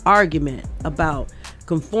 This is the argument about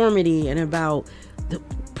conformity and about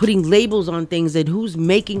putting labels on things and who's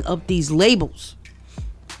making up these labels.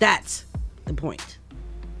 That's the point.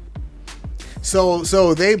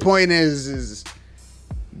 So their point is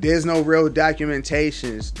there's no real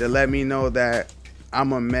documentations to let me know that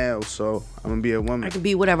I'm a male, so I'm gonna be a woman. I can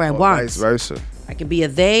be whatever I want. Vice versa. I can be a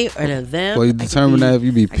they or a them. Well, you determine that if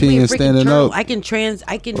you be peeing standing up. I can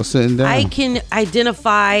or sitting down. I can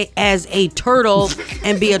identify as a turtle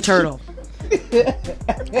and be a turtle.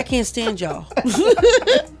 I can't stand y'all.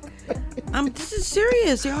 This is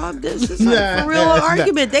serious, y'all. This is like for real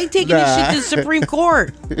argument. They taking this shit to the Supreme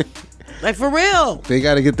Court. Like for real. They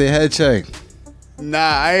gotta get their head checked. Nah,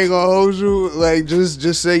 I ain't gonna hold you. Like,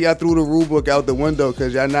 just say y'all threw the rule book out the window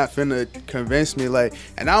because y'all not finna convince me. Like,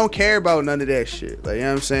 and I don't care about none of that shit. Like, you know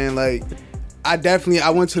what I'm saying? Like, I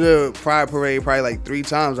went to the Pride Parade probably like 3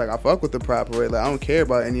 times. Like, I fuck with the Pride Parade. Like, I don't care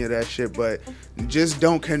about any of that shit. But just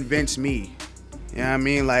don't convince me. You know what I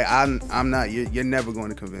mean? Like, I'm not. You're never going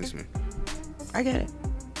to convince me. I get it.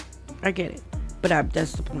 But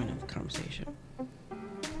that's the point of the conversation.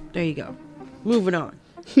 There you go. Moving on.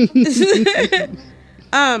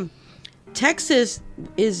 Texas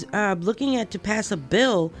is looking to pass a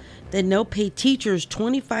bill that no pay teachers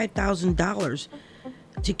 $25,000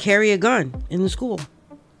 to carry a gun in the school.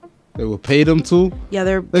 They will pay them to? Yeah,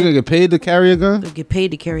 they're gonna get paid to carry a gun? They'll get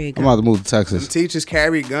paid to carry a gun. I'm about to move to Texas. Some teachers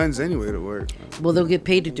carry guns anyway to work. Well, they'll get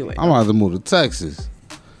paid to do it. I'm about to move to Texas.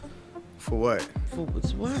 For what?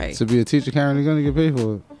 Why? To be a teacher carrying a gun to get paid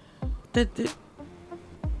for it.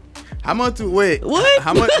 How much? Wait. What?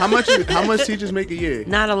 How much teachers make a year?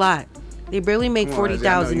 Not a lot. They barely make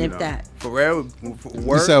 40,000 if that. For real? You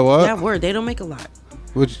said what? Yeah, word. They don't make a lot.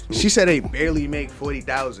 She said they barely make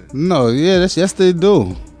 40,000. No, yes they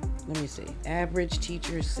do. Let me see. Average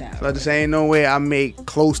teacher's salary. So I just ain't no way I make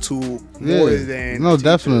close to more than no,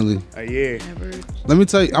 definitely a year. Let me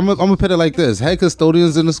tell you, I'm gonna put it like this: head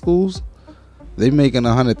custodians in the schools, they making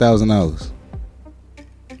 $100,000.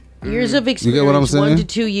 Years of experience, you get what I'm saying? 1 to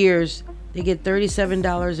 2 years, they get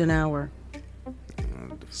 $37 an hour.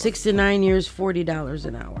 6 to 9 years, $40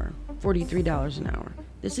 an hour. $43 an hour.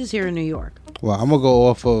 This is here in New York. Well, I'm gonna go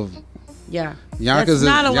off of Yonkers. That's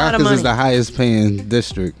not a lot of money. Is the highest paying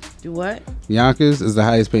district. Do what? Yonkers is the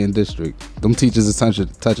highest paying district. Them teachers is touching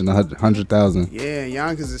 100,000. Yeah,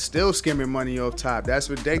 Yonkers is still skimming money off top. That's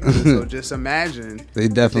ridiculous. So just imagine they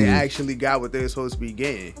actually got what they're supposed to be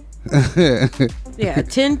getting. Yeah,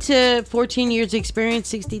 10 to 14 years experience,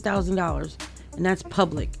 $60,000, and that's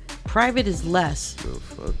public. Private is less.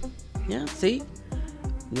 Yeah, see.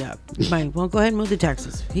 Yeah, Mike, well, go ahead and move to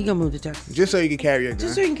Texas. He gonna move to Texas. Just so you can carry a gun.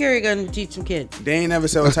 Just so you can carry a gun and teach some kids. They ain't never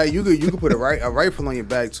said tight. You could put a rifle on your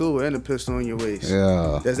back too and a pistol on your waist.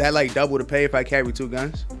 Yeah. Does that like double the pay if I carry 2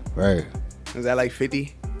 guns? Right. Is that like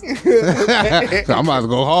 50? So I'm about to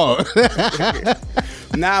go hard.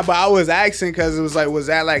 Nah, but I was asking because it was like, was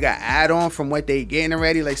that like an add-on from what they getting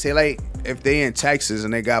already? Like, say, like if they in Texas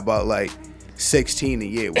and they got about like 16 a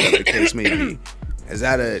year, whatever the case may be, is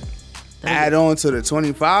that a add on to the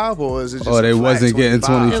 25, or is it just? Oh, they wasn't getting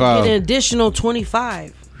 25. They'll get an additional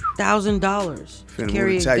 $25,000 to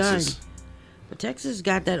carry a gun. But Texas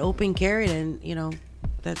got that open carry, and you know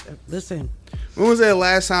that. Listen, when was the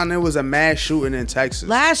last time there was a mass shooting in Texas?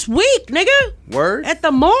 Last week, nigga. Word? At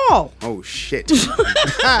the mall. Oh shit!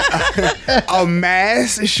 A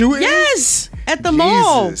mass shooting? Yes, at the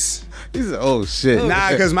mall. He said, "Oh shit."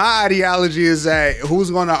 Nah, because my ideology is that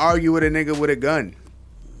who's gonna argue with a nigga with a gun?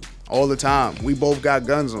 All the time. We both got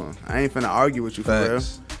guns on. I ain't finna argue with you for real.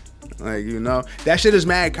 Like, you know, that shit is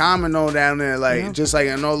mad common though down there. Like, just like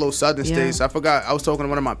in all those southern states. I forgot. I was talking to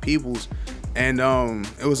one of my peoples, and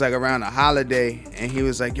it was like around a holiday, and he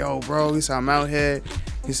was like, "Yo, bro," he said, "I'm out here."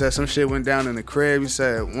 He said some shit went down in the crib. He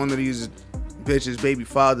said one of these bitches' baby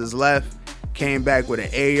fathers left, came back with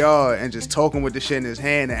an AR and just talking with the shit in his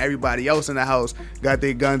hand, and everybody else in the house got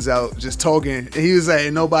their guns out, just talking. And he was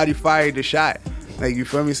like, nobody fired the shot. Like, you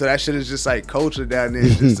feel me? So that shit is just like culture down there.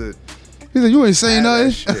 It's just a, he said, "You ain't saying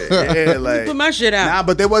nothing." Yeah, like, put my shit out. Nah,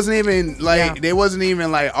 but they wasn't even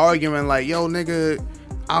like arguing like, "Yo, nigga,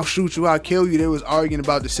 I'll shoot you, I'll kill you." They was arguing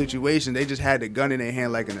about the situation. They just had the gun in their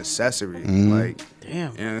hand like an accessory. Like,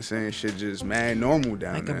 damn, you know what I'm saying? Shit just mad normal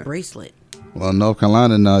down like there. a bracelet. Well, North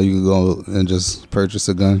Carolina now you can go and just purchase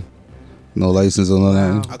a gun. No license or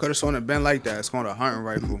nothing. I could have sworn it been like that. It's called a hunting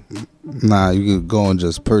rifle. Nah, you can go and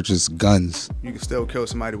just purchase guns. You can still kill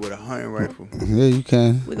somebody with a hunting rifle. Yeah, you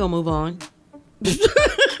can. We're gonna move on.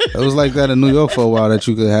 It was like that in New York for a while that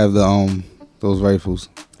you could have the those rifles.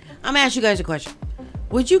 I'm gonna ask you guys a question.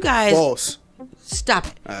 Would you guys false? Stop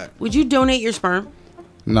it. Would you donate your sperm?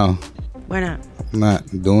 No. Why not? I'm not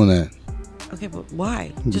doing that. Okay, but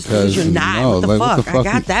why? Just because you're not? No, what the fuck? I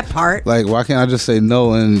got that part. Like, why can't I just say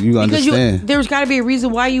no and you understand? There's got to be a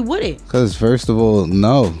reason why you wouldn't. Because first of all,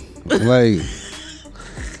 no. Like,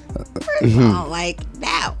 like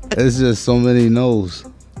now. It's just so many no's.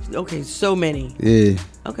 Okay, so many. Yeah.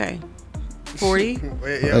 Okay. 40? Like,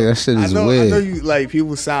 that shit is weird. I know you like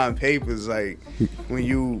people sign papers like when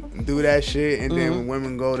you do that shit, and then when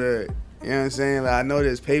women go to, you know what I'm saying? Like, I know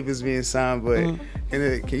there's papers being signed, but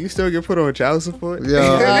can you still get put on child support?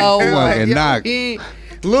 Yo, like, knock.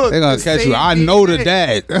 Look, they gonna catch you. I know the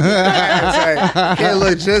dad. Can't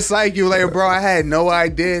look just like you. Like, bro, I had no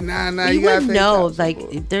idea. Nah, You you gotta wouldn't know.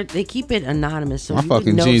 Like, they keep it anonymous, so My you wouldn't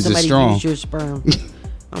fucking know genes is somebody strong. used your sperm.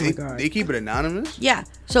 Oh my god. They keep it anonymous? Yeah.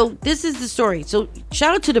 So this is the story. So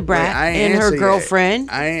shout out to the brat and her answer girlfriend.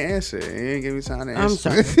 Yet. I ain't answer. You ain't give me time to I'm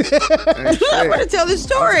answer. sorry. I want to tell the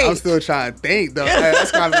story. I'm still trying to think though.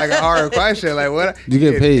 That's kind of like a hard question. Like what? You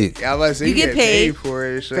get paid. Yeah, I was about to say You get paid for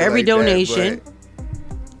it. for every donation.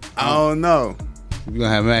 I don't know. You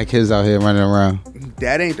gonna have mad kids out here running around.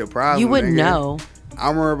 That ain't the problem. You wouldn't know.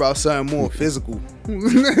 I'm worried about something more physical.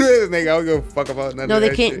 Nigga, I don't give a fuck about nothing. No, they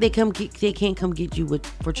that can't. Shit. They can't come get you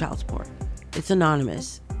for child support. It's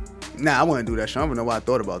anonymous. Nah, I wouldn't do that shit. I don't even know why I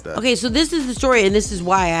thought about that. Okay, so this is the story, and this is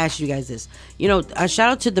why I asked you guys this. You know, a shout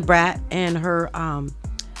out to the brat and her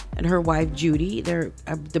wife Judy.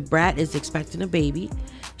 The brat is expecting a baby.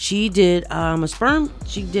 She did a sperm.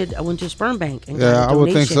 I went to a sperm bank and got a I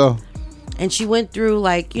would think donation. so. And she went through,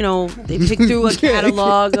 like, you know, they picked through a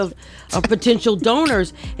catalog of potential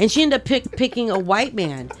donors, and she ended up picking a white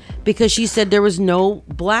man because she said there was no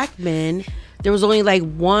black men. There was only like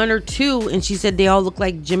one or two, and she said they all look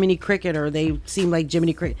like Jiminy Cricket, or they seem like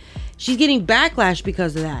Jiminy Cricket. She's getting backlash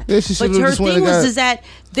because of that. Yeah, but her thing is that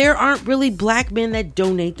there aren't really black men that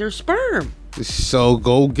donate their sperm. So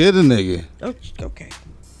go get a nigga. Okay.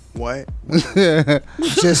 What?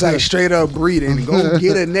 Just like straight up breeding. Go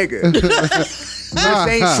get a nigga. This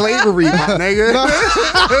ain't slavery, my nigga.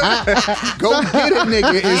 Go get a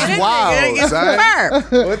nigga is wild, son.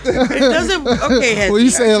 What the? It doesn't. Okay, Well, you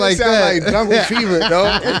say it like that. Like jungle fever,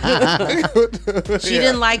 though. She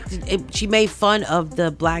didn't like it. She made fun of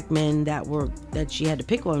the black men that she had to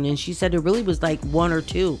pick on, and she said it really was like one or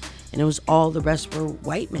two, and it was all the rest were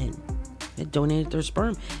white men that donated their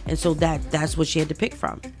sperm, and so that's what she had to pick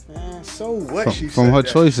from. So what? From her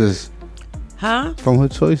choices. Huh? From her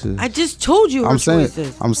choices. I just told you her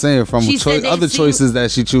choices. I'm saying from She said they other seem- choices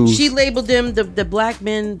that she chose. She labeled them the black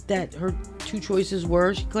men that her two choices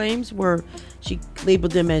were. She claims she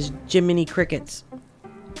labeled them as Jiminy Crickets.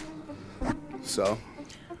 So.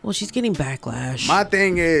 Well, she's getting backlash. My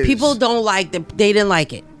thing is, people don't like they didn't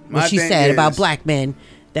like it. What she said about is- black men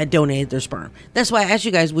that donated their sperm. That's why I asked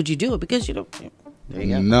you guys, would you do it? Because you don't. There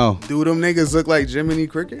you go. No. Do them niggas look like Jiminy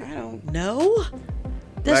Cricket? I don't know.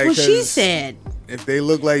 That's Like, what she 'cause said. If they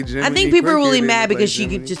look like Jiminy I think people are Cricket, really they mad look because like she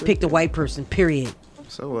Jiminy could just Cricket. pick the white person. Period.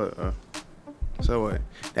 So what? So what?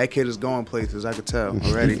 That kid is going places. I could tell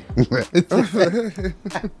already. Well,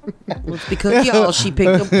 it's because y'all, she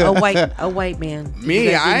picked a white man. Me,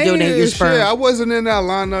 You guys I didn't donate ain't your shit. sperm. I wasn't in that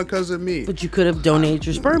lineup because of me. But you could have donated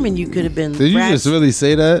your sperm, and you could have been. Did you rats. just really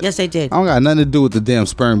say that? Yes, I did. I don't got nothing to do with the damn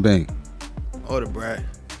sperm bank. Oh, the brat.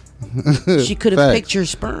 She could have Facts. picked your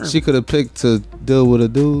sperm. She could have picked to deal with a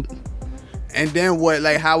dude. And then what?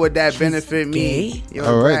 Like, how would that benefit me? Yo,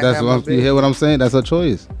 All right, brat, that's have what my you hear baby. what I'm saying. That's her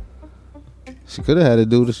choice. She could have had a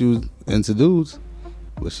dude if she was into dudes,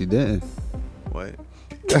 but she didn't. What?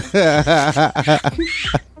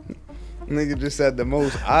 Nigga just said the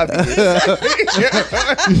most obvious.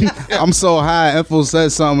 I'm so high. Info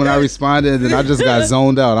said something and I responded, and I just got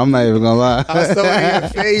zoned out. I'm not even gonna lie. I was still in your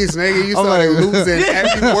face, nigga. You I'm started like- losing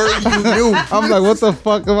every word you knew. I'm like, what the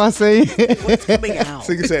fuck am I saying? What's coming out?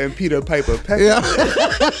 Nigga saying Peter Piper Pecker. Yeah.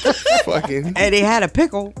 Fucking. And he had a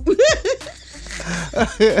pickle.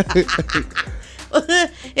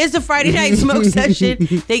 It's a Friday night smoke session.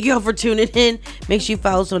 Thank you all for tuning in. Make sure you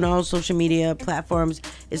follow us on all social media platforms.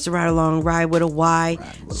 It's the Ride Along Ride with a Y.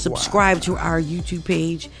 Subscribe to our YouTube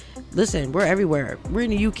page. Listen, we're everywhere. We're in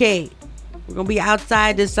the UK. We're gonna be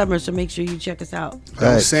outside this summer, so make sure you check us out.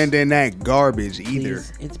 Don't send in that garbage either.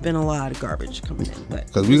 Please. It's been a lot of garbage coming in, but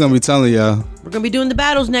Because we're gonna be telling y'all. we're gonna be doing the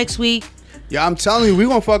battles next week. Yeah, I'm telling you, we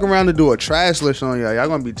gonna fuck around and do a trash list on y'all. Y'all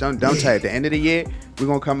gonna be dumb tight at the end of the year. We're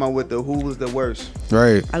gonna come out with the who was the worst.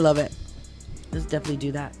 Right. I love it. Let's definitely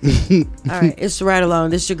do that. All right, it's the Ride Along.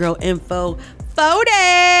 This is your girl Info 40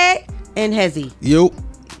 and Hezzy. Yo.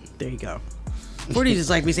 There you go. 40 just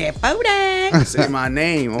like we say 40. Say my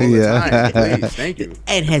name all the time, please. Thank you.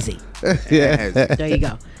 And Hezzy. Yeah. There you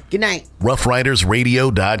go. Good night.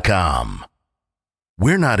 RoughRidersRadio.com.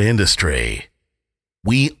 We're not industry.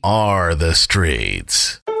 We are the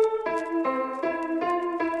streets.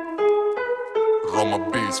 Roma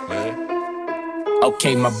beats, man.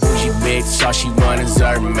 Okay, my bougie bitch, all she want is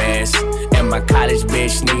Hermes. And my college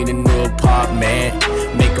bitch need a new apartment.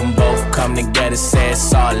 Make them both come together, say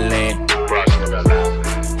it's all in.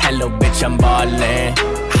 Hello, bitch, I'm ballin'.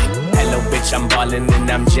 Hello, bitch, I'm ballin'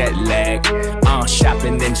 and I'm jet lagged.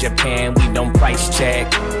 Shopping in Japan, we don't price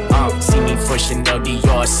check. See me for Chanel,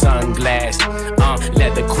 Dior sunglass.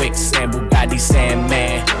 Leather quicksand, Bugatti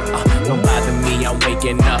Sandman. Don't bother me, I'm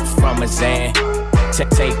waking up from a Zan.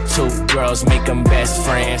 Take two girls, make them best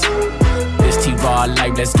friends. This T-Raw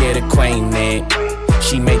life, let's get acquainted.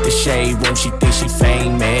 She made the shade room, she thinks she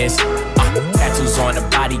famous. Tattoos on the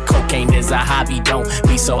body, cocaine is a hobby. Don't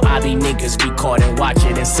be so obby, niggas record and watch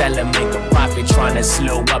it and sell it, make a profit. Tryna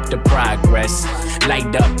slow up the progress.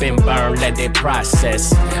 Light up and burn, let it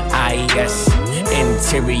process. IS,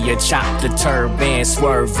 interior, chop the turban,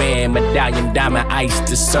 swerving. Medallion, diamond, ice,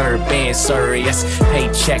 the servant. Serious,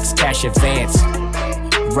 paychecks, cash advance.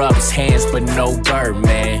 Rubs hands, but no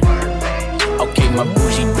Birdman. Okay, my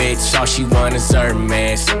bougie bitch, all she want is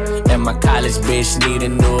Hermes. And my college bitch need a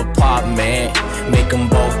new apartment. Make them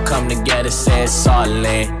both come together, say it's all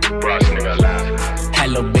in.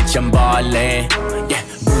 Hello, bitch, I'm ballin'. Yeah,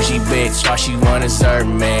 bougie bitch, all she want is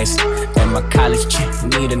Hermes. And my college chick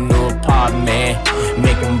need a new apartment.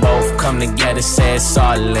 Make them both come together, say it's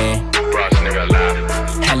all in.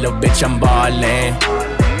 Hello, bitch, I'm ballin'.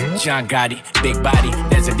 John Gotti, big body,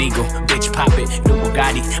 Desert Eagle, bitch pop it, new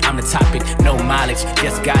Bugatti, I'm the topic, no mileage,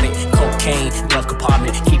 just got it, cocaine, glove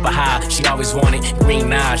compartment, keep her high, she always want it,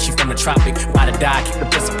 green eyes, she from the tropic, ride or die, keep the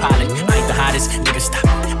pussy pilot, I ain't the hottest, nigga stop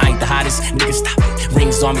it, I ain't the hottest, nigga stop it,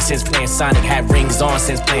 rings on me since playing Sonic, had rings on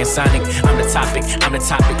since playing Sonic, I'm the topic,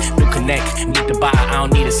 new connect, need to buy, I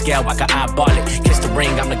don't need a scale, I can eyeball it, kiss the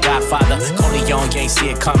ring, I'm the godfather, Cody Young, you ain't see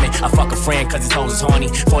it coming, I fuck a friend cause his hoes is horny,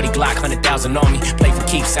 40 Glock, 100,000 on me, play for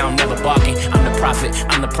keeps, I'm never barking. I'm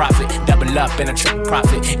the prophet, double up and a triple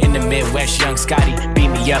profit. In the Midwest, young Scotty, beat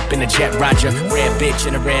me up in a jet Roger. Red bitch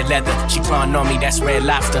in a red leather, she clawing on me, that's Red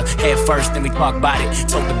Lobster. Head first, then we talk about it.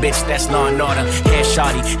 Told the bitch that's Law and Order. Head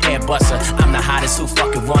shawty, head buster. I'm the hottest, who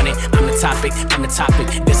fucking want it? I'm the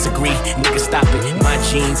topic, disagree, nigga stop it. My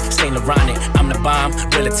jeans, Saint Laurent, I'm the bomb,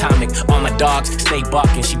 real atomic. All my dogs, stay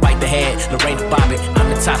barking, she bite the head, Lorraine Bobbitt. I'm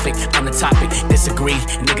the topic, disagree,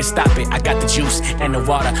 nigga stop it. I got the juice and the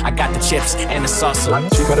water, I got the chips and the salsa.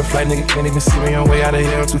 She got a flight, nigga can't even see me on way out of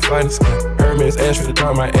here. I'm too fine to skin. Hermes, ash for the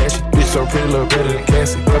dog, my ashy. Bitch so pretty, look better than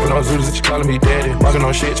Cassie. Puffin' on Zooters and she calling me daddy. Walking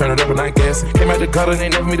on shit, turn it up and I gassing. Came out the color, they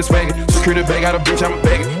never me the swagger. Security bag, got a bitch, I'm a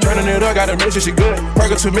bagger. Turning it up, gotta make sure she good.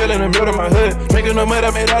 Park a 2 million in the middle of my hood. Drinking no mud,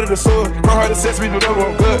 I made out of the sword. My heart is set, we do whatever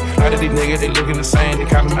I'm good. A lot of these niggas, they looking the same. They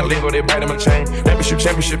copy my lingo, they biting my chain.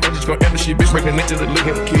 Championship, I'm just gon' empty shit. Bitch breaking into the look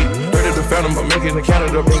at the key. Heard of the fountain, but making the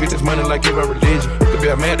Canada. Bring this money like give a religion. Could be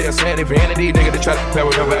a man, they're saying they vanity. Nigga, they try to compare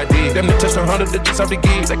whatever I did. Them they touched 100, they just off the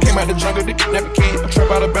gigs. I came out the jungle, they kidnapped a kid. I trap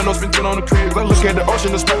out of bandos, been on the crib. I look at the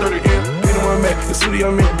ocean, it's my 30 years. You know where I'm at, the city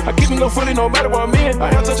I'm in. I keep me no fully, no matter where I'm in.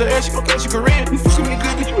 I have touch her ass, she gon' think she Korean. You fucking me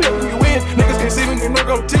good, bitch, you helping me win. Niggas can't see me, they no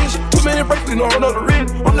competition. Too many breaks, they know I know the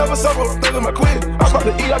risk. I'm never sober, I'm thinking my quit. I'm about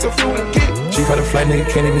to eat, I can feel when I kid. She got a flight, nigga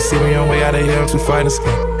can't even see me on way out of here. I'm too fine to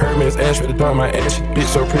skin. Hermes, ash for the dog, my ashy. Bitch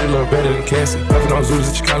so pretty, look better than Cassie. Puffin' on Zooters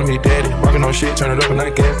and she calling me daddy. Walking on shit, turn it up and I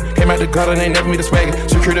gas. Came out the gutter, they never me the swagger.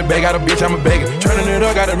 Security bag, got a bitch, I'm a bagger. Turning it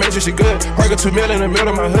up, gotta make sure she good. Park a 2 million in the middle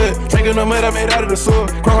of my hood. Drinking no mud, I made out of the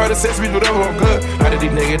sword. Chrome heart of sex, we do whatever I'm good. A lot of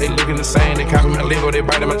these niggas, they looking the same. They copy my lingo, they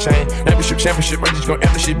biting my chain. Championship, I'm just gon'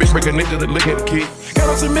 empty shit. Bitch breaking niggas, look at the key. Got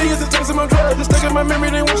on some millions and tasting my drugs. Just stuck in my memory,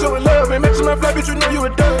 they want showing love. Ain't matching my fly, bitch, you know you a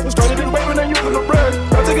dub. Started this way when they using the brush.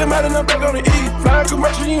 I take him out and I'm back on the E. Flying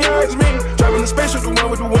commercial, you ain't ask me. Driving the spaceship, the one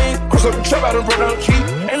with the wings. Cross up the trap, I done brought down the key.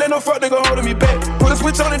 Ain't let no fuck nigga holding me back. Put a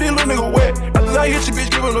switch on it, then little nigga wet. After I hit you, bitch,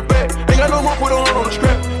 give him the back. Ain't got no more, put on the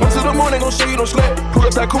strap. Until the morning, gon' show you don't slack. Pull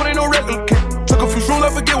up tycoon, ain't no regular kid. Took a few shrooms, I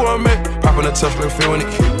forget where I'm at. Popping a touch, but feel when it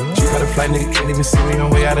kick. She got a flight, nigga can't even see me on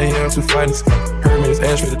way out of here. I'm too fine to skin. Hermes,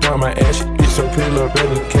 ash for the dog, my ashy. Bitch so pretty, look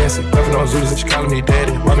better than Cassie. Puffin' on Zooters and she calling me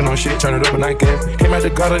daddy. Walking on shit, turn it up and I gas. Came out the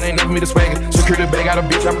gutter, they never me the swagger. Security bag, got a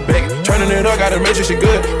bitch, I'm a bagger. Turning it up, gotta make sure she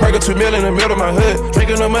good. Park a 2 million in the middle of my hood.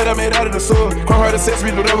 Drinking no mud, I made out of the sword. Chrome heart of sex,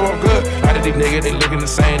 we do whatever I'm good. A lot of these niggas, they looking the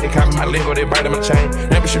same. They copy my lingo, they biting my chain.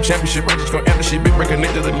 Championship, I'm just gon' empty shit. Big breaking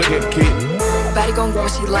niggas, they look at the kid. Baddie gon' go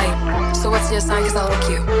what she like. So what's your sign, cause I look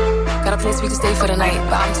cute. Got a place we can stay for the night,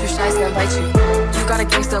 but I'm too shy to invite you. You got a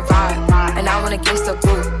gangster vibe, and I want a gangster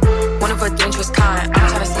group. One of a dangerous kind, I'm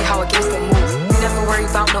tryna see how a gangster move. You never worry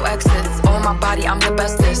about no exits. On my body, I'm the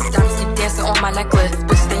bestest. Diamonds keep dancing on my necklace,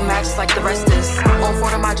 but stay matched like the rest is. On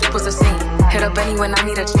 4 of my drip was a scene. Hit up Benny when I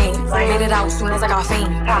need a change. Made it out soon as I got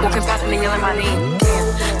fame. Walking past me, they yelling my name.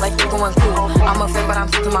 Damn, like they going cool. I'm a fan, but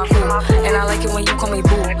I'm keeping my cool. And I like it when you call me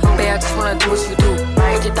boo. Babe, I just wanna do what you do.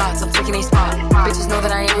 With your thoughts, I'm taking a spot. Bitches know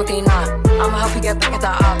that I am what they not. I'ma help you get back at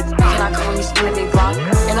the ops. Can I come when you spin it, they block?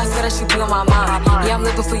 And I swear that you be on my mind. Yeah, I'm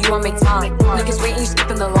living for you, I make time. Niggas waiting, you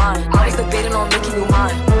skipping the line. Always debating on making you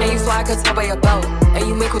mine. And you fly, I could tell by your belt. And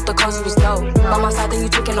you make with the cause you was dope. By my side, then you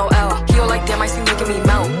taking no L. He all like damn, I see making me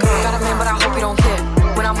melt. Got a man, but I hope he don't care.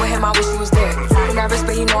 When I'm with him, I wish he was there. Nervous,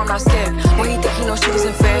 but you know I'm not scared. When he think he knows shit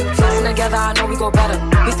isn't fair. Flexing together, I know we go better.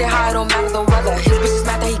 We stay high, it don't matter the weather. His bitch is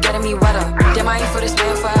mad that he getting me wetter. Damn, I ain't for this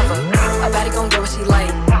man forever. I bet he gon' get what she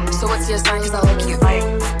like. So what's your sign, cause I like you.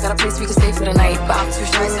 Got a place we can stay for the night, but I'm too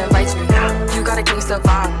shy to invite you. You got a gangsta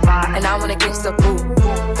vibe, and I want a gangsta boo.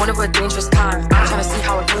 One of a dangerous kind, I'm tryna see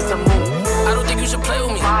how a gangsta move. I don't think you should play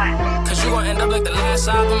with me, cause you gon' end up like the last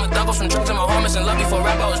album. A double from drugs and my homies and love before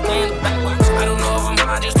rap, I was playing the backwards. I don't know if I'm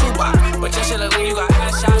high, just too box. But your shit look like you got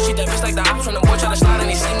ass shots. She that bitch like the ops when the boy try to slide and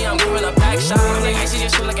they see me, I'm giving a back shot. I'm like icy, your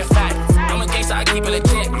shit looking fat. I'm a gangsta, I keep it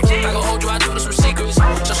legit. I gon' hold you, I told her some secrets.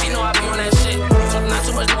 So she know I be on that shit. So not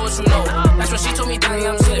too much know what you know. That's when she told me, Daddy,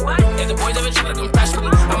 I'm zip. If the boys ever try to compress me,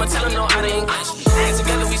 I'ma tell them no out of English. And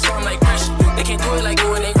together we sound like Chris. They can't do it like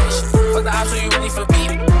you and they wish. Fuck the ops, so you ready for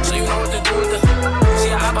beat. So you know what to do with the.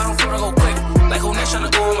 See, I don't feel to go quick. Like who next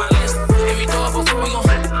tryna go on my list? If you throw up before we gon'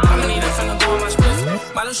 I'ma need them finna go on my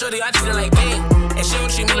spliff. My little shorty, I treat her like game. And she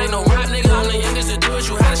don't treat me like no rap nigga. I'm the youngest to do it.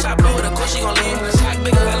 You had a shot blow with, of course she gon' leave. Sack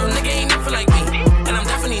bigger, that little nigga ain't nothing like me. And I'm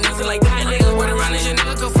definitely nothing like that nigga. Word around is your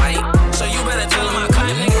nigga could fight. So you better tell him I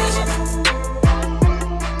caught niggas.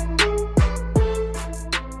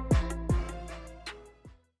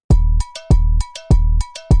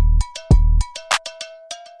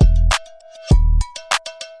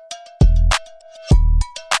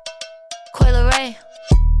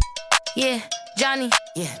 Yeah, Johnny,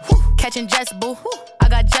 yeah. Catching jets, boo. I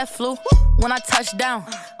got jet flu. When I touch down,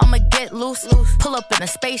 I'ma get loose. Pull up in a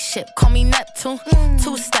spaceship, call me Neptune.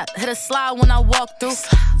 Two-step, hit a slide when I walk through.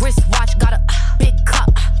 Wristwatch, got a big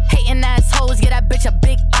cup. Hating assholes, get that bitch a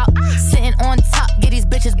big up. Sitting on top, get these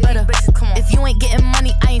bitches better. If you ain't getting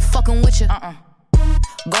money, I ain't fucking with you.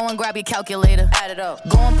 Go and grab your calculator. Add it up.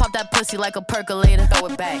 Go and pop that pussy like a percolator. Throw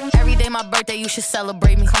it back. Every day my birthday, you should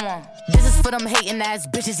celebrate me. Come on. This is for them hating ass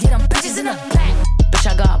bitches. Get them bitches in the back. Bitch,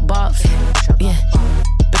 I got bops. Yeah.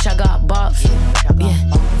 Bitch, I got bops. Yeah.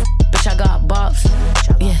 Bitch, I got bops.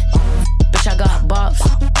 Yeah. Bitch, I got bops.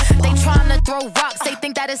 They tryna throw rocks. They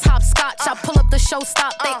think that is hopscotch. I pull up the show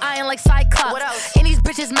stop. They eyeing like Cyclops. And these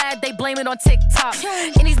bitches mad. They blame it on TikTok.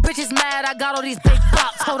 And these bitches mad. I got all these big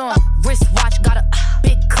bops. Hold on. Wristwatch got a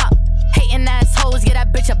big cup. Hating assholes, get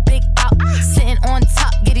that bitch a big up. Sitting on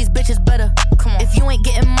top, get these bitches better. Come on. If you ain't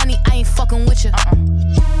getting money, I ain't fucking with you.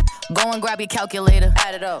 Go and grab your calculator.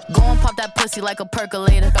 Add it up. Go and pop that pussy like a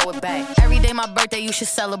percolator. Throw it back. Every day my birthday, you should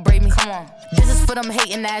celebrate me. Come on. This is for them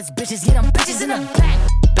hating ass bitches. Get them bitches in the back.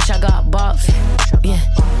 Bitch, I got bops. Yeah.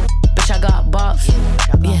 Bitch, I got bops.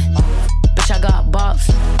 Yeah. Bitch, I got bops.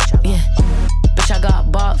 Yeah. Bitch, I got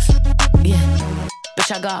bops. Yeah.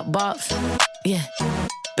 Bitch, I got bops. Yeah.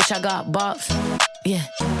 Bitch, I got bops. Yeah.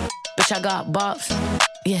 Bitch, I got bops.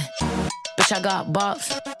 Yeah. Bitch, I got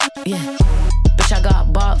bops. Yeah. Bitch, I got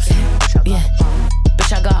bops. Yeah.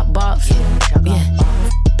 Bitch, I got bops. Yeah.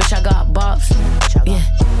 Bitch, I got bops. Yeah.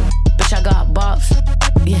 Bitch, I got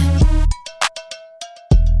bops. Yeah.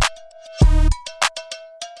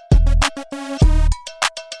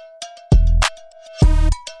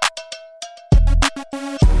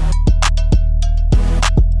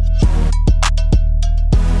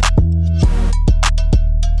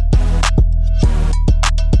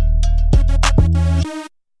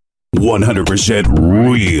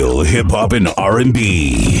 %100% real hip hop and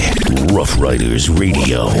R&B. Rough Riders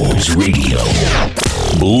Radio.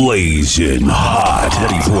 Blazing hot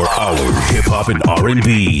 24-hour hip hop and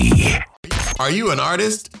R&B. Are you an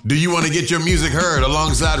artist? Do you want to get your music heard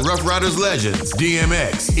alongside Rough Riders legends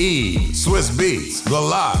DMX, E, Swiss Beats, The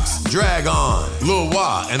Lox, Drag On, Lil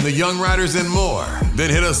Wah, and the Young Riders and more? Then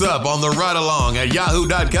hit us up on the ride along at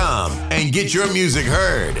yahoo.com and get your music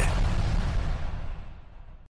heard.